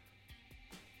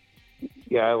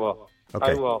 Yeah, I will.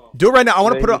 Okay. I will. Do it right now. I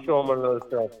want to put it up. Show them another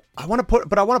stuff. I want to put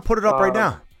it up right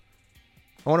now.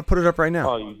 I want to put it up right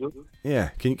now. Oh, you do? Yeah.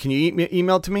 Can you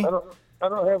email it to me? I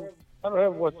don't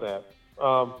have WhatsApp.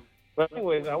 But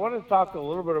anyways, I want to talk a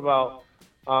little bit about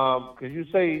because you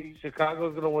say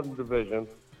Chicago's going to win the division,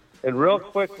 and real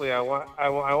quickly, I want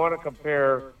to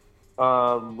compare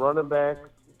running backs,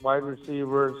 wide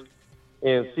receivers,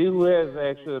 and see who has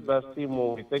actually the best team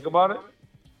when we think about it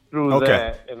through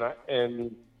that.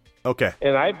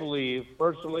 And I believe,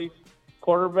 personally,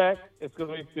 quarterback, it's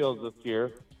going to be Fields this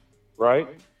year, right?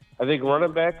 I think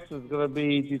running backs is going to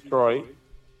be Detroit.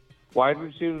 Wide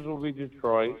receivers will be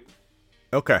Detroit.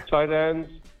 Okay. Tight ends,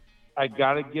 I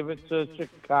got to give it to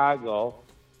Chicago.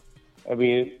 I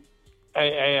mean,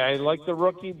 I like the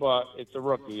rookie, but it's a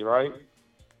rookie, right?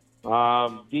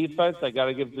 Defense, I got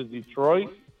to give to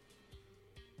Detroit.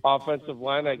 Offensive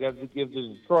line, I got to give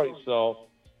to Detroit. So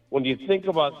when you think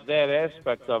about that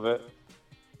aspect of it,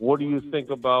 what do you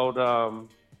think about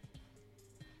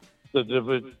the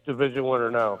division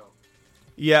winner now?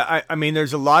 Yeah, I mean,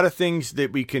 there's a lot of things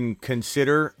that we can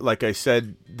consider. Like I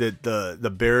said, that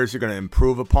the Bears are going to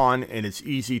improve upon, and it's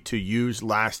easy to use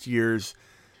last year's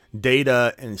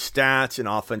data and stats and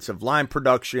offensive line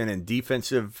production and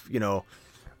defensive,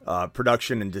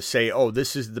 production, and to say, oh,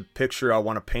 this is the picture I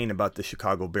want to paint about the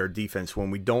Chicago Bear defense when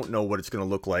we don't know what it's going to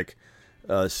look like,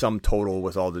 sum total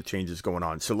with all the changes going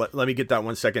on. So let me get that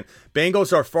 1 second.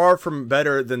 Bengals are far from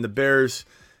better than the Bears.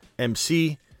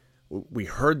 MC, we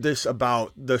heard this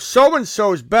about the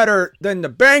so-and-so's better than the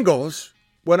Bengals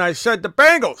when I said the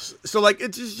Bengals. So,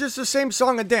 it's just the same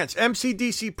song and dance.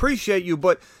 MCDC, appreciate you,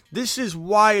 but this is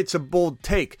why it's a bold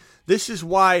take. This is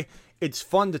why it's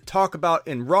fun to talk about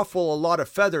and ruffle a lot of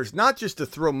feathers, not just to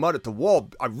throw mud at the wall.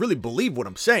 I really believe what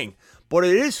I'm saying, but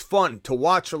it is fun to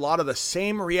watch a lot of the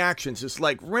same reactions. It's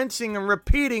like rinsing and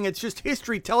repeating. It's just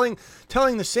history telling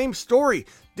the same story.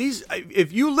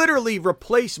 If you literally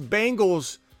replace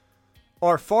Bengals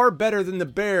are far better than the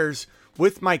Bears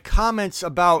with my comments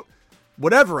about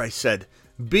whatever I said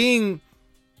being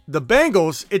the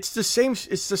Bengals, it's the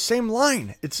same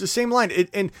line. It's the same line.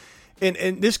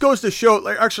 And this goes to show,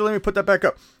 actually, let me put that back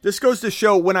up. This goes to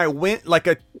show when I went,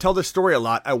 I tell this story a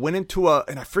lot. I went into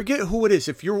and I forget who it is.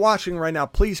 If you're watching right now,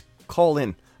 please call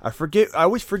in. I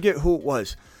always forget who it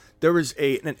was. There was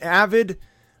an avid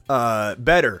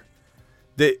bettor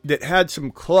that had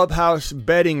some clubhouse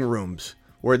betting rooms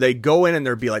where they go in and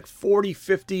there'd be 40,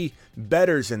 50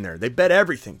 bettors in there. They bet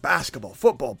everything, basketball,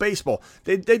 football, baseball.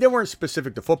 They weren't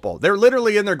specific to football. They're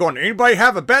literally in there going, anybody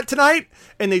have a bet tonight?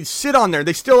 And they'd sit on there.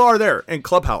 They still are there in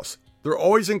Clubhouse. They're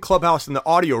always in Clubhouse in the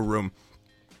audio room.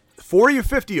 40 or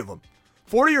 50 of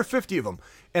them.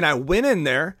 And I went in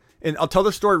there, and I'll tell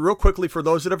the story real quickly for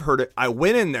those that have heard it. I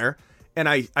went in there, and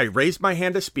I raised my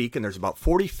hand to speak, and there's about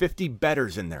 40, 50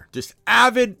 bettors in there. Just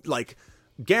avid,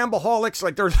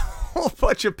 gambaholics, there's a whole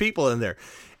bunch of people in there.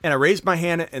 And I raised my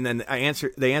hand, and then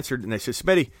they answered, and I said,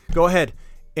 Smitty, go ahead.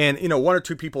 And, one or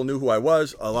two people knew who I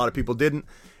was. A lot of people didn't.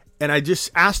 And I just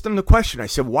asked them the question. I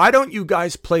said, why don't you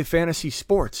guys play fantasy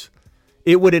sports?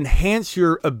 It would enhance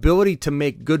your ability to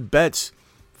make good bets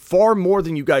far more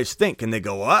than you guys think. And they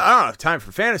go, well, I don't have time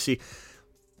for fantasy.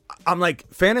 I'm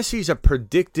like, fantasy's a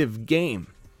predictive game.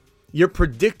 You're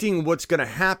predicting what's going to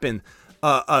happen.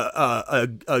 A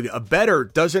bettor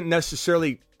doesn't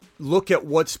necessarily look at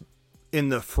what's in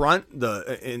the front,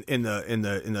 in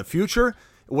the future,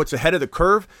 what's ahead of the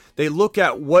curve. They look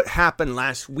at what happened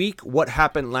last week, what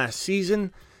happened last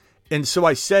season, And so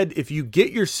I said, if you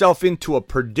get yourself into a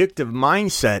predictive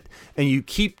mindset and you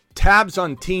keep tabs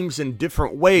on teams in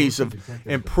different ways of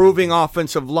improving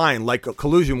offensive line, like a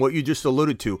collusion, what you just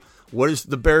alluded to, what is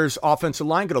the Bears' offensive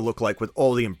line going to look like with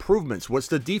all the improvements? What's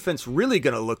the defense really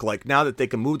going to look like now that they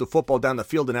can move the football down the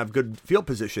field and have good field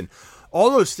position? All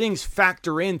those things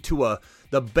factor into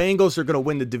the Bengals are going to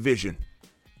win the division.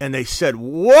 And they said,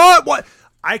 what?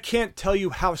 I can't tell you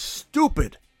how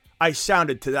stupid I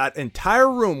sounded to that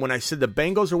entire room when I said the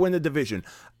Bengals are winning the division.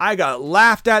 I got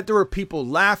laughed at. There were people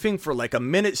laughing for like a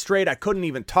minute straight. I couldn't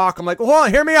even talk. I'm like, hold on,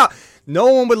 hear me out.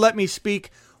 No one would let me speak.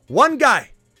 One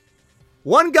guy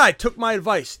took my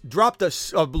advice, dropped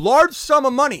a large sum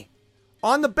of money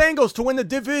on the Bengals to win the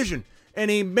division, and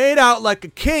he made out like a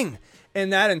king.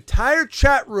 And that entire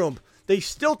chat room, they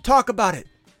still talk about it.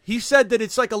 He said that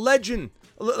it's like a legend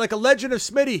of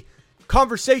Smitty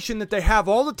conversation that they have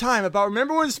all the time about,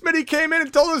 remember when Smitty came in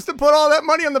and told us to put all that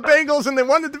money on the Bengals and they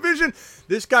won the division?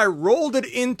 This guy rolled it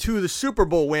into the Super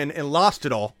Bowl win and lost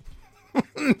it all.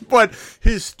 But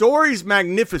his story's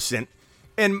magnificent.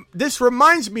 And this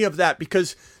reminds me of that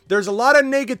because there's a lot of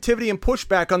negativity and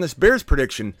pushback on this Bears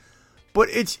prediction. But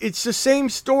it's the same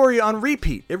story on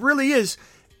repeat. It really is.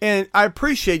 And I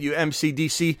appreciate you,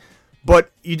 MCDC.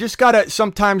 But you just got to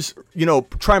sometimes,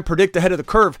 try and predict ahead of the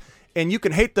curve. And you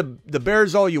can hate the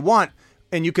Bears all you want,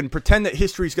 and you can pretend that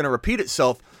history is going to repeat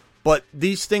itself, but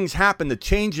these things happen, the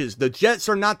changes. The Jets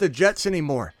are not the Jets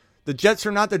anymore. They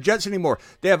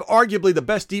have arguably the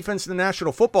best defense in the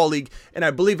National Football League, and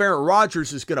I believe Aaron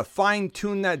Rodgers is going to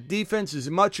fine-tune that defense as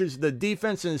much as the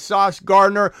defense and Sauce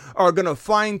Gardner are going to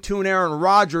fine-tune Aaron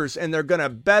Rodgers, and they're going to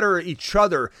better each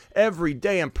other every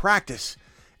day in practice.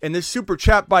 And this super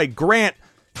chat by Grant,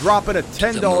 dropping a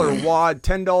 $10 wad.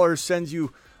 $10 sends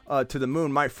you to the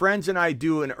moon. My friends and I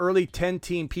do an early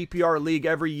 10-team PPR league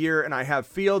every year, and I have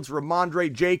Fields,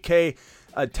 Ramondre, J.K.,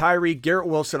 Tyree, Garrett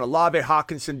Wilson, Olave,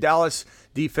 Hawkinson, Dallas,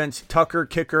 defense, Tucker,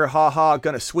 kicker,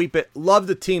 gonna sweep it. Love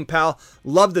the team, pal.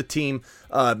 Love the team.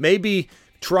 Maybe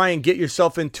try and get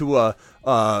yourself into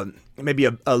maybe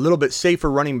a little bit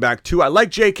safer running back too. I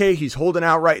like J.K. He's holding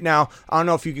out right now. I don't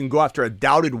know if you can go after a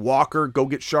doubted Walker. Go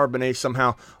get Charbonnet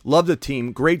somehow. Love the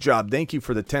team. Great job. Thank you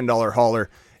for the $10 hauler.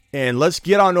 And let's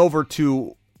get on over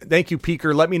to, thank you,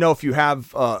 Peaker. Let me know if you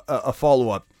have a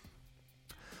follow-up.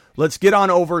 Let's get on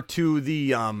over to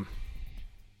the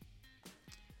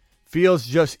Fields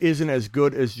just isn't as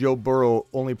good as Joe Burrow.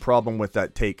 Only problem with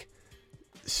that take,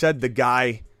 said the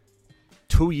guy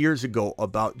 2 years ago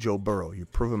about Joe Burrow. You're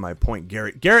proving my point,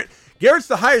 Garrett. Garrett's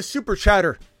the highest super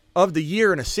chatter of the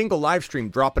year in a single live stream,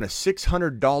 dropping a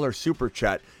 $600 super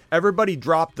chat. Everybody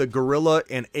dropped the gorilla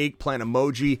and eggplant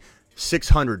emoji.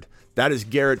 600. That is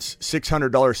Garrett's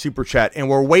 $600 super chat. And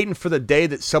we're waiting for the day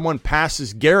that someone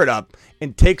passes Garrett up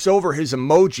and takes over his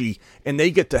emoji, and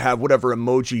they get to have whatever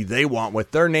emoji they want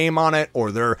with their name on it or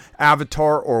their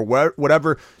avatar or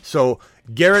whatever. So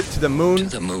Garrett to the moon.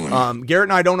 Garrett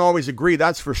and I don't always agree,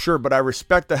 that's for sure, but I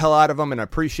respect the hell out of him and I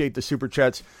appreciate the super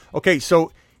chats. Okay,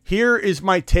 so here is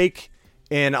my take,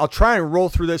 and I'll try and roll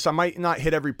through this. I might not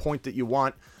hit every point that you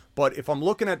want, but if I'm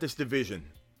looking at this division,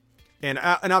 and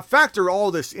I factor all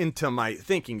this into my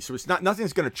thinking, so it's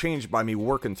nothing's going to change by me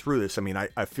working through this. I mean,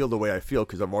 I feel the way I feel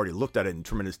because I've already looked at it in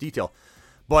tremendous detail.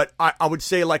 But I would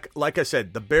say, like I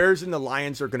said, the Bears and the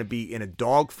Lions are going to be in a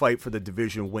dogfight for the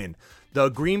division win. The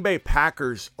Green Bay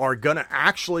Packers are going to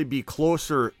actually be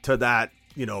closer to that,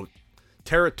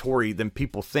 territory than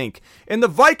people think. And the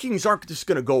Vikings aren't just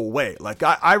going to go away. Like,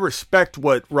 I respect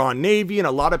what Ron Navy and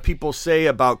a lot of people say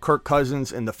about Kirk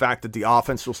Cousins and the fact that the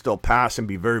offense will still pass and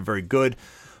be very, very good.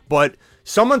 But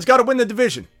someone's got to win the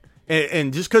division.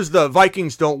 And just because the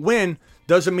Vikings don't win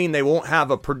doesn't mean they won't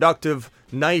have a productive,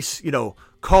 nice,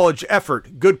 college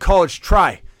effort, good college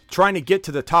trying to get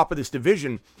to the top of this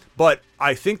division. But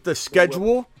I think the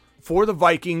schedule for the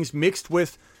Vikings mixed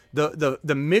with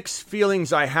the mixed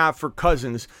feelings I have for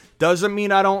Cousins doesn't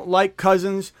mean I don't like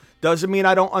Cousins, doesn't mean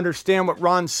I don't understand what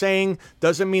Ron's saying,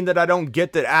 doesn't mean that I don't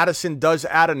get that Addison does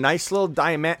add a nice little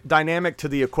dynamic to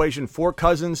the equation for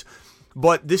Cousins.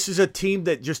 But this is a team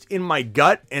that just in my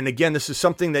gut, and again, this is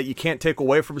something that you can't take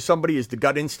away from somebody, is the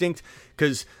gut instinct,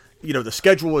 because the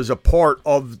schedule is a part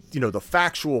of the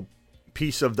factual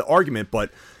piece of the argument,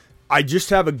 but I just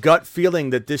have a gut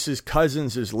feeling that this is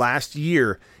Cousins' last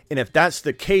year. And if that's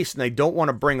the case and they don't want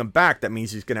to bring him back, that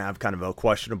means he's going to have kind of a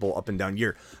questionable up and down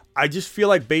year. I just feel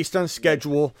like based on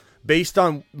schedule, based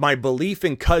on my belief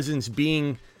in Cousins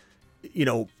being,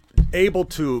 able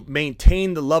to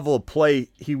maintain the level of play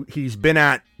he's been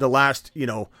at the last,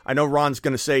 I know Ron's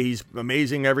going to say he's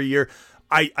amazing every year.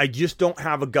 I just don't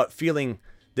have a gut feeling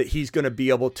that he's going to be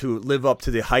able to live up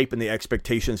to the hype and the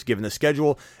expectations given the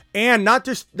schedule. And not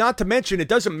to mention, it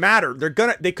doesn't matter.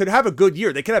 They could have a good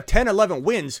year. They could have 10, 11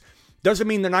 wins. Doesn't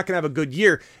mean they're not going to have a good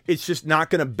year. It's just not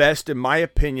going to best, in my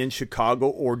opinion, Chicago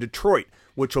or Detroit,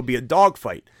 which will be a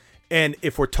dogfight. And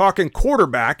if we're talking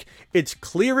quarterback, it's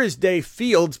clear as day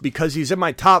Fields, because he's in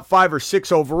my top 5 or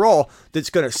 6 overall, that's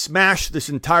going to smash this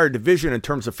entire division in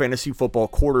terms of fantasy football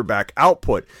quarterback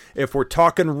output. If we're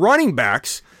talking running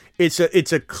backs, it's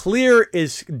a clear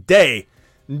as day,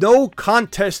 no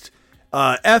contest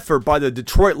effort by the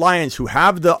Detroit Lions, who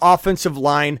have the offensive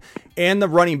line and the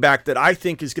running back that I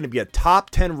think is going to be a top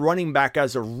 10 running back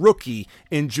as a rookie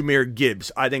in Jahmyr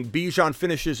Gibbs. I think Bijan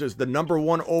finishes as the number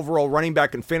 1 overall running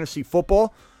back in fantasy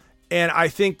football. And I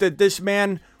think that this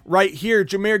man right here,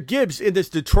 Jahmyr Gibbs, in this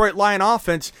Detroit Lion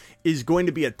offense is going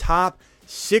to be a top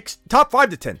 5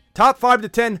 to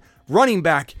 10 running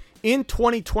back in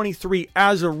 2023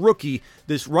 as a rookie.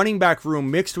 This running back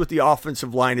room mixed with the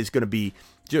offensive line is going to be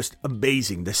just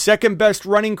amazing. The second best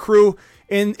running crew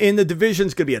in the division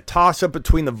is going to be a toss-up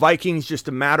between the Vikings, just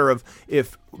a matter of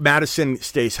if Madison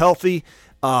stays healthy,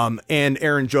 and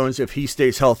Aaron Jones if he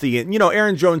stays healthy. And,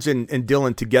 Aaron Jones and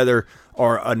Dillon together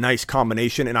are a nice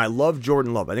combination, and I love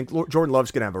Jordan Love. I think Jordan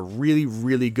Love's going to have a really,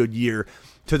 really good year,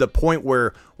 to the point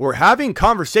where we're having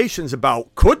conversations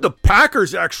about, could the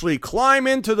Packers actually climb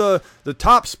into the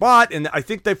top spot? And I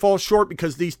think they fall short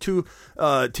because these two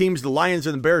teams, the Lions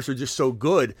and the Bears, are just so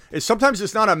good. Sometimes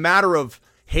it's not a matter of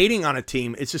hating on a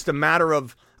team. It's just a matter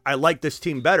of, I like this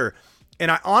team better. And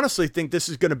I honestly think this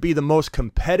is going to be the most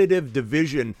competitive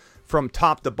division from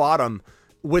top to bottom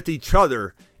with each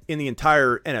other in the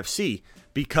entire NFC,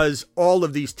 because all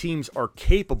of these teams are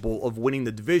capable of winning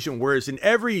the division. Whereas in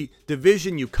every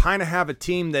division, you kind of have a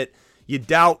team that you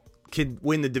doubt can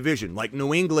win the division, like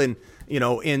New England, in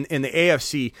the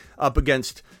AFC, up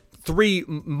against 3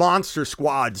 monster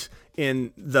squads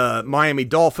in the Miami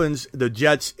Dolphins, the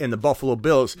Jets, and the Buffalo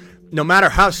Bills. No matter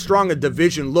how strong a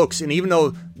division looks, and even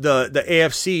though the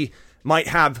AFC might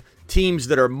have teams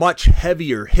that are much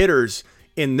heavier hitters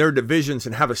in their divisions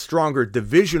and have a stronger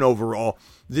division overall,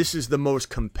 this is the most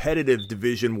competitive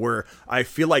division, where I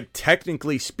feel like,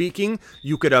 technically speaking,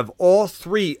 you could have all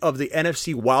 3 of the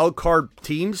NFC wildcard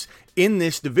teams in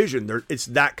this division. It's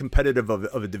that competitive of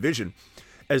a division.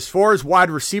 As far as wide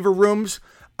receiver rooms,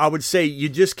 I would say you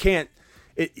just can't.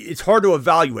 It's hard to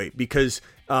evaluate, because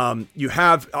you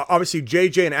have, obviously,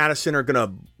 JJ and Addison are going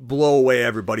to blow away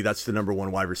everybody. That's the number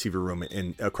 1 wide receiver room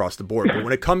across the board. But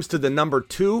when it comes to the number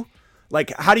 2,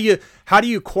 like, how do you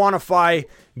quantify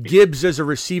Gibbs as a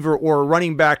receiver or a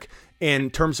running back in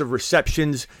terms of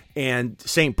receptions, and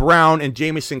St. Brown and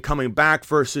Jameson coming back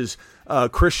versus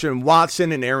Christian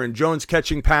Watson and Aaron Jones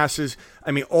catching passes?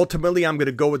 I mean, ultimately, I'm going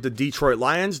to go with the Detroit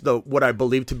Lions, what I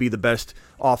believe to be the best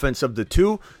offense of the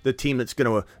 2, the team that's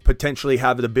going to potentially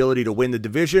have the ability to win the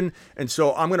division. And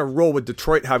so I'm going to roll with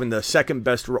Detroit having the second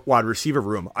best wide receiver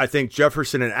room. I think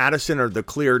Jefferson and Addison are the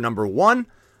clear number 1.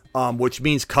 Which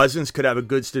means Cousins could have a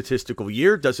good statistical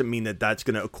year. Doesn't mean that that's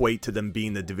going to equate to them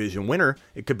being the division winner.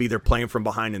 It could be they're playing from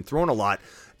behind and throwing a lot.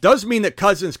 Does mean that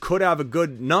Cousins could have a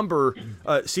good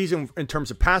season in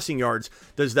terms of passing yards.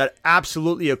 Does that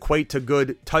absolutely equate to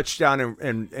good touchdown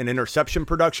and interception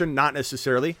production? Not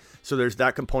necessarily. So there's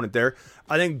that component there.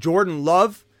 I think Jordan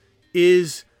Love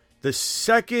is the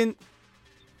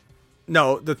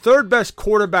third best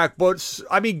quarterback. But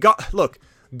I mean, look,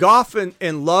 Goff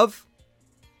and Love,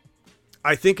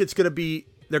 I think it's going to be,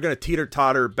 they're going to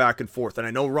teeter-totter back and forth. And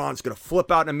I know Ron's going to flip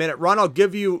out in a minute. Ron, I'll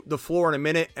give you the floor in a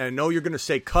minute. And I know you're going to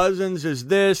say Cousins is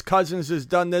this, Cousins has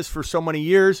done this for so many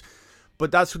years.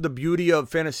 But that's what the beauty of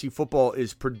fantasy football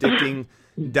is, predicting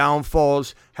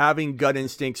downfalls, having gut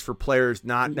instincts for players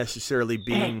not necessarily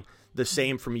being the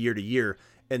same from year to year.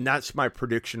 And that's my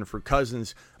prediction for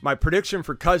Cousins. My prediction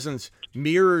for Cousins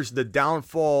mirrors the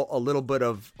downfall a little bit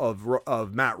of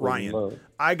Matt Ryan.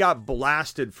 I got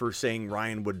blasted for saying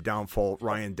Ryan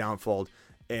downfalled,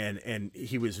 and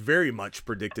he was very much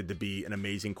predicted to be an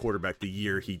amazing quarterback the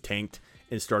year he tanked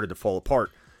and started to fall apart.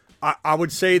 I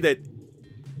would say that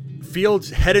Fields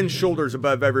head and shoulders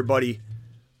above everybody.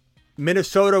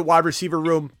 Minnesota wide receiver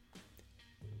room,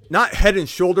 not head and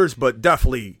shoulders, but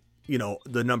definitely,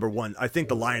 the number 1. I think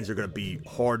the Lions are going to be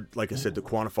hard, like I said, to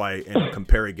quantify and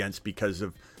compare against because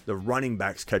of the running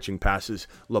backs catching passes.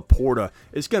 Laporta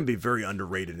is going to be very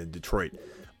underrated in Detroit.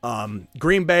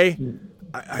 Green Bay,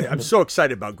 I'm so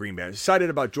excited about Green Bay. I'm excited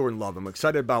about Jordan Love. I'm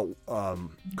excited about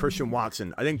Christian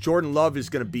Watson. I think Jordan Love is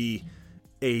going to be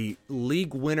a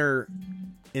league winner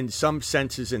in some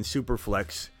senses in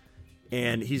Superflex.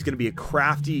 And he's going to be a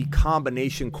crafty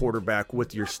combination quarterback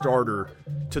with your starter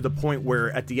to the point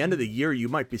where at the end of the year, you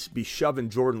might be shoving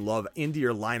Jordan Love into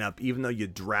your lineup, even though you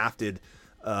drafted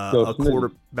a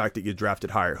quarterback that you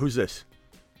drafted higher. Who's this?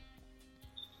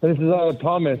 This is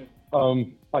Thomas.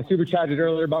 I super chatted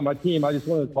earlier about my team. I just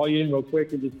wanted to call you in real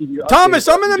quick and just give you. Thomas,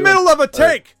 I'm in the middle of a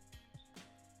take.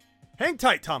 Hang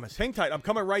tight, Thomas. Hang tight. I'm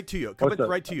coming right to you.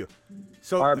 Right to you.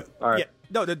 So, all right. Yeah,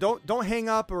 no, don't hang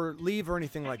up or leave or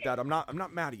anything like that. I'm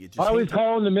not mad at you. Just I always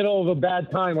call in the middle of a bad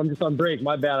time. I'm just on break.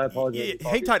 My bad. I apologize. Yeah,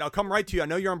 hang tight. I'll come right to you. I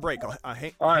know you're on break.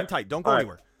 Hang tight. Don't go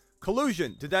anywhere.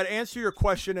 Collusion. Did that answer your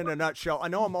question in a nutshell? I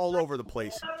know I'm all over the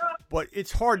place, but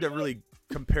it's hard to really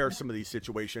compare some of these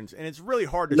situations, and it's really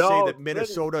hard to say that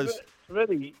Minnesota's.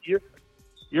 Smitty,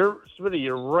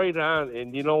 you're right on,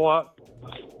 and you know what?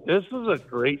 This is a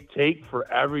great take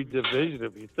for every division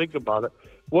if you think about it.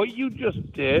 What you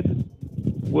just did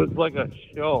was like a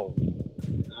show.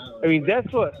 I mean, I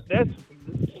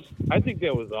think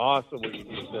that was awesome what you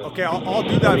just did. Okay, I'll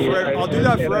do that I'll do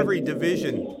that for every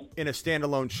division in a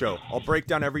standalone show. I'll break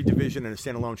down every division in a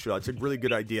standalone show. That's a really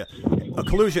good idea. A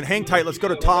Collusion, hang tight. Let's go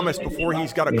to Thomas before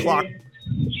he's got a clock.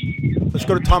 Let's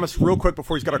go to Thomas real quick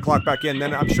before he's got a clock back in.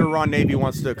 Then I'm sure Ron Navy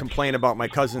wants to complain about my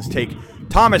cousin's take.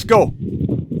 Thomas, go.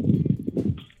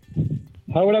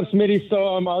 Hi, what up, Smitty?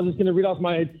 So I was just going to read off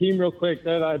my team real quick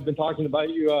that I've been talking about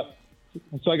you.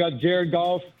 So I got Jared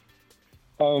Goff.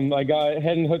 I got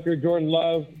Hendon Hooker, Jordan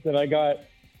Love. Then I got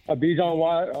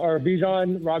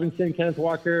Bijan Robinson, Kenneth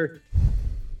Walker,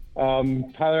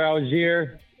 Tyler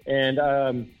Algier, and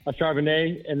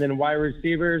Charbonnet. And then wide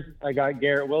receivers, I got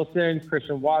Garrett Wilson,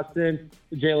 Christian Watson,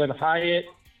 Jalen Hyatt.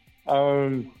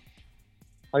 I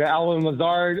got Alvin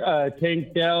Lazard,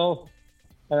 Tank Dell,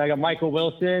 and I got Michael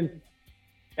Wilson.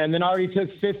 And then I already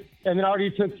took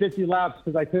 50 laps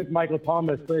because I took Michael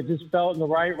Thomas, but it just felt in the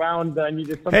right round that I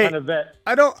needed some kind of vet.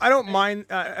 I don't mind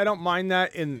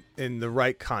that in the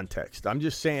right context. I'm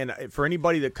just saying for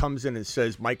anybody that comes in and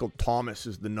says Michael Thomas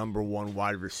is the number one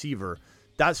wide receiver,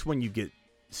 that's when you get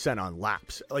sent on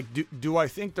laps. Like, do I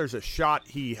think there's a shot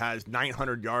he has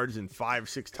 900 yards and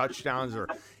 5-6 touchdowns, or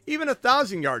even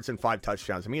 1,000 yards and 5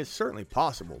 touchdowns? I mean, it's certainly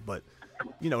possible, but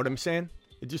you know what I'm saying?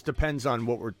 It just depends on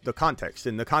the context.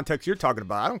 In the context you're talking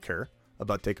about, I don't care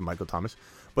about taking Michael Thomas.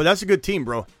 But that's a good team,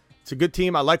 bro. It's a good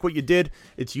team. I like what you did.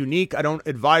 It's unique. I don't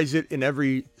advise it in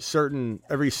every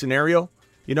scenario.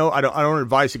 You know, I don't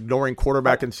advise ignoring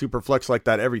quarterback and super flex like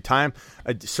that every time.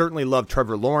 I certainly love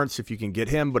Trevor Lawrence if you can get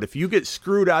him. But if you get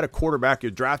screwed out of quarterback,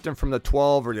 you're drafting from the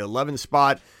 12 or the 11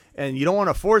 spot, and you don't want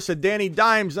to force a Danny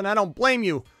Dimes, and I don't blame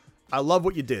you. I love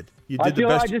what you did. You did the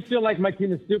best. I just feel like my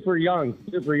team is super young.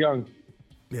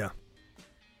 Yeah.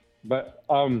 But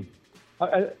and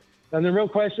the real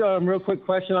quick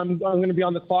question. I'm going to be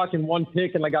on the clock in one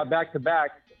pick, and I got back to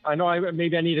back. I know I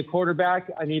need a quarterback.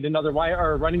 I need another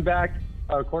running back,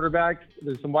 quarterback.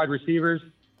 There's some wide receivers.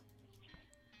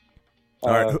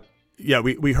 All right. Yeah,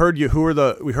 we heard you.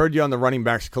 We heard you on the running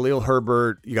backs. Khalil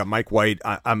Herbert. You got Mike White.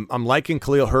 I'm liking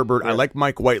Khalil Herbert. Yeah. I like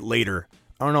Mike White later.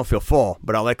 I don't know if he'll fall,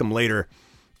 but I like him later.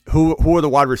 Who are the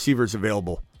wide receivers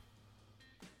available?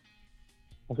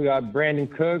 We got Brandon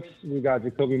Cooks, we got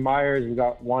Jacoby Myers, we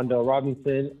got Wandale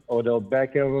Robinson, Odell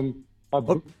Beckham,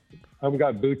 we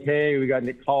got Boutte, we got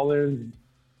Nick Collins,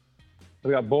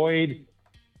 we got Boyd.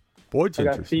 Boyd's we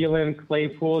got Thielen,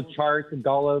 Claypool, Chark,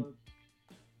 Gallup,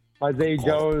 Isaiah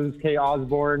Jones, Kay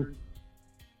Osborne.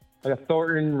 I got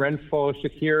Thornton, Renfro,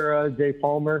 Shakira, Jay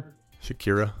Palmer.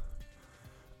 Shakira.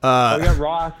 We got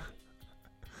Ross.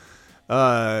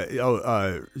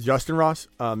 Justin Ross.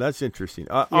 That's interesting.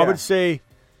 Yeah. I would say.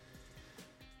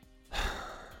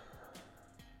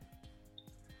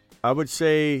 I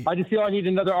just feel I need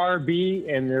another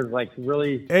RB, and there's like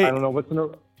really, I don't know what's in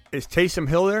the. Is Taysom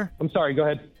Hill there? I'm sorry. Go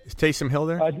ahead. Is Taysom Hill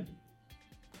there?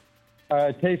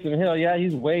 Taysom Hill, yeah,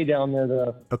 he's way down there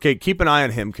though. Okay, keep an eye on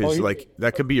him because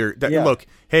that could be your. Look,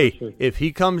 hey, sure. If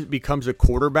he becomes a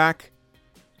quarterback,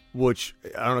 which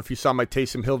I don't know if you saw my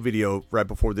Taysom Hill video right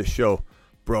before this show,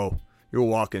 bro. You're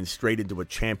walking straight into a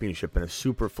championship in a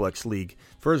super flex league.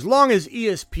 For as long as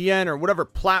ESPN or whatever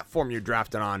platform you're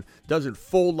drafting on doesn't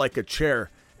fold like a chair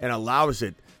and allows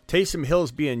it, Taysom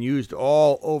Hill's being used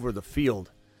all over the field.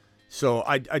 So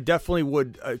I definitely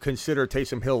would consider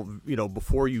Taysom Hill,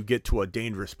 before you get to a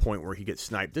dangerous point where he gets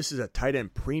sniped. This is a tight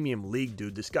end premium league,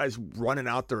 dude. This guy's running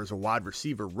out there as a wide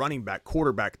receiver, running back,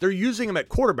 quarterback. They're using him at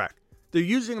quarterback.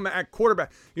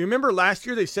 You remember last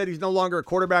year they said he's no longer a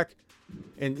quarterback?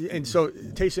 And so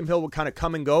Taysom Hill would kind of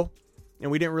come and go,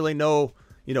 and we didn't really know,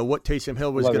 what Taysom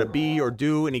Hill was going to be or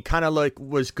do, and he kind of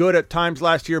was good at times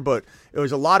last year, but it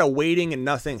was a lot of waiting and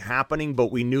nothing happening,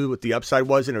 but we knew what the upside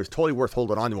was, and it was totally worth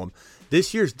holding on to him.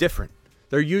 This year's different.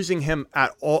 They're using him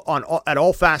at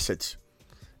all facets,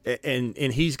 and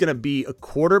he's going to be a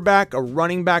quarterback, a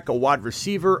running back, a wide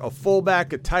receiver, a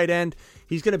fullback, a tight end.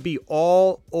 He's going to be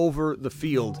all over the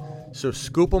field, so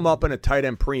scoop him up in a tight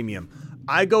end premium.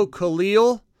 I go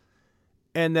Khalil,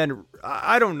 and then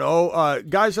I don't know.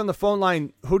 Guys on the phone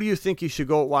line, who do you think you should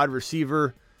go at wide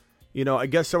receiver? I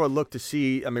guess I would look to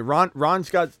see. I mean, Ron's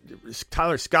got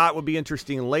Tyler Scott would be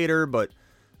interesting later, but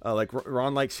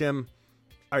Ron likes him.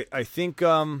 I think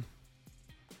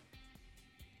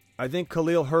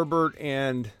Khalil Herbert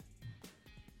and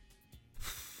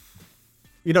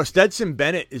Stetson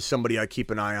Bennett is somebody I keep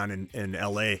an eye on in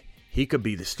LA. He could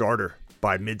be the starter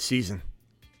by midseason.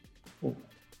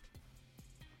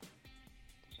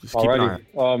 Just keep an eye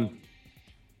on.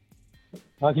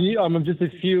 Just a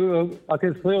few,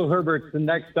 because Khalil Herbert's the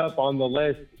next up on the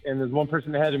list, and there's one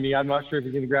person ahead of me. I'm not sure if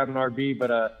he's going to grab an RB,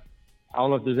 but I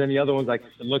don't know if there's any other ones I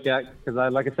should look at, because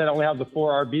like I said, I only have the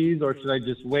 4 RBs, or should I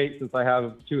just wait since I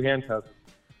have 2 handcuffs?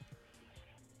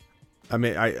 I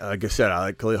mean, like I said, I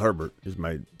like Khalil Herbert is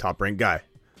my top-ranked guy.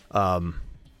 All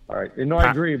right. No, I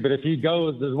agree, but if he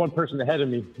goes, there's one person ahead of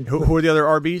me. Who are the other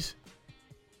RBs?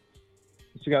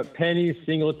 So you got Penny,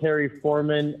 Singletary,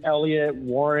 Foreman, Elliott,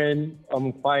 Warren,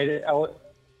 Clyde.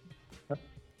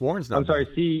 Warren's not. I'm sorry,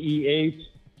 CEH.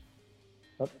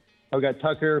 I've got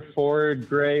Tucker, Ford,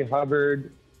 Gray,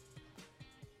 Hubbard,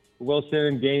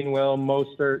 Wilson, Gainwell,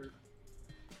 Mostert,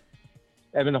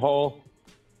 Evan Hull.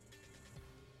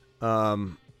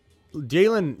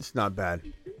 Jalen's not bad.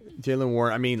 Jalen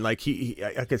Warren. I mean, I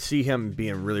could see him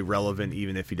being really relevant,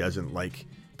 even if he doesn't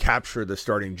capture the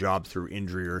starting job through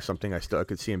injury or something. I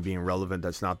could see him being relevant.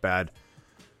 That's not bad.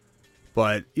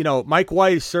 But Mike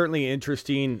White is certainly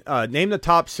interesting. Name the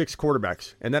top 6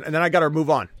 quarterbacks, and then I got to move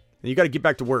on. And you got to get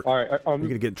back to work. All right, you're going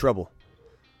to get in trouble.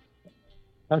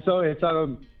 So it's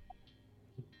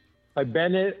by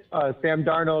Bennett, Sam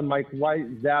Darnold, Mike White,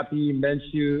 Zappi,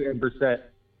 Minshew, and Brissett.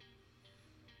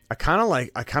 I kind of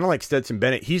like Stetson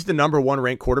Bennett. He's the number 1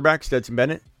 ranked quarterback, Stetson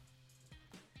Bennett.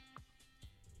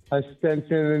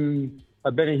 Stetson,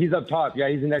 Bennett, he's up top. Yeah,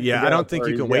 he's the next. Yeah, I don't think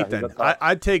you can wait then.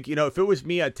 I'd take, if it was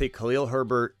me, I'd take Khalil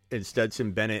Herbert and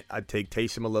Stetson Bennett. I'd take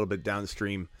Taysom a little bit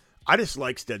downstream. I just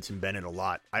like Stetson Bennett a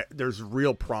lot. There's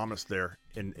real promise there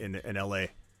in LA.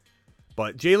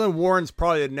 But Jalen Warren's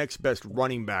probably the next best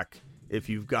running back if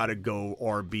you've got to go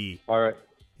RB. All right.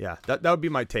 Yeah, that would be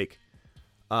my take.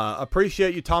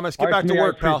 Appreciate you, Thomas. Get back to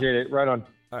work, pal. I appreciate it. Right on.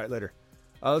 All right, later.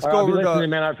 Let's go over to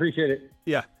man. I appreciate it.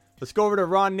 Yeah. Let's go over to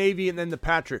Ron Navy and then to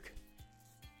Patrick.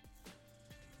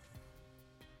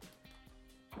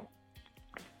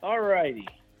 All righty.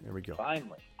 There we go.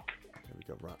 Finally. There we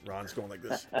go. Ron's going like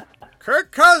this.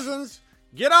 Kirk Cousins,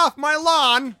 get off my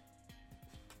lawn.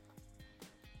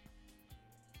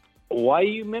 Why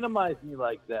you minimize me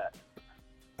like that?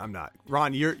 I'm not.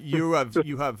 Ron, you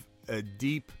have a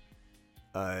deep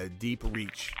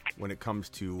reach when it comes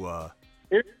to.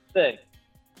 Here's the thing.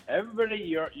 Everybody,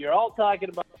 you're all talking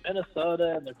about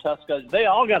Minnesota and their tough schedule. They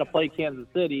all got to play Kansas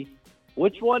City.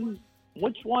 Which one?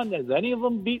 Does any of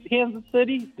them beat Kansas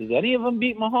City? Does any of them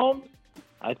beat Mahomes?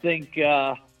 I think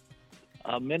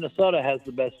Minnesota has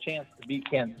the best chance to beat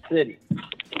Kansas City.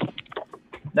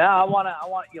 Now I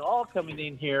want you all coming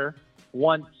in here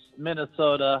once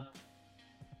Minnesota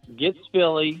gets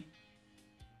Philly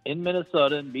in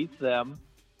Minnesota and beats them,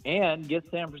 and gets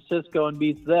San Francisco and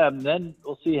beats them. Then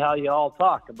we'll see how you all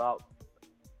talk about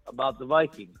the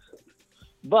Vikings.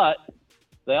 But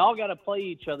they all got to play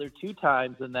each other 2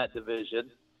 times in that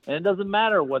division, and it doesn't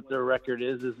matter what their record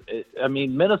is.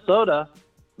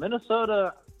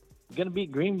 Minnesota going to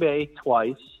beat Green Bay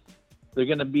twice. They're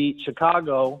going to beat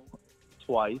Chicago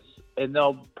twice, and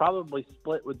they'll probably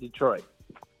split with Detroit.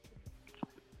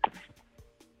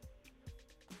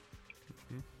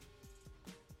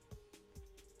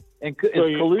 And is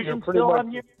collusion still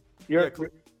on here? You're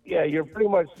pretty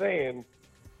much saying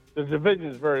the division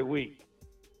is very weak.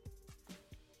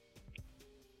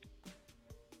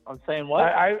 I'm saying what?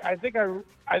 I think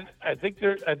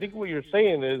what you're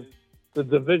saying is the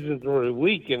division's very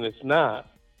weak, and it's not.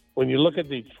 When you look at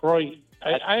Detroit,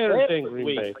 I understand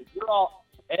Green Bay.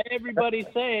 Everybody's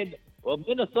saying, well,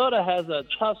 Minnesota has a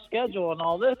tough schedule and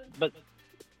all this, but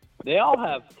they all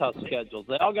have tough schedules.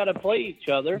 They all got to play each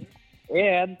other,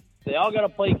 and they all got to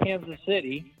play Kansas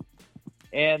City,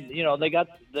 and they got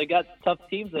tough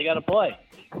teams they got to play.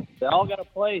 They all got to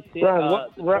play.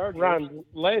 Ron,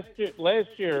 last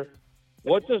year,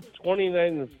 what does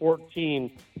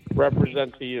 29-14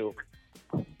 represent to you?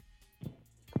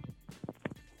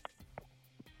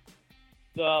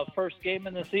 the first game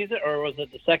in the season, or was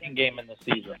it the second game in the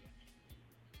season?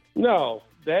 No,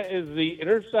 that is the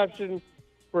interception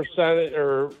percentage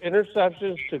or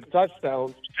interceptions to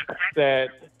touchdowns that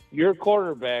your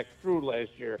quarterback threw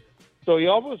last year. So he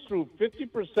almost threw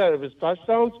 50% of his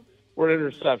touchdowns were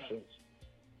interceptions.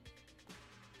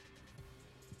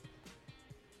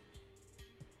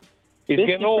 He's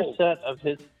getting old. 50% of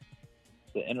the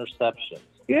interceptions.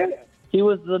 Yeah. He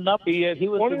was the number. He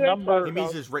was the number. He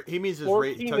means his rate. He means his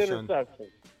 14 rate touchdown. interceptions.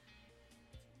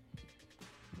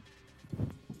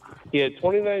 He had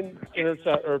 29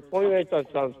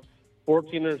 touchdowns,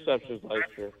 14 interceptions last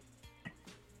year.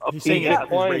 He's saying his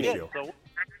ratio.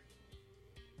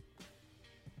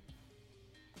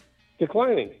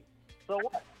 Declining. So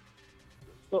what?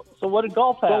 So what did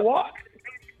Goff have? So what?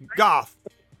 Goff.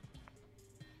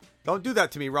 Don't do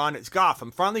that to me, Ron. It's Goff.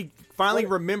 I'm finally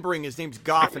remembering his name's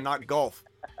Goff and not Golf.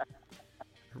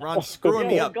 Ron's screwing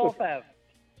me up. What did Goff have?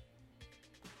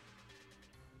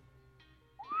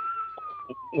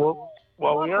 Well, we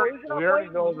already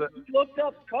know that. You looked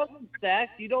up Cousins stats.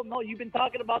 You don't know. You've been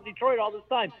talking about Detroit all this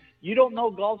time. You don't know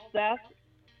Goff's stats?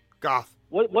 Goff.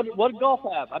 What did Goff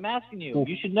have? I'm asking you.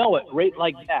 You should know it. Rate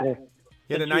like that.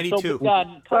 He had a Since you're so 92. big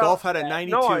on Golf had a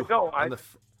 92 No, I don't.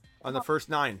 on the first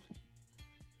 9.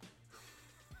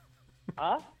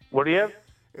 Huh? What do you have?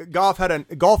 Golf had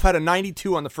a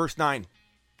 92 on the first 9.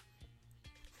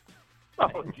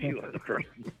 Oh, gee,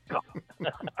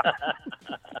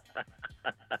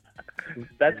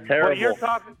 that's terrible. But you're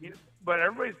talking, but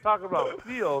everybody's talking about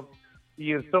Fields.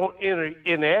 He is so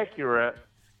inaccurate,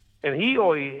 and he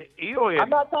only. I'm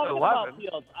not talking 11. about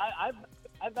Fields.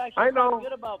 I've actually talked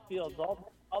good about Fields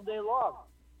all day long.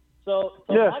 So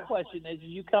my question is,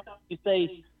 you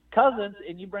say Cousins,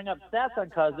 and you bring up stats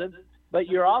on Cousins, but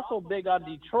you're also big on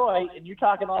Detroit, and you're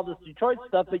talking all this Detroit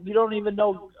stuff, but you don't even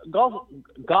know Goff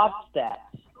stats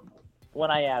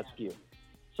when I ask you.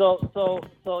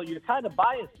 So you're kind of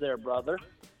biased there, brother.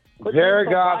 Jared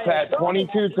Goff had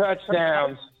 22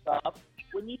 touchdowns.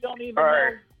 When you don't even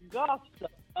know Goff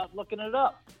stuff, looking it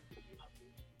up.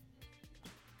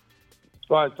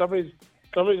 But somebody's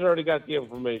already got the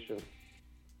information.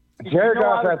 Jared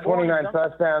Goff had 29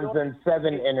 touchdowns and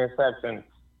 7 interceptions.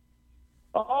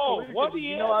 Oh, what do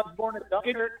you know? I was born at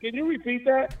Dunkirk. Can you repeat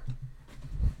that?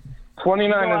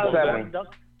 29 and 7.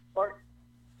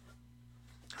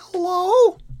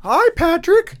 Hello. Hi,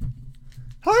 Patrick.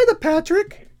 Hi, the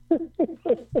Patrick.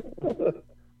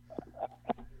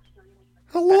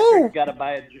 Hello. Got to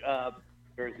buy a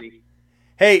jersey.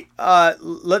 Hey,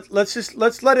 let's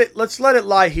let it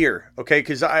lie here, okay?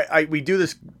 Because we do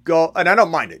this golf, and I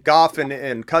don't mind it. Goff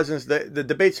and Cousins, the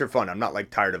debates are fun. I'm not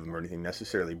like tired of them or anything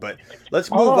necessarily, but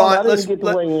let's move on.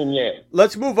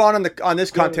 Let's move on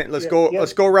this content. Let's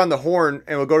go around the horn,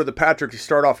 and we'll go to the Patrick to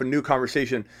start off a new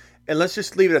conversation, and let's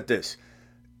just leave it at this.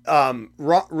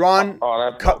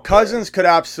 Cousins could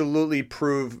absolutely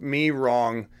prove me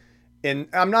wrong, and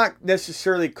I'm not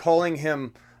necessarily calling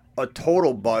him a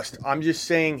total bust. I'm just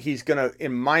saying he's gonna,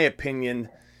 in my opinion,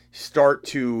 start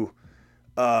to,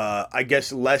 I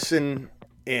guess, lessen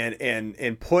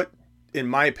and put, in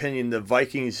my opinion, the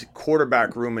Vikings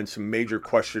quarterback room in some major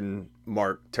question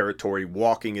mark territory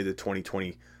walking into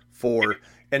 2024,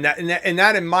 and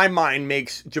that in my mind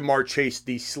makes Jamar Chase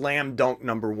the slam dunk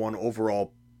number 1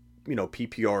 overall,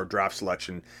 PPR draft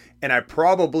selection. And I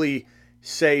probably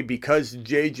say, because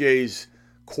JJ's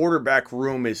quarterback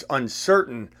room is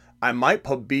uncertain, I might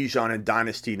put Bijan in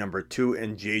Dynasty number 2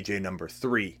 and JJ number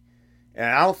 3. And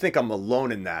I don't think I'm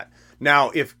alone in that. Now,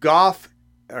 if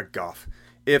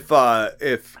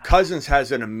if Cousins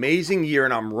has an amazing year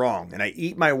and I'm wrong, and I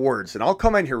eat my words, and I'll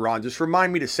come in here, Ron, just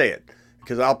remind me to say it,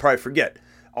 because I'll probably forget.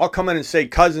 I'll come in and say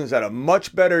Cousins had a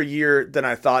much better year than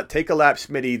I thought. Take a lap,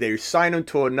 Smitty. They sign him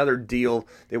to another deal.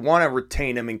 They want to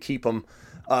retain him and keep him.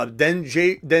 Then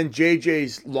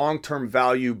JJ's long-term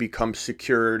value becomes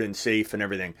secured and safe and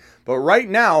everything. But right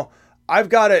now, I've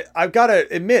got to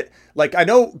admit, like, I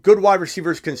know good wide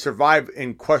receivers can survive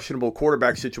in questionable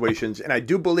quarterback situations, and I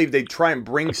do believe they try and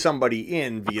bring somebody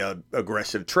in via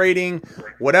aggressive trading,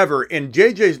 whatever. And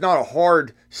JJ's not a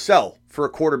hard sell for a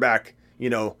quarterback,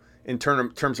 in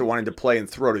terms of wanting to play and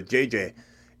throw to JJ.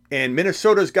 And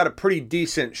Minnesota's got a pretty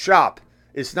decent shop.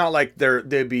 It's not like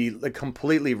they'd be like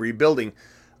completely rebuilding.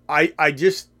 I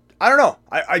don't know.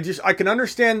 I can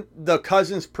understand the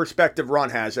Cousins perspective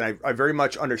Ron has, and I very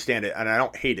much understand it, and I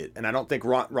don't hate it, and I don't think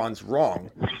Ron's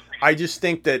wrong. I just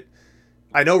think that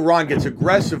I know Ron gets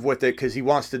aggressive with it because he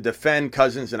wants to defend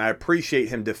Cousins, and I appreciate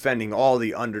him defending all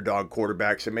the underdog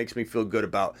quarterbacks. It makes me feel good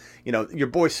about, your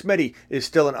boy Smitty is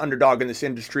still an underdog in this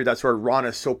industry. That's where Ron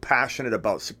is so passionate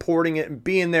about supporting it and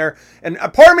being there. And a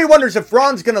part of me wonders if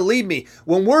Ron's going to leave me.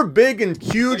 When we're big and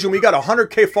huge and we got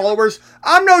 100K followers,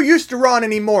 I'm no use to Ron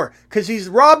anymore because he's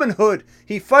Robin Hood.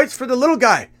 He fights for the little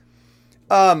guy.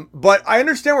 But I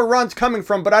understand where Ron's coming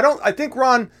from, but I think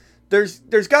Ron...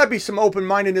 There's got to be some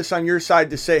open-mindedness on your side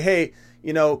to say, hey,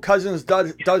 Cousins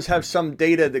does have some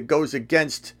data that goes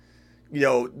against,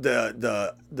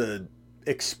 the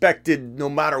expected no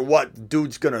matter what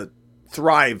dude's gonna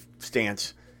thrive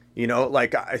stance.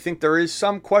 I think there is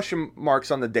some question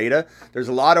marks on the data. There's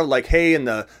a lot of hey, in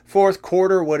the fourth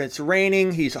quarter when it's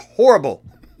raining, he's horrible,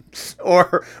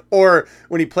 or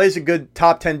when he plays a good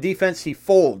top 10 defense, he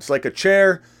folds like a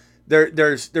chair.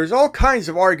 There's all kinds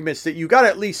of arguments that you got to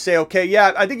at least say, okay,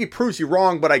 yeah, I think he proves you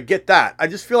wrong, but I get that. I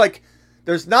just feel like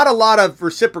there's not a lot of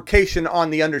reciprocation on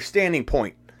the understanding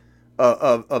point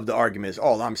of the argument is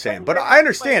all I'm saying. But I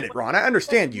understand it, Ron. I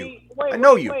understand you. I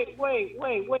know you. Wait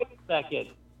a second.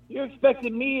 You're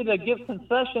expecting me to give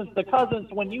concessions to Cousins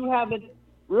when you haven't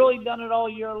really done it all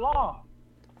year long.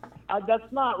 That's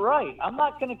not right. I'm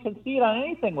not going to concede on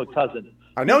anything with Cousins.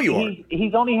 I know you are.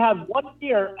 He's only had 1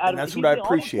 year out of. That's what I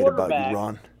appreciate about you,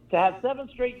 Ron. To have 7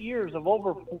 straight years of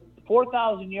over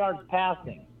 4,000 yards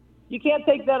passing, you can't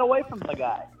take that away from the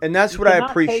guy. And that's what I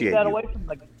appreciate. Take that away from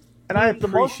the guy. And I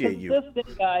appreciate you. He's the most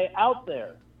consistent guy out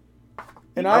there.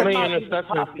 And how many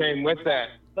interceptions came with that?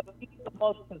 But he's the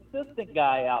most consistent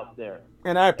guy out there.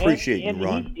 And I appreciate you,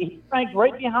 Ron. He ranked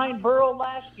right behind Burrow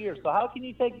last year. So how can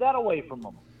you take that away from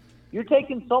him? You're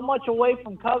taking so much away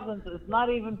from Cousins. It's not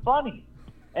even funny.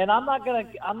 And I'm not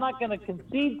gonna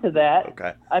concede to that.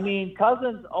 Okay. I mean,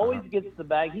 Cousins always gets the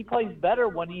bag. He plays better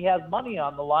when he has money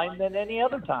on the line than any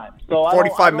other time. So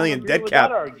 $45 million dead cap.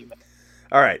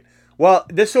 All right. Well,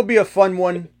 this will be a fun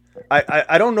one.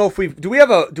 I don't know if do we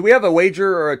have a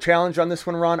wager or a challenge on this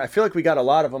one, Ron? I feel like we got a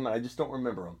lot of them, and I just don't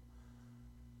remember them.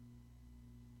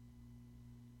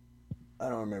 I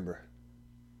don't remember.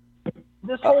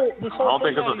 This whole I don't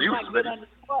think it was you,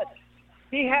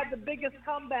 He had the biggest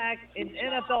comeback in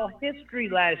NFL history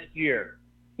last year.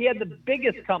 He had the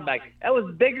biggest comeback. That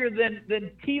was bigger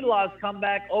than T-Law's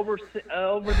comeback over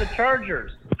the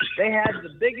Chargers. They had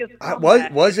the biggest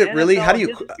comeback. Was it really?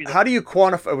 NFL How do you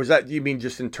quantify? Was that, you mean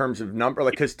just in terms of number?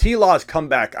 Because T-Law's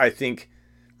comeback, I think,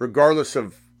 regardless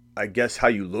of, I guess, how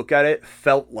you look at it,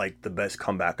 felt like the best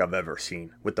comeback I've ever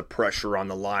seen, with the pressure on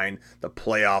the line, the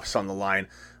playoffs on the line.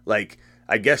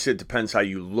 I guess it depends how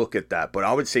you look at that, but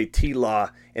I would say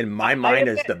T-Law, in my mind,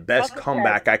 is the best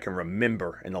comeback I can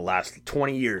remember in the last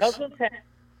 20 years. Cousins had 2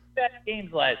 bad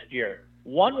games last year.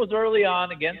 One was early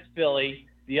on against Philly.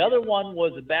 The other one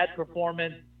was a bad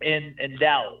performance in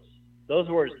Dallas. Those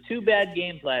were his 2 bad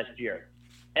games last year.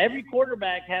 Every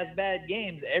quarterback has bad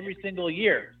games every single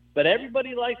year, but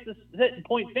everybody likes to sit and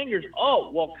point fingers.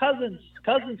 Oh, well, Cousins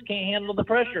can't handle the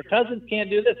pressure. Cousins can't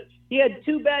do this. He had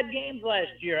 2 bad games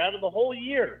last year out of the whole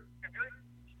year.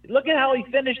 Look at how he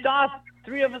finished off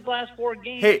 3 of his last 4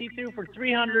 games. He threw for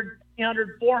 300,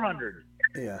 400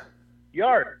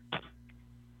 yards.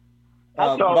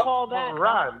 How do you call that?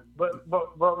 Ron, but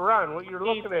Ron, what you're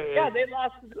looking at is they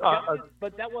lost,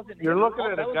 but that wasn't. You're looking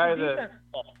at a guy that.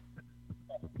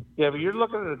 Yeah, but you're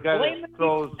looking at a guy that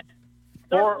throws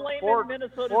four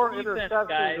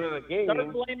interceptions in a game.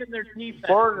 Start blaming their defense,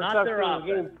 4 not their interceptions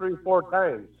in a offense. game 3-4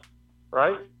 times,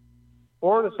 right?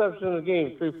 4 interceptions in a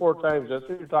game 3-4 times. That's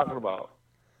what you're talking about.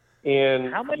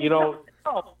 And how many? No.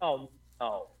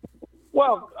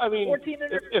 Well, I mean, 14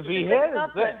 if he has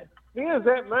that. He has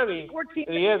that many. 14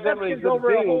 and he has that many good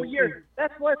over games. A whole year.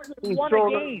 That's less than 1 a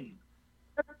game.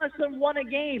 That's less than 1 a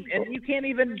game, and you can't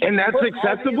even. And that's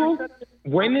acceptable?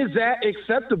 When is that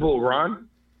acceptable, Ron?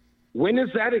 When is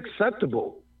that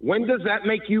acceptable? When does that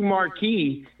make you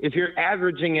marquee if you're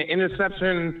averaging an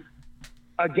interception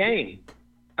a game?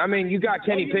 I mean, you got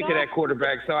Kenny Pickett at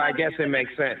quarterback, so I guess it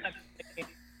makes sense.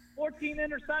 14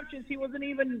 interceptions. He wasn't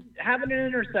even having an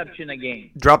interception a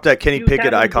game. Drop that Kenny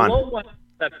Pickett icon.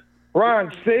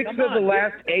 Ron, 6 of the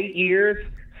last 8 years,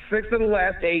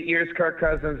 Kirk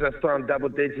Cousins has thrown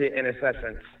double-digit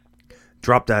interceptions.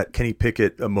 Drop that Kenny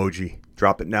Pickett emoji.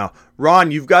 Drop it now.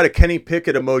 Ron, you've got a Kenny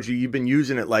Pickett emoji. You've been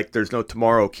using it like there's no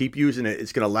tomorrow. Keep using it.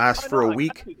 It's going to last for a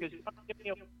week.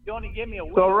 You only give me a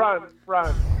week. So, Ron,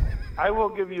 I will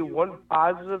give you one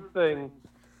positive thing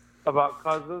about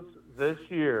Cousins this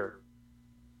year,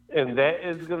 and that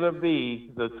is going to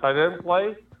be the tight end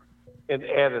play and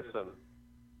Addison.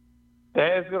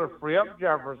 That is going to free up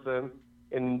Jefferson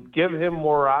and give him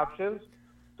more options.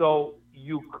 So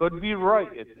you could be right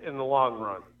in the long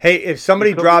run. Hey, if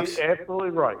somebody You could drops, be absolutely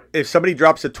right. if somebody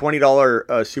drops a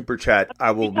 $20 super chat,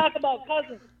 I will. We talk about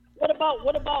Cousins. What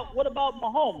about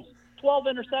Mahomes? 12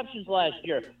 interceptions last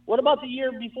year. What about the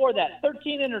year before that?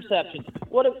 13 interceptions.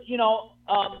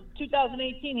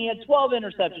 2018 he had 12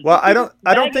 interceptions. Well, I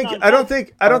don't think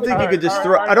you could just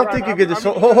throw. I don't think you could just.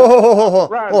 Hold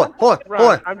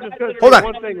on. I'm just going to Hold say on.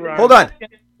 one thing, Ron.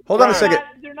 Hold on a second.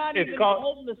 They're not It's even called-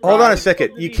 holding the Hold on a side.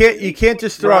 second. You can't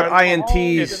just throw out Ron,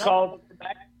 INTs. It's called,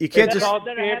 You can't it's just called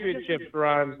championships,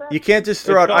 Ron. you can't just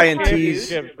throw out It's called INTs.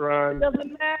 championships, Ron.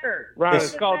 Doesn't matter. Ron, It's-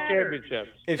 it's called championships.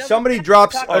 If somebody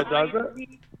drops, Oh, does it?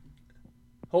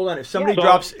 hold on. If somebody So-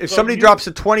 drops, if so somebody you- drops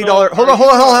a $20, so hold are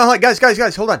on, you-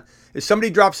 guys, hold on. If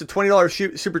somebody drops a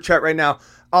 $20 super chat right now,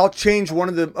 I'll change one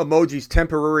of the emojis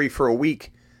temporary for a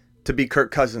week to be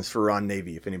Kirk Cousins for Ron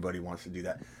Navy. If anybody wants to do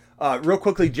that, real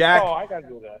quickly, Jack. Oh, I got to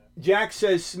do that. Jack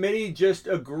says, Smitty, just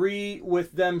agree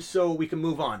with them so we can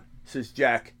move on. Says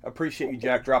Jack. Appreciate you,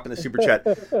 Jack, dropping the super chat.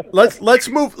 Let's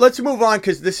move on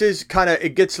because this is kind of,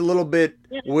 it gets a little bit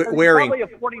wearing. Probably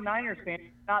a 49ers fan.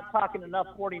 Not talking enough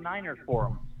 49ers for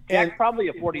him. Jack's probably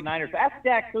a 49ers. Ask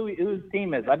Jack who his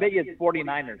team is. I bet you it's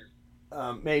 49ers.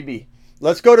 Maybe.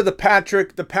 Let's go to the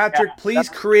Patrick. Please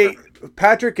create.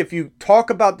 Patrick, if you talk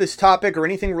about this topic or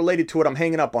anything related to it, I'm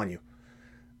hanging up on you.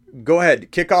 Go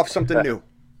ahead. Kick off something new.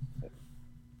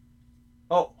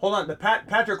 Oh, hold on.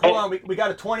 Patrick, hold on. We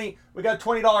got a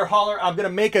 $20 holler. I'm gonna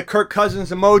make a Kirk Cousins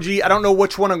emoji. I don't know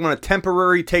which one I'm gonna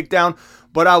temporarily take down,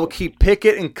 but I will keep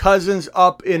Pickett and Cousins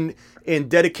up in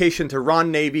dedication to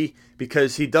Ron Navy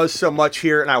because he does so much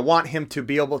here, and I want him to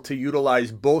be able to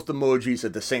utilize both emojis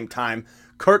at the same time.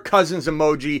 Kirk Cousins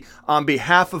emoji on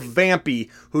behalf of Vampy,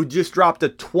 who just dropped a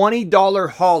 $20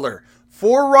 holler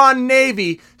for Ron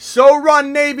Navy. So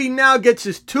Ron Navy now gets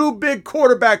his two big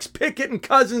quarterbacks, Pickett and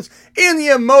Cousins, in the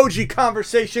emoji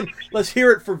conversation. Let's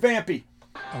hear it for Vampy.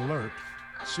 Alert.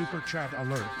 Super chat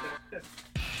alert.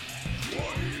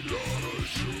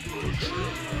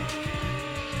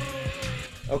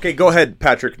 Okay, go ahead,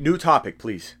 Patrick. New topic,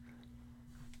 please.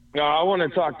 No, I want to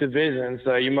talk division,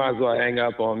 so you might as well hang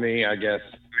up on me, I guess.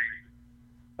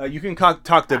 You can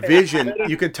talk division.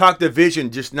 You can talk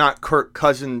division, just not Kirk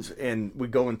Cousins, and we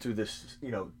going through this,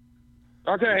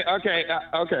 Okay.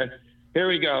 Here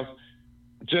we go.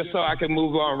 Just so I can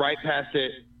move on right past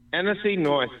it. NFC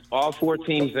North, all four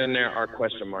teams in there are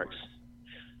question marks.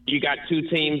 You got two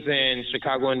teams in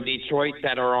Chicago and Detroit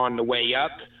that are on the way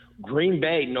up. Green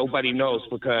Bay, nobody knows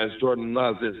because Jordan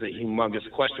Love is a humongous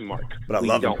question mark. But I we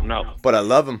love him. don't know. But I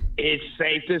love him. It's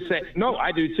safe to say. No,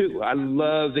 I do too. I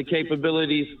love the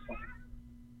capabilities.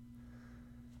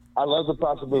 I love the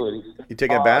possibilities. You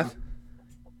taking a bath?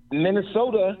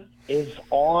 Minnesota is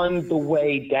on the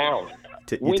way down.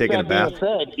 You With taking a that bath?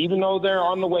 being said, even though they're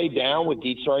on the way down with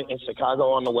Detroit and Chicago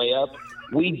on the way up,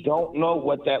 we don't know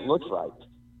what that looks like.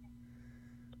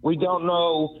 We don't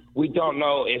know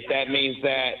if that means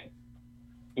that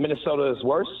Minnesota is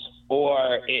worse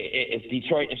or if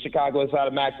Detroit and Chicago is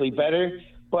automatically better.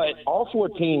 But all four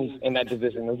teams in that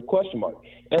division is a question mark.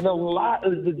 And a lot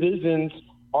of divisions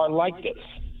are like this.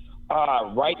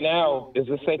 Right now, is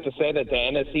it safe to say that the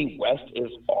NFC West is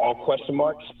all question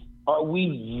marks? Are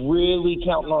we really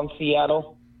counting on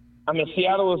Seattle? I mean,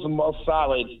 Seattle is the most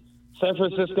solid. San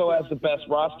Francisco has the best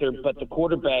roster, but the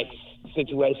quarterback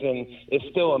situation is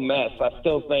still a mess. I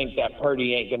still think that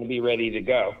Purdy ain't going to be ready to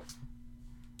go.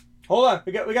 Hold on.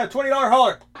 We got a $20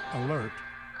 holler. Alert.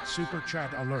 Super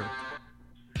chat alert.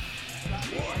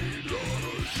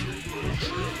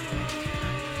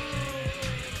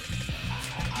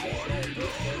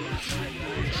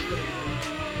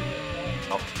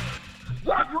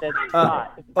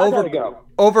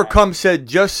 Overcome said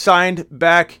just signed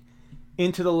back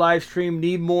into the live stream.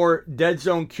 Need more Dead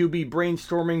Zone QB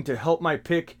brainstorming to help my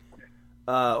pick.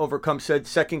 Overcome said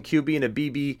second QB and a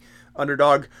BB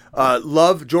underdog.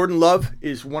 Jordan Love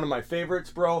is one of my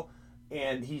favorites, bro.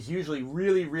 And he's usually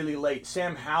really, really late.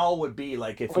 Sam Howell would be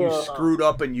like if you screwed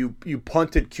up and you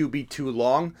punted QB too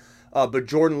long. But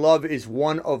Jordan Love is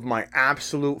one of my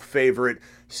absolute favorite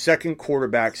second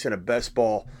quarterbacks in a best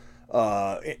ball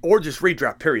or just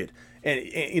redraft, period. And,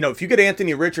 if you get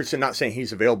Anthony Richardson, not saying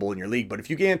he's available in your league, but if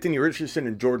you get Anthony Richardson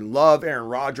and Jordan Love, Aaron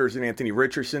Rodgers and Anthony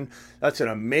Richardson, that's an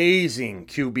amazing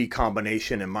QB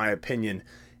combination, in my opinion,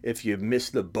 if you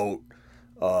missed the boat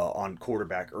on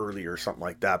quarterback early or something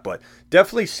like that. But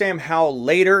definitely Sam Howell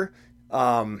later.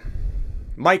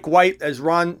 Mike White, as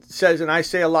Ron says, and I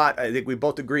say a lot, I think we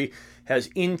both agree, has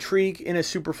intrigue in a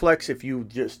superflex if you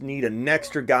just need an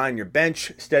extra guy on your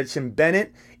bench. Stetson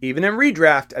Bennett, even in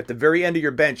redraft, at the very end of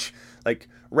your bench, like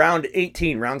round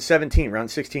 18, round 17,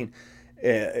 round 16.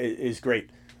 is great.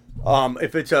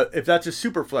 If that's a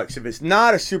super flex, if it's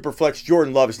not a super flex,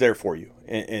 Jordan Love's there for you,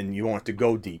 and you want to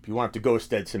go deep. You want to go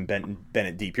Stetson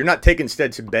Bennett deep. You're not taking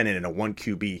Stetson Bennett in a 1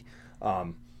 QB.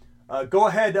 Go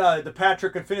ahead, the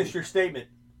Patrick, and finish your statement.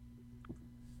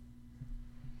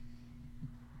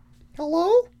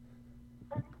 Hello?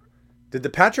 Did the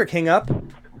Patrick hang up?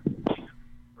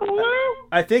 Hello?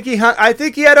 I think he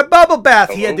had a bubble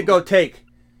bath. He had to go take.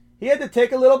 He had to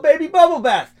take a little baby bubble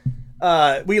bath.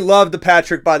 We love the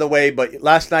Patrick, by the way, but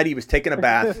last night he was taking a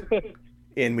bath,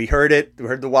 and we heard it. We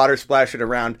heard the water splashing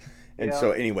around, and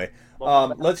so anyway,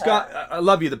 let's go. I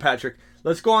love you, the Patrick.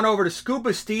 Let's go on over to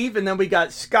Scuba Steve, and then we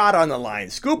got Scott on the line.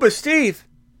 Scuba Steve,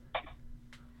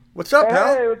 what's up,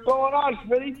 pal? Hey, what's going on,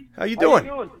 Smitty? How you doing?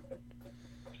 All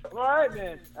right,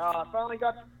 man. Finally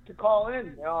got to call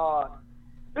in.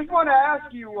 Just want to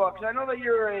ask you, because I know that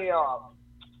you're a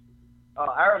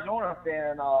Arizona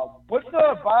fan. What's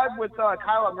the vibe with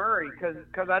Kyler Murray?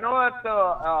 Because I know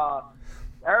that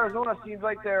Arizona seems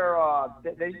like they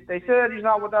say that he's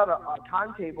not without a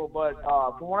timetable, but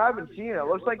from what I've been seeing, it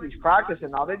looks like he's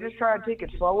practicing now. They just try to take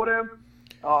it slow with him,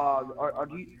 or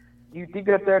do you think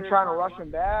that they're trying to rush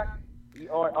him back,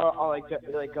 or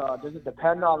does it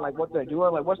depend on like what they're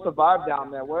doing? Like, what's the vibe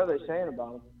down there? What are they saying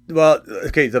about him? Well,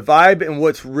 okay, the vibe and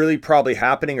what's really probably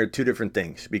happening are two different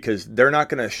things, because they're not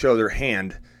going to show their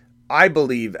hand, I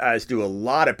believe, as do a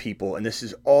lot of people, and this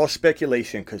is all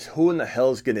speculation, because who in the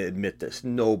hell is going to admit this?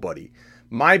 Nobody.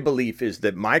 My belief is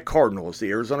that my Cardinals,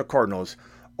 the Arizona Cardinals,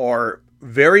 are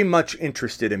very much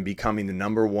interested in becoming the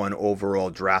number 1 overall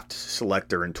draft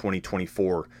selector in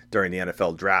 2024 during the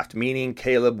NFL draft, meaning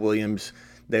Caleb Williams.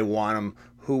 They want him.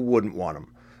 Who wouldn't want him?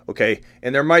 Okay,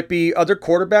 and there might be other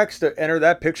quarterbacks that enter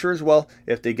that picture as well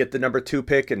if they get the number 2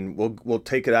 pick, and we'll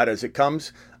take it out as it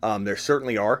comes. There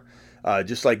certainly are.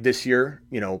 Just like this year,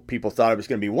 people thought it was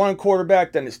going to be 1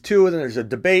 quarterback, then it's 2, and then there's a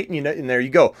debate, and there you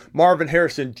go. Marvin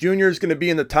Harrison Jr. is going to be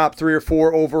in the top 3 or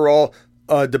 4 overall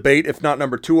debate, if not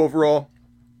number 2 overall.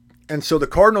 And so the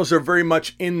Cardinals are very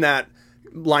much in that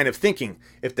line of thinking.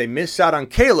 If they miss out on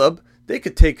Caleb, they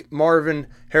could take Marvin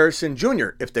Harrison Jr.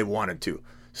 if they wanted to.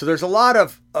 So there's a lot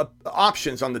of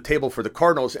options on the table for the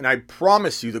Cardinals, and I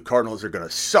promise you the Cardinals are going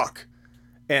to suck.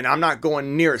 And I'm not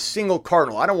going near a single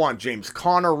Cardinal. I don't want James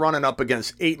Conner running up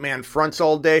against 8-man fronts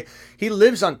all day. He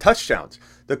lives on touchdowns.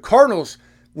 The Cardinals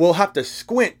will have to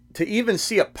squint to even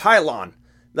see a pylon.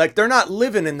 Like, they're not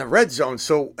living in the red zone.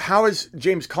 So how is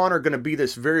James Conner going to be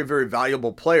this very, very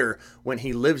valuable player when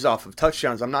he lives off of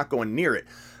touchdowns? I'm not going near it.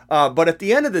 But at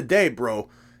the end of the day, bro,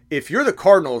 if you're the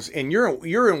Cardinals and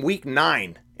you're in week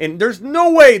 9, and there's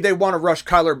no way they want to rush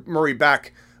Kyler Murray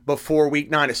back before week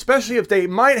 9, especially if they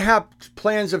might have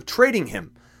plans of trading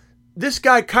him. This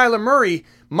guy, Kyler Murray,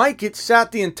 might get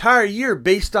sat the entire year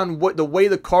based on the way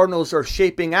the Cardinals are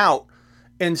shaping out.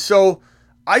 And so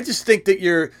I just think that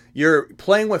you're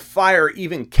playing with fire,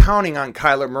 even counting on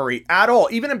Kyler Murray at all,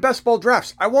 even in best ball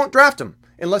drafts. I won't draft him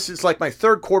unless it's like my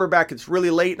 3rd quarterback. It's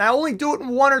really late, and I only do it in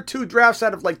 1 or 2 drafts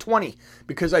out of like 20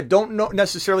 because I don't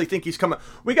necessarily think he's coming.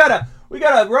 We got a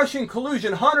Russian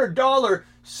collusion $100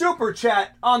 super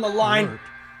chat on the line. Alert.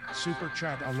 Super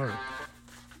chat alert.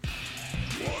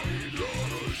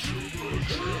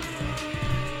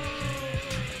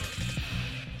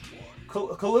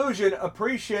 Collusion,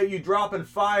 appreciate you dropping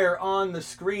fire on the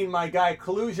screen, my guy.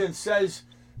 Collusion says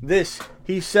this.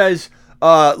 He says,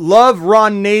 love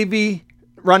Ron Navy's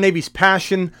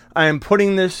passion. I am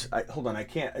putting this... hold on, I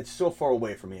can't. It's so far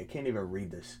away from me. I can't even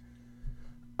read this.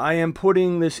 I am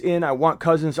putting this in. I want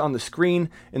Cousins on the screen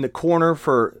in the corner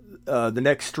for the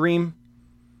next stream.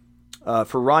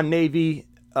 For Ron Navy.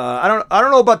 I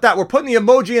don't know about that. We're putting the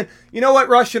emoji in. You know what,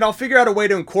 Russian? I'll figure out a way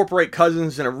to incorporate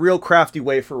Cousins in a real crafty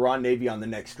way for Ron Navy on the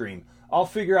next stream. I'll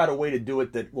figure out a way to do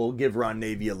it that will give Ron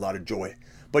Navy a lot of joy.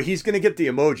 But he's going to get the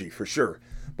emoji for sure.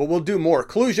 But we'll do more.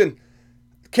 Collusion,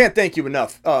 can't thank you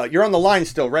enough. You're on the line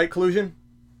still, right, Collusion?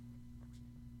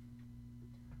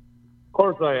 Of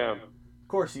course I am. Of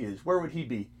course he is. Where would he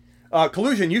be?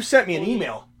 Collusion, you sent me an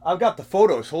email. I've got the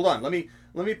photos. Hold on. Let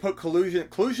me put Collusion.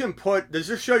 Collusion put. Does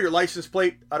this show your license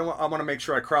plate? I want to make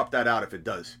sure I crop that out if it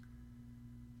does.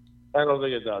 I don't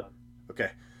think it does.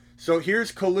 Okay. So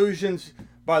here's Collusion's.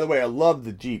 By the way, I love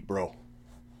the Jeep, bro.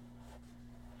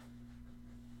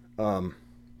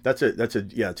 It's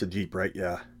a Jeep, right?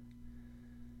 Yeah.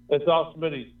 It's all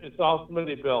Smitty. It's all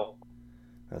Smitty Bill.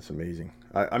 That's amazing.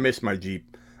 I miss my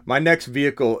Jeep. My next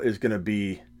vehicle is going to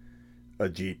be a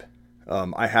Jeep.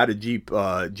 I had a Jeep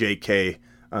JK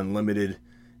Unlimited,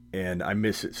 and I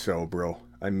miss it so, bro.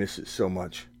 I miss it so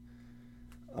much.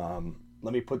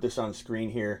 Let me put this on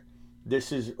screen here.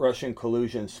 This is Russian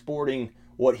Collusion sporting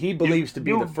what he believes to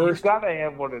be the first. You got to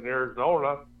have one in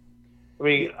Arizona. I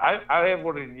mean, I have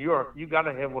one in New York. You got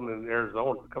to have one in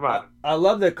Arizona. Come on. I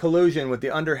love the collusion with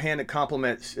the underhanded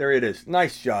compliments. There it is.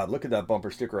 Nice job. Look at that bumper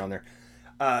sticker on there.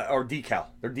 Or decal.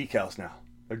 They're decals now.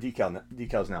 They're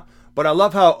decals now. But I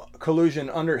love how collusion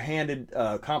underhanded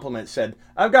compliment said,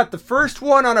 "I've got the first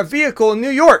one on a vehicle in New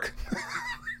York."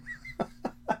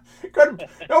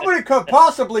 Nobody could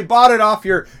possibly bought it off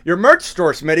your merch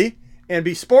store, Smitty, and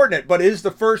be sporting it. But it is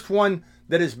the first one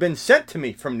that has been sent to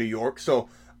me from New York. So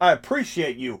I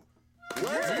appreciate you.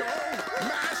 Collusion's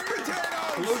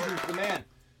the man.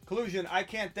 Collusion, I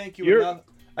can't thank you enough.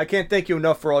 I can't thank you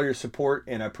enough for all your support,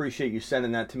 and I appreciate you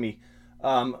sending that to me.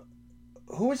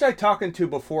 Who was I talking to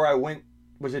before I went?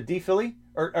 Was it D Philly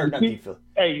or not D Philly?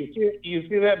 Hey, you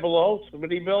see that below?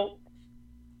 Somebody built.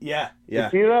 Yeah. You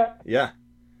see that? Yeah.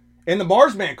 And the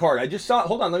Marsman card, I just saw.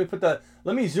 Hold on,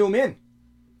 let me zoom in.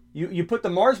 You put the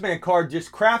Marsman card,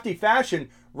 just crafty fashion,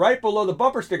 right below the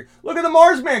bumper sticker. Look at the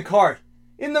Marsman card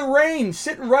in the rain,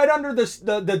 sitting right under the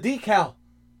decal.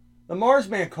 The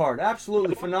Marsman card,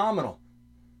 absolutely phenomenal.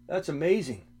 That's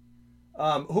amazing.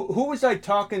 Who was I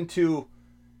talking to?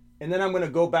 And then I'm going to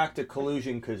go back to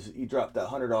collusion because he dropped that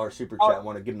 $100 super chat. I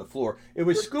want to give him the floor. It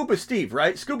was Scuba Steve,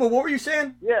 right? Scuba, what were you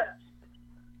saying? Yeah.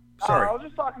 Sorry. I was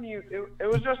just talking to you. It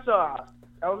was just I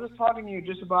was just talking to you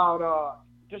just about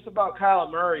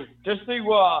Kyler Murray. Just to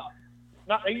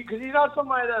not because he's not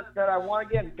somebody that I want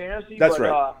to get in fantasy. That's but,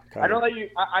 right. I know that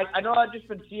I know I've just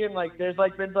been seeing there's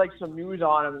been some news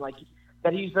on him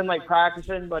that he's been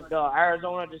practicing, but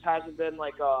Arizona just hasn't been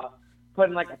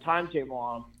putting a timetable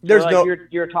on him. There's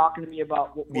you're talking to me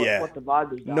about what the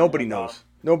vibe is. Nobody knows.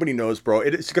 Nobody knows, bro.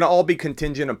 It's going to all be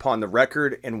contingent upon the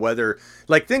record and whether,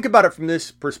 think about it from this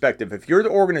perspective. If you're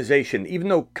the organization, even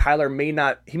though Kyler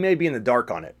may be in the dark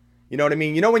on it. You know what I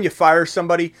mean? You know when you fire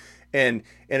somebody and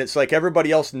it's like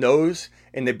everybody else knows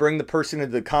and they bring the person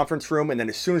into the conference room and then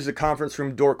as soon as the conference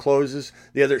room door closes,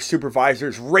 the other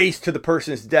supervisors race to the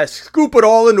person's desk, scoop it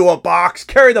all into a box,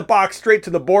 carry the box straight to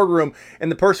the boardroom,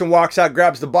 and the person walks out,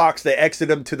 grabs the box, they exit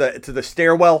them to the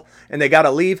stairwell and they got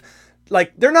to leave.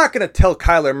 They're not going to tell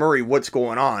Kyler Murray what's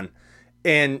going on.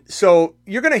 And so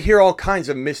you're going to hear all kinds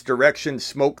of misdirection,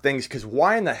 smoke things, because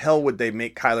why in the hell would they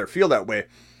make Kyler feel that way?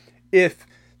 If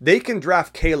they can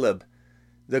draft Caleb,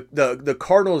 the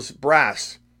Cardinals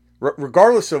brass,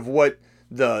 regardless of what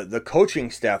the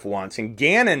coaching staff wants, and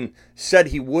Gannon said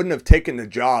he wouldn't have taken the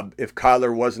job if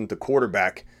Kyler wasn't the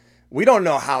quarterback. We don't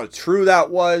know how true that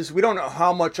was. We don't know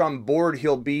how much on board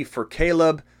he'll be for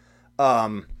Caleb.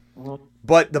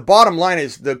 But the bottom line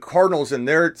is the Cardinals, and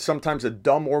they're sometimes a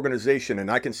dumb organization, and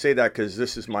I can say that because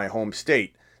this is my home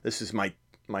state. This is my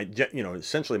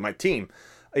essentially my team,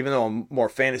 even though I'm more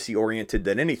fantasy oriented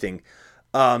than anything.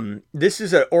 This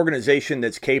is an organization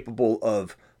that's capable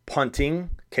of punting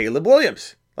Caleb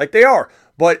Williams, like they are.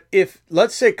 But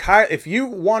let's say if you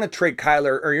want to trade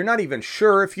Kyler, or you're not even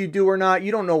sure if you do or not,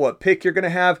 you don't know what pick you're going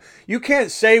to have, you can't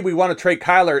say we want to trade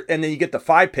Kyler and then you get the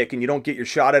 5 pick and you don't get your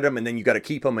shot at him and then you got to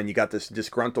keep him and you got this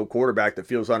disgruntled quarterback that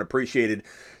feels unappreciated.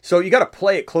 So you got to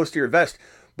play it close to your vest.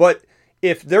 But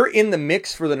if they're in the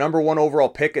mix for the number 1 overall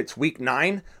pick, it's week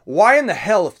 9. Why in the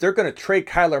hell, if they're going to trade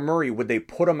Kyler Murray, would they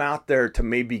put him out there to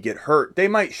maybe get hurt? They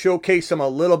might showcase him a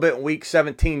little bit in week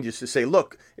 17 just to say,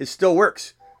 look, it still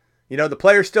works. The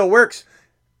player still works.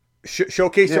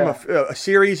 Showcase him a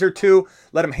series or two,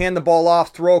 let him hand the ball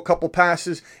off, throw a couple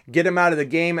passes, get him out of the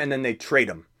game, and then they trade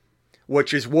him,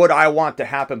 which is what I want to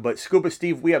happen. But Scuba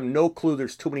Steve, we have no clue.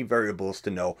 There's too many variables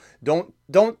to know. Don't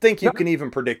think you can even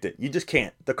predict it. You just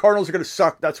can't. The Cardinals are going to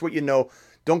suck. That's what you know.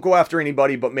 Don't go after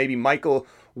anybody but maybe Michael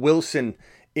Wilson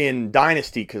in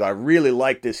Dynasty because I really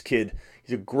like this kid.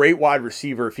 He's a great wide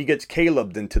receiver. If he gets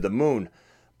Caleb, then to the moon.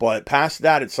 But past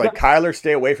that, it's like Kyler,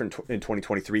 stay away from in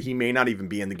 2023. He may not even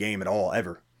be in the game at all,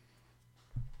 ever.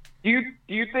 Do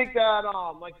you think that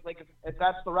if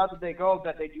that's the route that they go,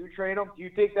 that they do trade him? Do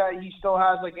you think that he still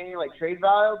has any trade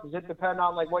value? Does it depend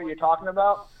on what you're talking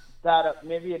about? That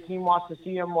maybe a team wants to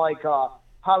see him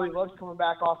how he looks coming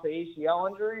back off the ACL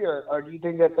injury, or do you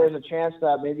think that there's a chance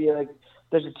that maybe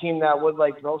there's a team that would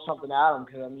throw something at him?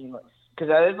 Because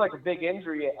that is a big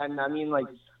injury, and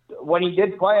when he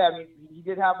did play, he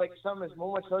did have some of his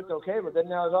moments looked okay, but then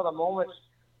there was other moments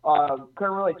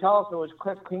couldn't really tell if it was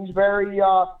Cliff Kingsbury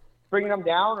bringing him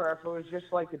down or if it was just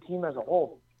the team as a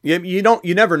whole. Yeah, you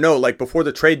never know. Before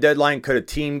the trade deadline, could a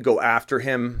team go after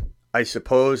him? I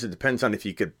suppose it depends on if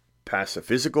you could pass a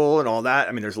physical and all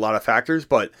that. There's a lot of factors,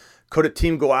 but could a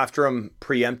team go after him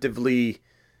preemptively?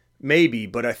 Maybe,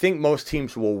 but I think most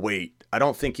teams will wait. I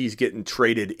don't think he's getting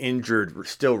traded injured,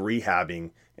 still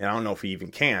rehabbing, and I don't know if he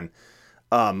even can.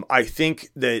 I think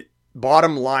that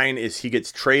bottom line is he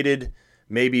gets traded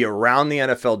maybe around the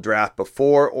NFL draft,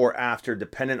 before or after,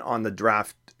 dependent on the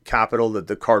draft capital that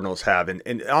the Cardinals have.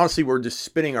 And honestly, we're just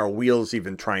spinning our wheels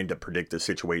even trying to predict the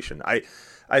situation.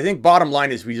 I think bottom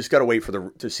line is we just got to wait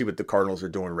to see what the Cardinals are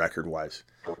doing record-wise.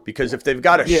 Because if they've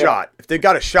got a shot,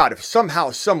 if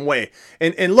somehow, some way,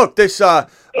 and look, this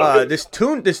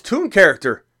Toon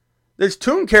character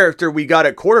we got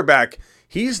at quarterback,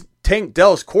 he's Tank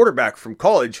Dell's quarterback from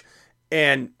college,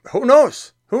 and who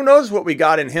knows? Who knows what we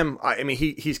got in him? I mean,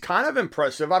 he's kind of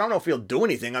impressive. I don't know if he'll do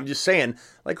anything. I'm just saying,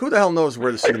 like, who the hell knows where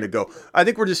this is going to go? I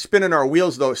think we're just spinning our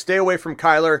wheels, though. Stay away from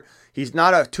Kyler. He's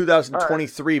not a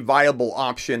 2023 viable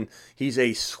option. He's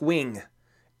a swing.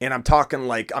 And I'm talking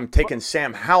like I'm taking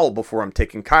Sam Howell before I'm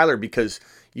taking Kyler, because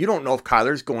you don't know if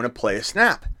Kyler's going to play a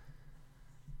snap.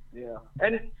 Yeah.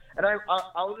 And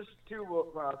I'll just, too,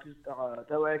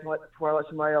 that way before I let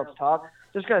somebody else talk,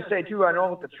 just going to say, too, I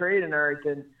know with the trade and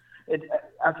everything,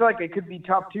 I feel like it could be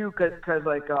tough too, because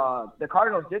like the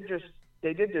Cardinals did just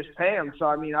pay him. So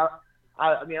I mean I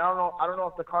don't know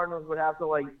if the Cardinals would have to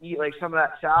like eat like some of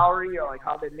that salary, or like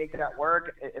how they make that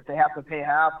work if they have to pay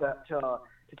half to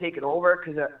take it over,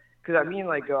 because I mean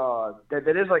like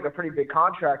that is like a pretty big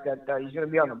contract that he's going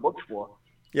to be on the books for.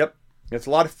 Yep, it's a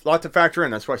lot to factor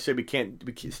in. That's why I say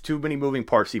it's too many moving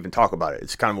parts to even talk about it.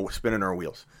 It's kind of spinning our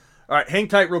wheels. All right, hang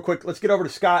tight real quick. Let's get over to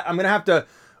Scott. I'm gonna have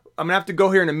to go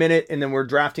here in a minute, and then we're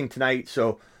drafting tonight.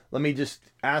 So let me just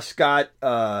ask Scott,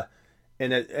 and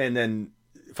then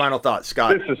final thoughts,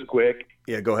 Scott. This is quick.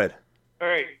 Yeah, go ahead. All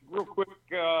right, real quick.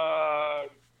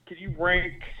 Can you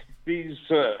rank these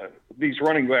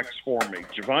running backs for me?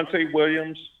 Javonte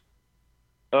Williams,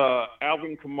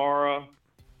 Alvin Kamara,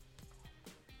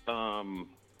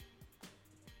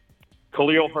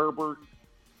 Khalil Herbert,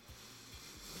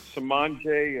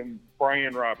 Samanje, and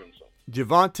Brian Robinson.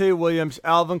 Javonte Williams,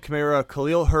 Alvin Kamara,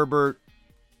 Khalil Herbert.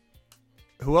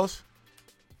 Who else?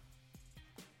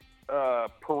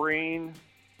 Perrine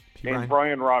and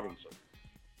Brian Robinson.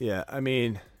 Yeah, I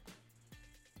mean,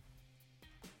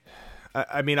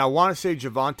 I want to say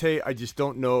Javonte. I just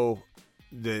don't know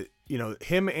that,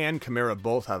 him and Kamara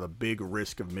both have a big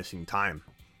risk of missing time.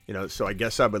 So I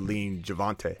guess I would lean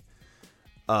Javonte.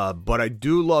 But I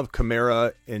do love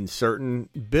Kamara in certain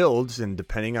builds, and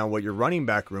depending on what your running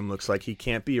back room looks like, he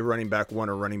can't be a running back 1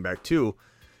 or running back 2.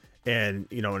 And,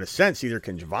 in a sense, either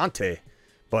can Javonte.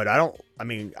 But I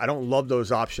don't love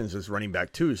those options as running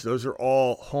back 2s. Those are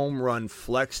all home run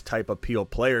flex type appeal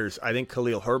players. I think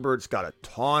Khalil Herbert's got a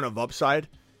ton of upside.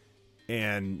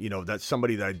 And, that's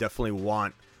somebody that I definitely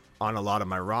want on a lot of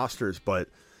my rosters. But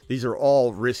these are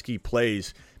all risky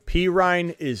plays.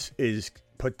 Perrine is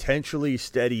potentially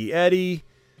steady Eddie,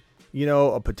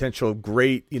 a potential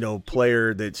great,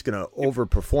 player that's going to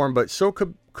overperform. But so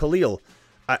could Khalil.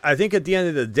 I think at the end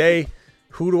of the day,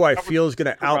 who do I feel is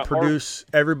going to outproduce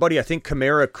everybody? I think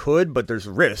Kamara could, but there's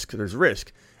risk.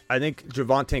 I think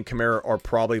Javonte and Kamara are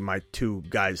probably my 2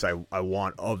 guys I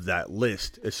want of that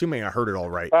list, assuming I heard it all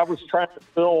right. If I was trying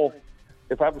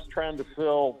to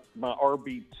fill my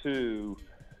RB2,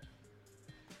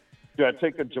 do I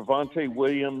take a Javonte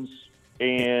Williams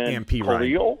and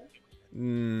Khalil?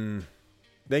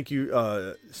 Thank you,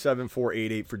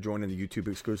 7488 for joining the YouTube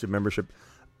exclusive membership.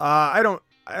 I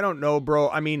don't know, bro.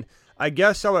 I mean, I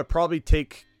guess I would probably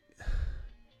take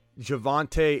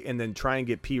Javonte and then try and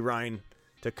get Perrine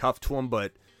to cuff to him.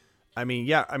 But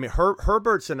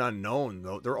Herbert's an unknown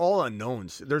though. They're all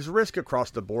unknowns. There's risk across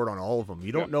the board on all of them.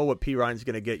 You don't know what Perrine's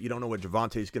going to get. You don't know what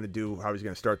Javonte's going to do, how he's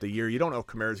going to start the year. You don't know if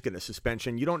Kamara's getting a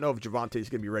suspension. You don't know if Javonte's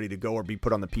going to be ready to go or be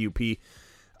put on the PUP.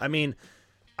 I mean,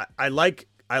 I like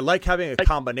having a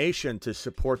combination to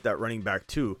support that running back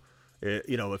too.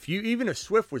 If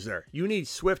Swift was there, you need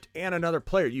Swift and another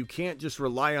player. You can't just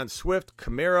rely on Swift,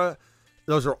 Kamara.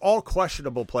 Those are all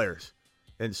questionable players.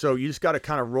 And so you just got to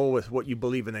kind of roll with what you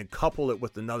believe and then couple it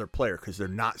with another player, because they're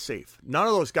not safe. None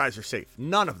of those guys are safe.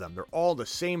 None of them. They're all the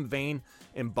same vein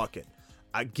and bucket.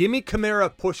 Give me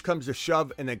Kamara, push comes to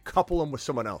shove, and then couple him with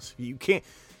someone else. You can't.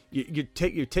 You're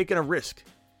taking a risk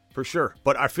for sure.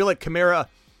 But I feel like Kamara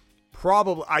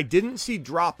probably. I didn't see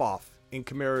drop off in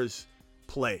Kamara's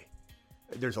play.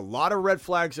 There's a lot of red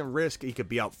flags and risk. He could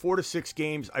be out 4 to 6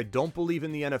 games. I don't believe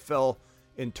in the NFL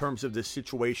in terms of this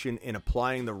situation and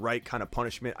applying the right kind of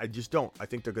punishment. I just don't. I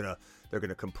think they're gonna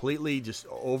completely just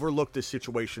overlook this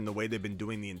situation the way they've been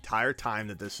doing the entire time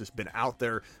that this has been out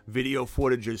there. Video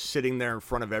footage is sitting there in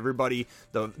front of everybody.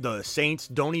 The Saints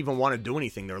don't even want to do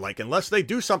anything. They're like, unless they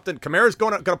do something, Kamara's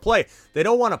gonna play. They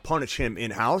don't want to punish him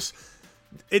in-house.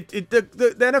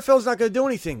 The NFL's not going to do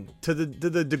anything to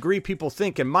the degree people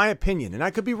think, in my opinion. And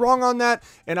I could be wrong on that,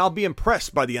 and I'll be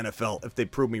impressed by the NFL if they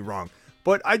prove me wrong.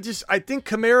 But I think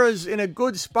Kamara's in a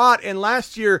good spot, and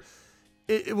last year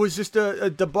it was just a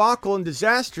debacle and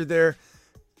disaster there.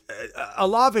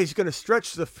 Olave's going to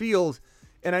stretch the field,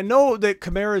 and I know that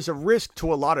Kamara is a risk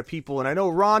to a lot of people, and I know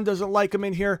Ron doesn't like him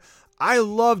in here. I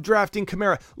love drafting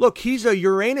Kamara. Look, he's a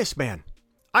Uranus man.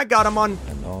 I got him on.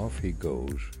 And off he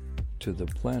goes to the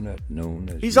planet known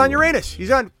as. He's on Uranus.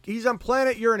 He's on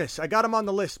planet Uranus. I got him on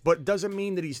the list, but it doesn't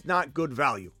mean that he's not good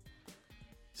value.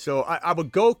 So I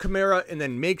would go Kamara and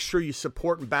then make sure you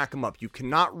support and back him up. You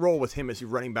cannot roll with him as your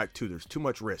running back too. There's too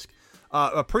much risk.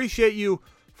 Appreciate you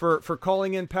for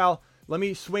calling in, pal. Let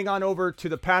me swing on over to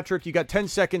the Patrick. You got 10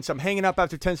 seconds. I'm hanging up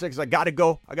after 10 seconds. I got to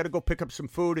go. I got to go pick up some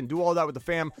food and do all that with the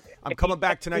fam. I'm coming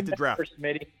back tonight to draft.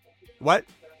 What?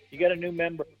 You got a new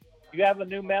member. You have a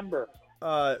new member.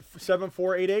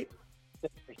 7488?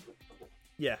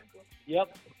 Yeah.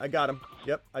 Yep. I got him.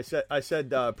 Yep. I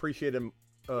said appreciate him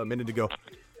a minute ago.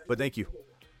 But thank you.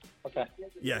 Okay.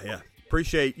 Yeah.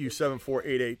 Appreciate you,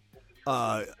 7488.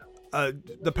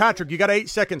 The Patrick, you got 8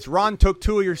 seconds. Ron took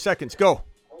 2 of your seconds. Go.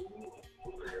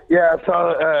 Yeah, I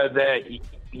saw that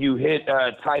you hit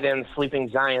tight end sleeping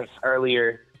giants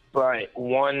earlier, but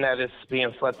one that is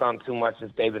being slept on too much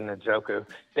is David Njoku.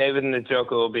 David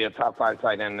Njoku will be a top 5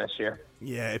 tight end this year.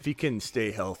 Yeah, if he can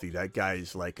stay healthy, that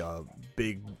guy's like a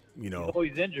big, Oh,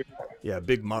 he's injured. Yeah,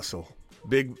 big muscle,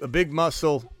 a big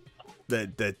muscle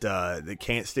that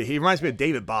can't stay. He reminds me of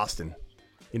David Boston.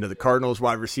 The Cardinals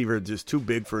wide receiver, just too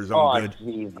big for his own good.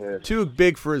 Jesus. Too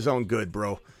big for his own good,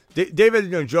 bro. David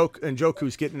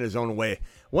Njoku's getting in his own way.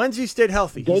 When's he stayed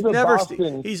healthy? He's never.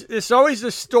 It's always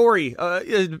the story.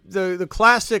 The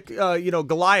classic.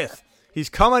 Goliath. He's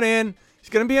coming in. He's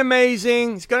going to be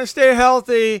amazing. He's going to stay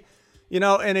healthy.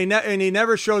 And he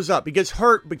never shows up. He gets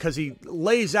hurt because he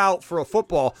lays out for a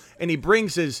football, and he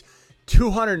brings his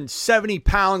 270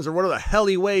 pounds or whatever the hell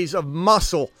he weighs of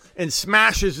muscle and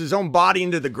smashes his own body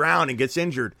into the ground and gets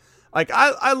injured. Like,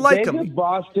 I like him. David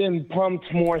Boston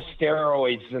pumped more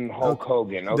steroids than Hulk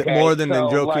Hogan. Okay, more than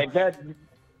Njoku. Like that.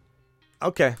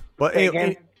 Okay, but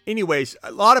anyways,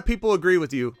 a lot of people agree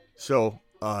with you. So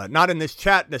not in this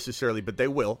chat necessarily, but they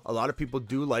will. A lot of people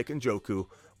do like Njoku,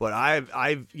 but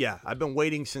I've been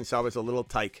waiting since I was a little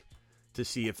tyke to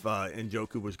see if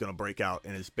Njoku was going to break out,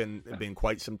 and it's been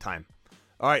quite some time.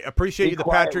 All right, appreciate you, the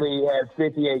Patrick. He had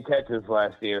 58 catches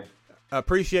last year.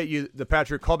 Appreciate you, the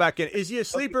Patrick. Call back in. Is he a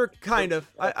sleeper? Kind of.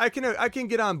 I can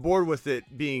get on board with it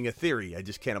being a theory. I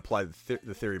just can't apply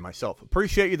the theory myself.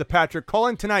 Appreciate you, the Patrick. Call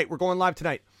in tonight. We're going live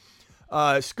tonight.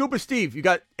 Scuba Steve, you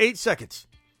got 8 seconds.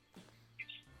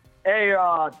 Hey,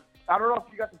 I don't know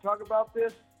if you got to talk about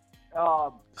this.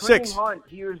 6. Kareem Hunt,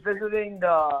 he was visiting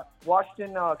the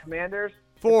Washington Commanders.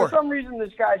 4. For some reason,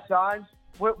 this guy signs.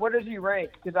 What does he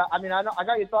rank? Because I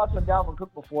got your thoughts on Dalvin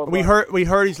Cook before. We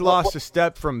heard he's lost a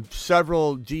step from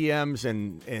several GMs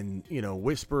and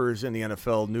whispers in the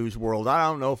NFL news world. I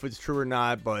don't know if it's true or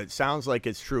not, but it sounds like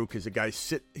it's true because the guy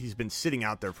he's been sitting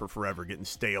out there for forever, getting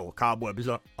stale, cobwebs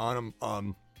on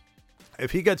him.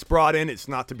 If he gets brought in, it's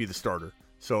not to be the starter,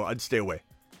 so I'd stay away.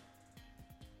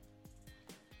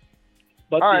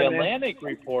 But the Atlantic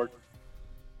report.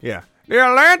 Yeah, the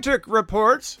Atlantic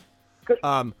reports.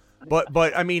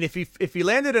 But I mean, if he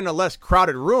landed in a less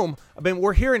crowded room, I mean,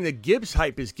 we're hearing the Gibbs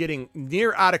hype is getting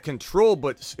near out of control,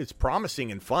 but it's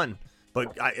promising and fun.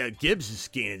 But Gibbs is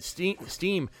gaining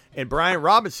steam, and Brian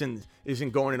Robinson isn't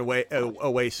going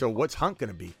away. So what's Hunt going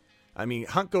to be? I mean,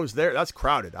 Hunt goes there. That's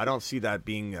crowded. I don't see that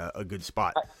being a good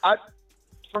spot.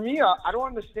 For me, I don't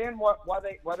understand why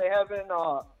they haven't.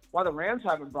 Why the Rams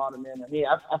haven't brought him in? I mean,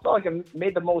 I felt like it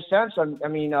made the most sense. I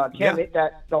mean,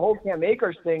 the whole Cam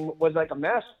Akers thing was like a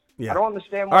mess. Yeah. I don't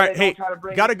understand why they don't try to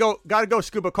bring. Gotta go,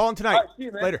 Scuba. Call him tonight. All right, see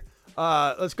you, man. Later.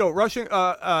 Let's go. Rushing.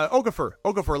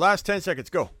 Okafor. Last 10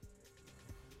 seconds. Go.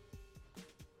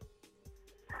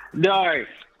 No.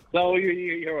 So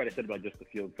you heard what I said about Justin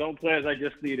Fields. Some players I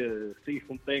just need to see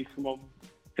some things from them.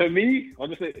 To me, I'll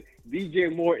just say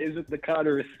DJ Moore isn't the kind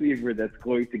of receiver that's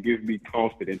going to give me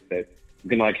confidence that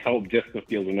can help Justin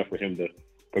Fields enough for him to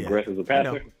progress as a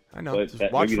passer. I know. But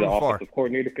that maybe the offensive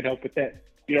coordinator could help with that.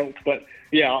 But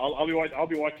yeah, I'll be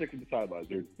watching from the sidelines,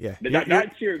 dude. Yeah,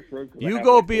 not cheering for him. You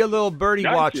go be a little birdie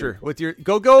watcher with your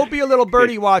go be a little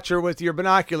birdie watcher with your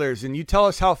binoculars, and you tell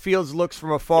us how Fields looks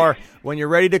from afar. When you're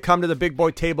ready to come to the big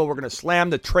boy table, we're gonna slam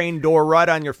the train door right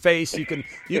on your face. You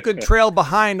can trail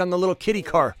behind on the little kiddie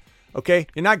car. Okay,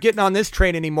 you're not getting on this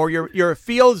train anymore. Your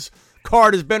Fields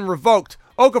card has been revoked.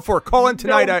 Okafor, call in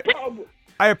tonight. No problem.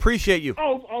 I appreciate you.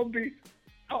 I'll be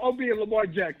I'll be in Lamar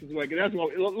Jackson's way. That's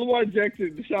what Lamar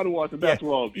Jackson, Deshaun Watson. That's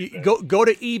what I'll be. Go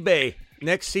to eBay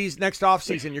next off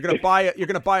season. You're gonna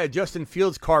buy a Justin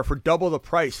Fields car for double the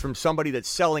price from somebody that's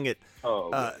selling it.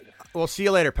 We'll see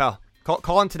you later, pal.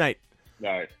 Call in tonight.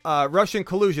 All right. Russian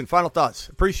collusion. Final thoughts.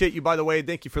 Appreciate you, by the way.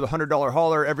 Thank you for the $100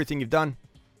 hauler. Everything you've done.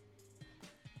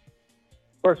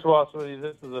 First of all, Smitty,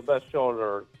 this is the best show on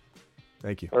earth.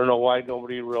 Thank you. I don't know why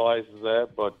nobody realizes that,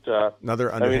 but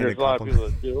another underhanded there's a lot of people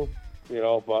that do,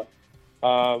 but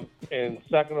and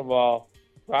second of all,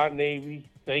 Ron Navy,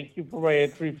 thank you for my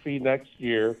entry fee next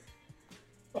year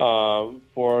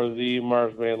for the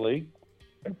Marsman League.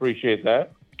 I appreciate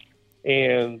that.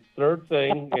 And third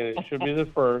thing, and it should be the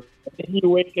first.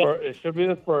 It should be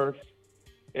the first.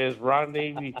 Is Ron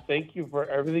Navy? Thank you for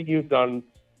everything you've done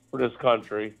for this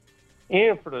country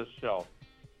and for this show,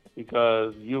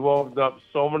 because you've opened up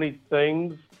so many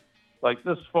things. Like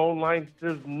this phone line,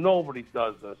 there's nobody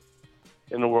does this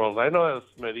in the world. I know that's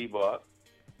Smitty, but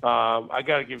I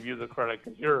got to give you the credit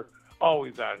because you're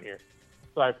always on here.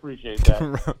 So I appreciate that.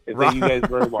 And thank you guys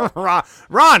very much.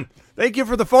 Ron, thank you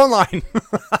for the phone line.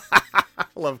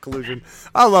 I love Collusion.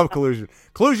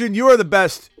 Collusion, you are the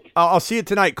best. I'll see you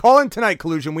tonight. Call in tonight,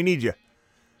 Collusion. We need you.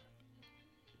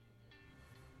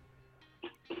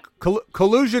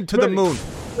 Collusion to the moon.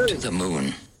 To the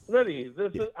moon.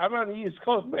 Smitty, I'm on the East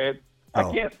Coast, man. I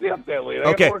can't stay up that late. I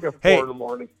Okay. got to work at 4 in the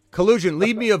morning. Collusion,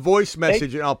 leave me a voice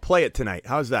message and I'll play it tonight.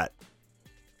 How's that?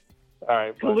 All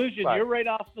right. Collusion, bye. you're right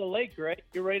off the lake, right?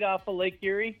 You're right off of Lake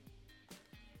Erie?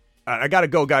 All right, I got to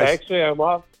go, guys. Actually, I'm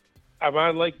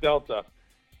on Lake Delta.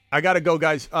 I got to go,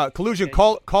 guys. Collusion,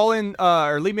 call in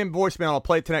or leave me a voicemail. I'll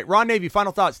play it tonight. Ron Navy,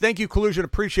 final thoughts. Thank you, Collusion.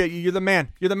 Appreciate you. You're the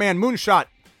man. Moonshot.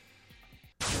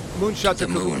 Moonshot to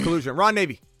Collusion. Ron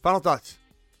Navy, final thoughts.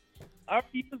 I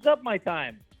already used up my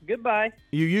time. Goodbye.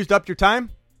 You used up your time?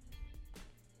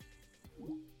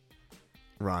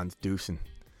 Ron's deucing.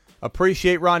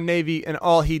 Appreciate Ron Navy and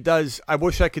all he does. I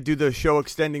wish I could do the show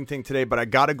extending thing today, but I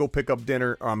got to go pick up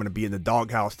dinner or I'm going to be in the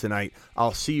doghouse tonight.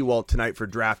 I'll see you all tonight for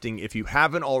drafting. If you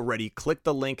haven't already, click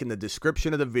the link in the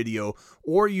description of the video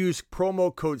or use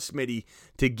promo code Smitty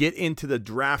to get into the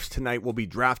drafts tonight. We'll be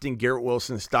drafting Garrett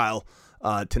Wilson style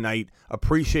tonight.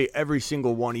 Appreciate every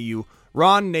single one of you.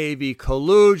 Ron Navy,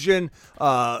 Collusion,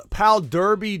 Pal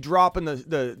Derby dropping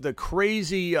the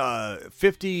crazy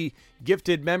 50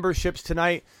 gifted memberships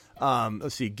tonight.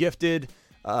 Let's see, gifted.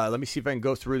 Let me see if I can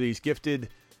go through these. Gifted,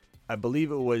 I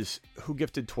believe it was, who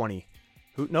gifted 20?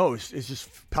 It's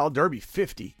just Pal Derby,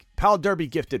 50. Pal Derby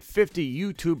gifted 50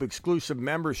 YouTube exclusive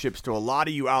memberships to a lot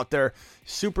of you out there.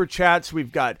 Super chats,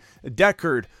 we've got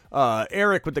Deckard,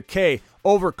 Eric with the K,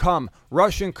 Overcome,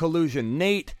 Russian Collusion,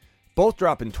 Nate, both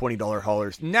dropping $20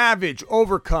 haulers. Navage,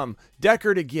 Overcome,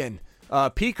 Deckard again.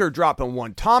 Peaker dropping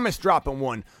one. Thomas dropping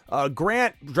one.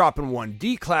 Grant dropping one.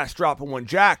 D-Class dropping one.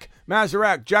 Jack,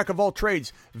 Mazarak, Jack of all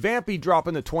trades. Vampy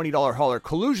dropping the $20 hauler.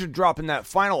 Collusion dropping that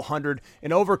final 100.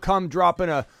 And Overcome dropping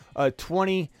a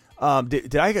 20.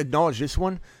 Did I acknowledge this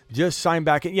one? Just sign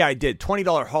back in. Yeah, I did.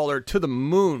 $20 hauler to the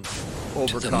moon.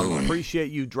 Overcome.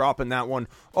 Appreciate you dropping that one.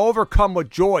 Overcome with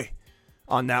joy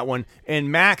on that one.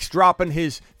 And Max dropping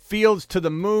his Fields to the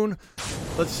moon.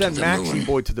 Let's send Maxie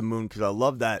Boy to the moon because I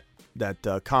love that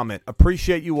comment.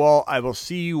 Appreciate you all. I will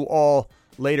see you all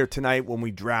later tonight when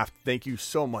we draft. Thank you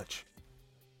so much.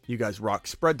 You guys rock.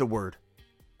 Spread the word.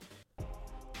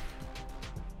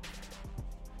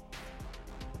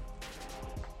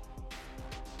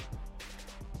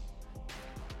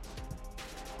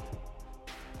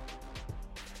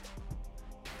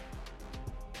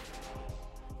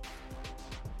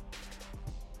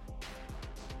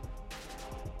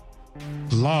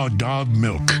 Law Dog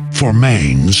Milk for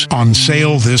mains on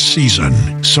sale this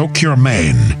season. Soak your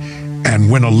mane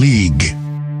and win a league.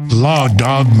 Law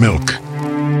Dog Milk.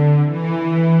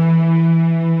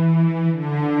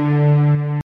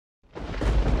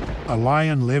 A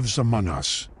lion lives among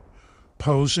us,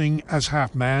 posing as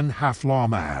half man, half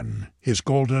lawman. His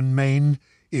golden mane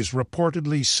is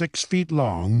reportedly 6 feet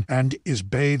long and is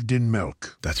bathed in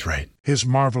milk. That's right. His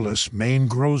marvelous mane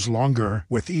grows longer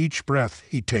with each breath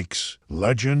he takes.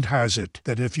 Legend has it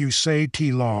that if you say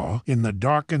T-Law in the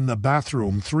dark in the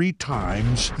bathroom 3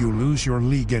 times, you lose your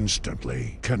league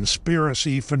instantly.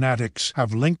 Conspiracy fanatics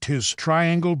have linked his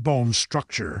triangle bone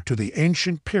structure to the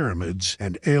ancient pyramids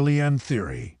and alien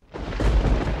theory.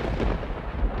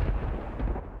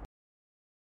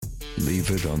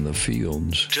 Leave it on the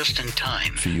fields. Just in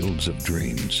time. Fields of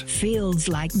dreams. Fields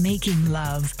like making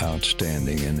love.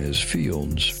 Outstanding in his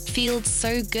fields. Fields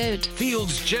so good.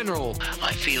 Fields general.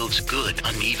 My fields good.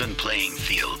 Uneven playing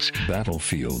fields.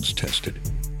 Battlefields tested.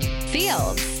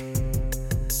 Fields.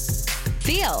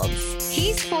 Fields.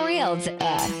 He's for reals.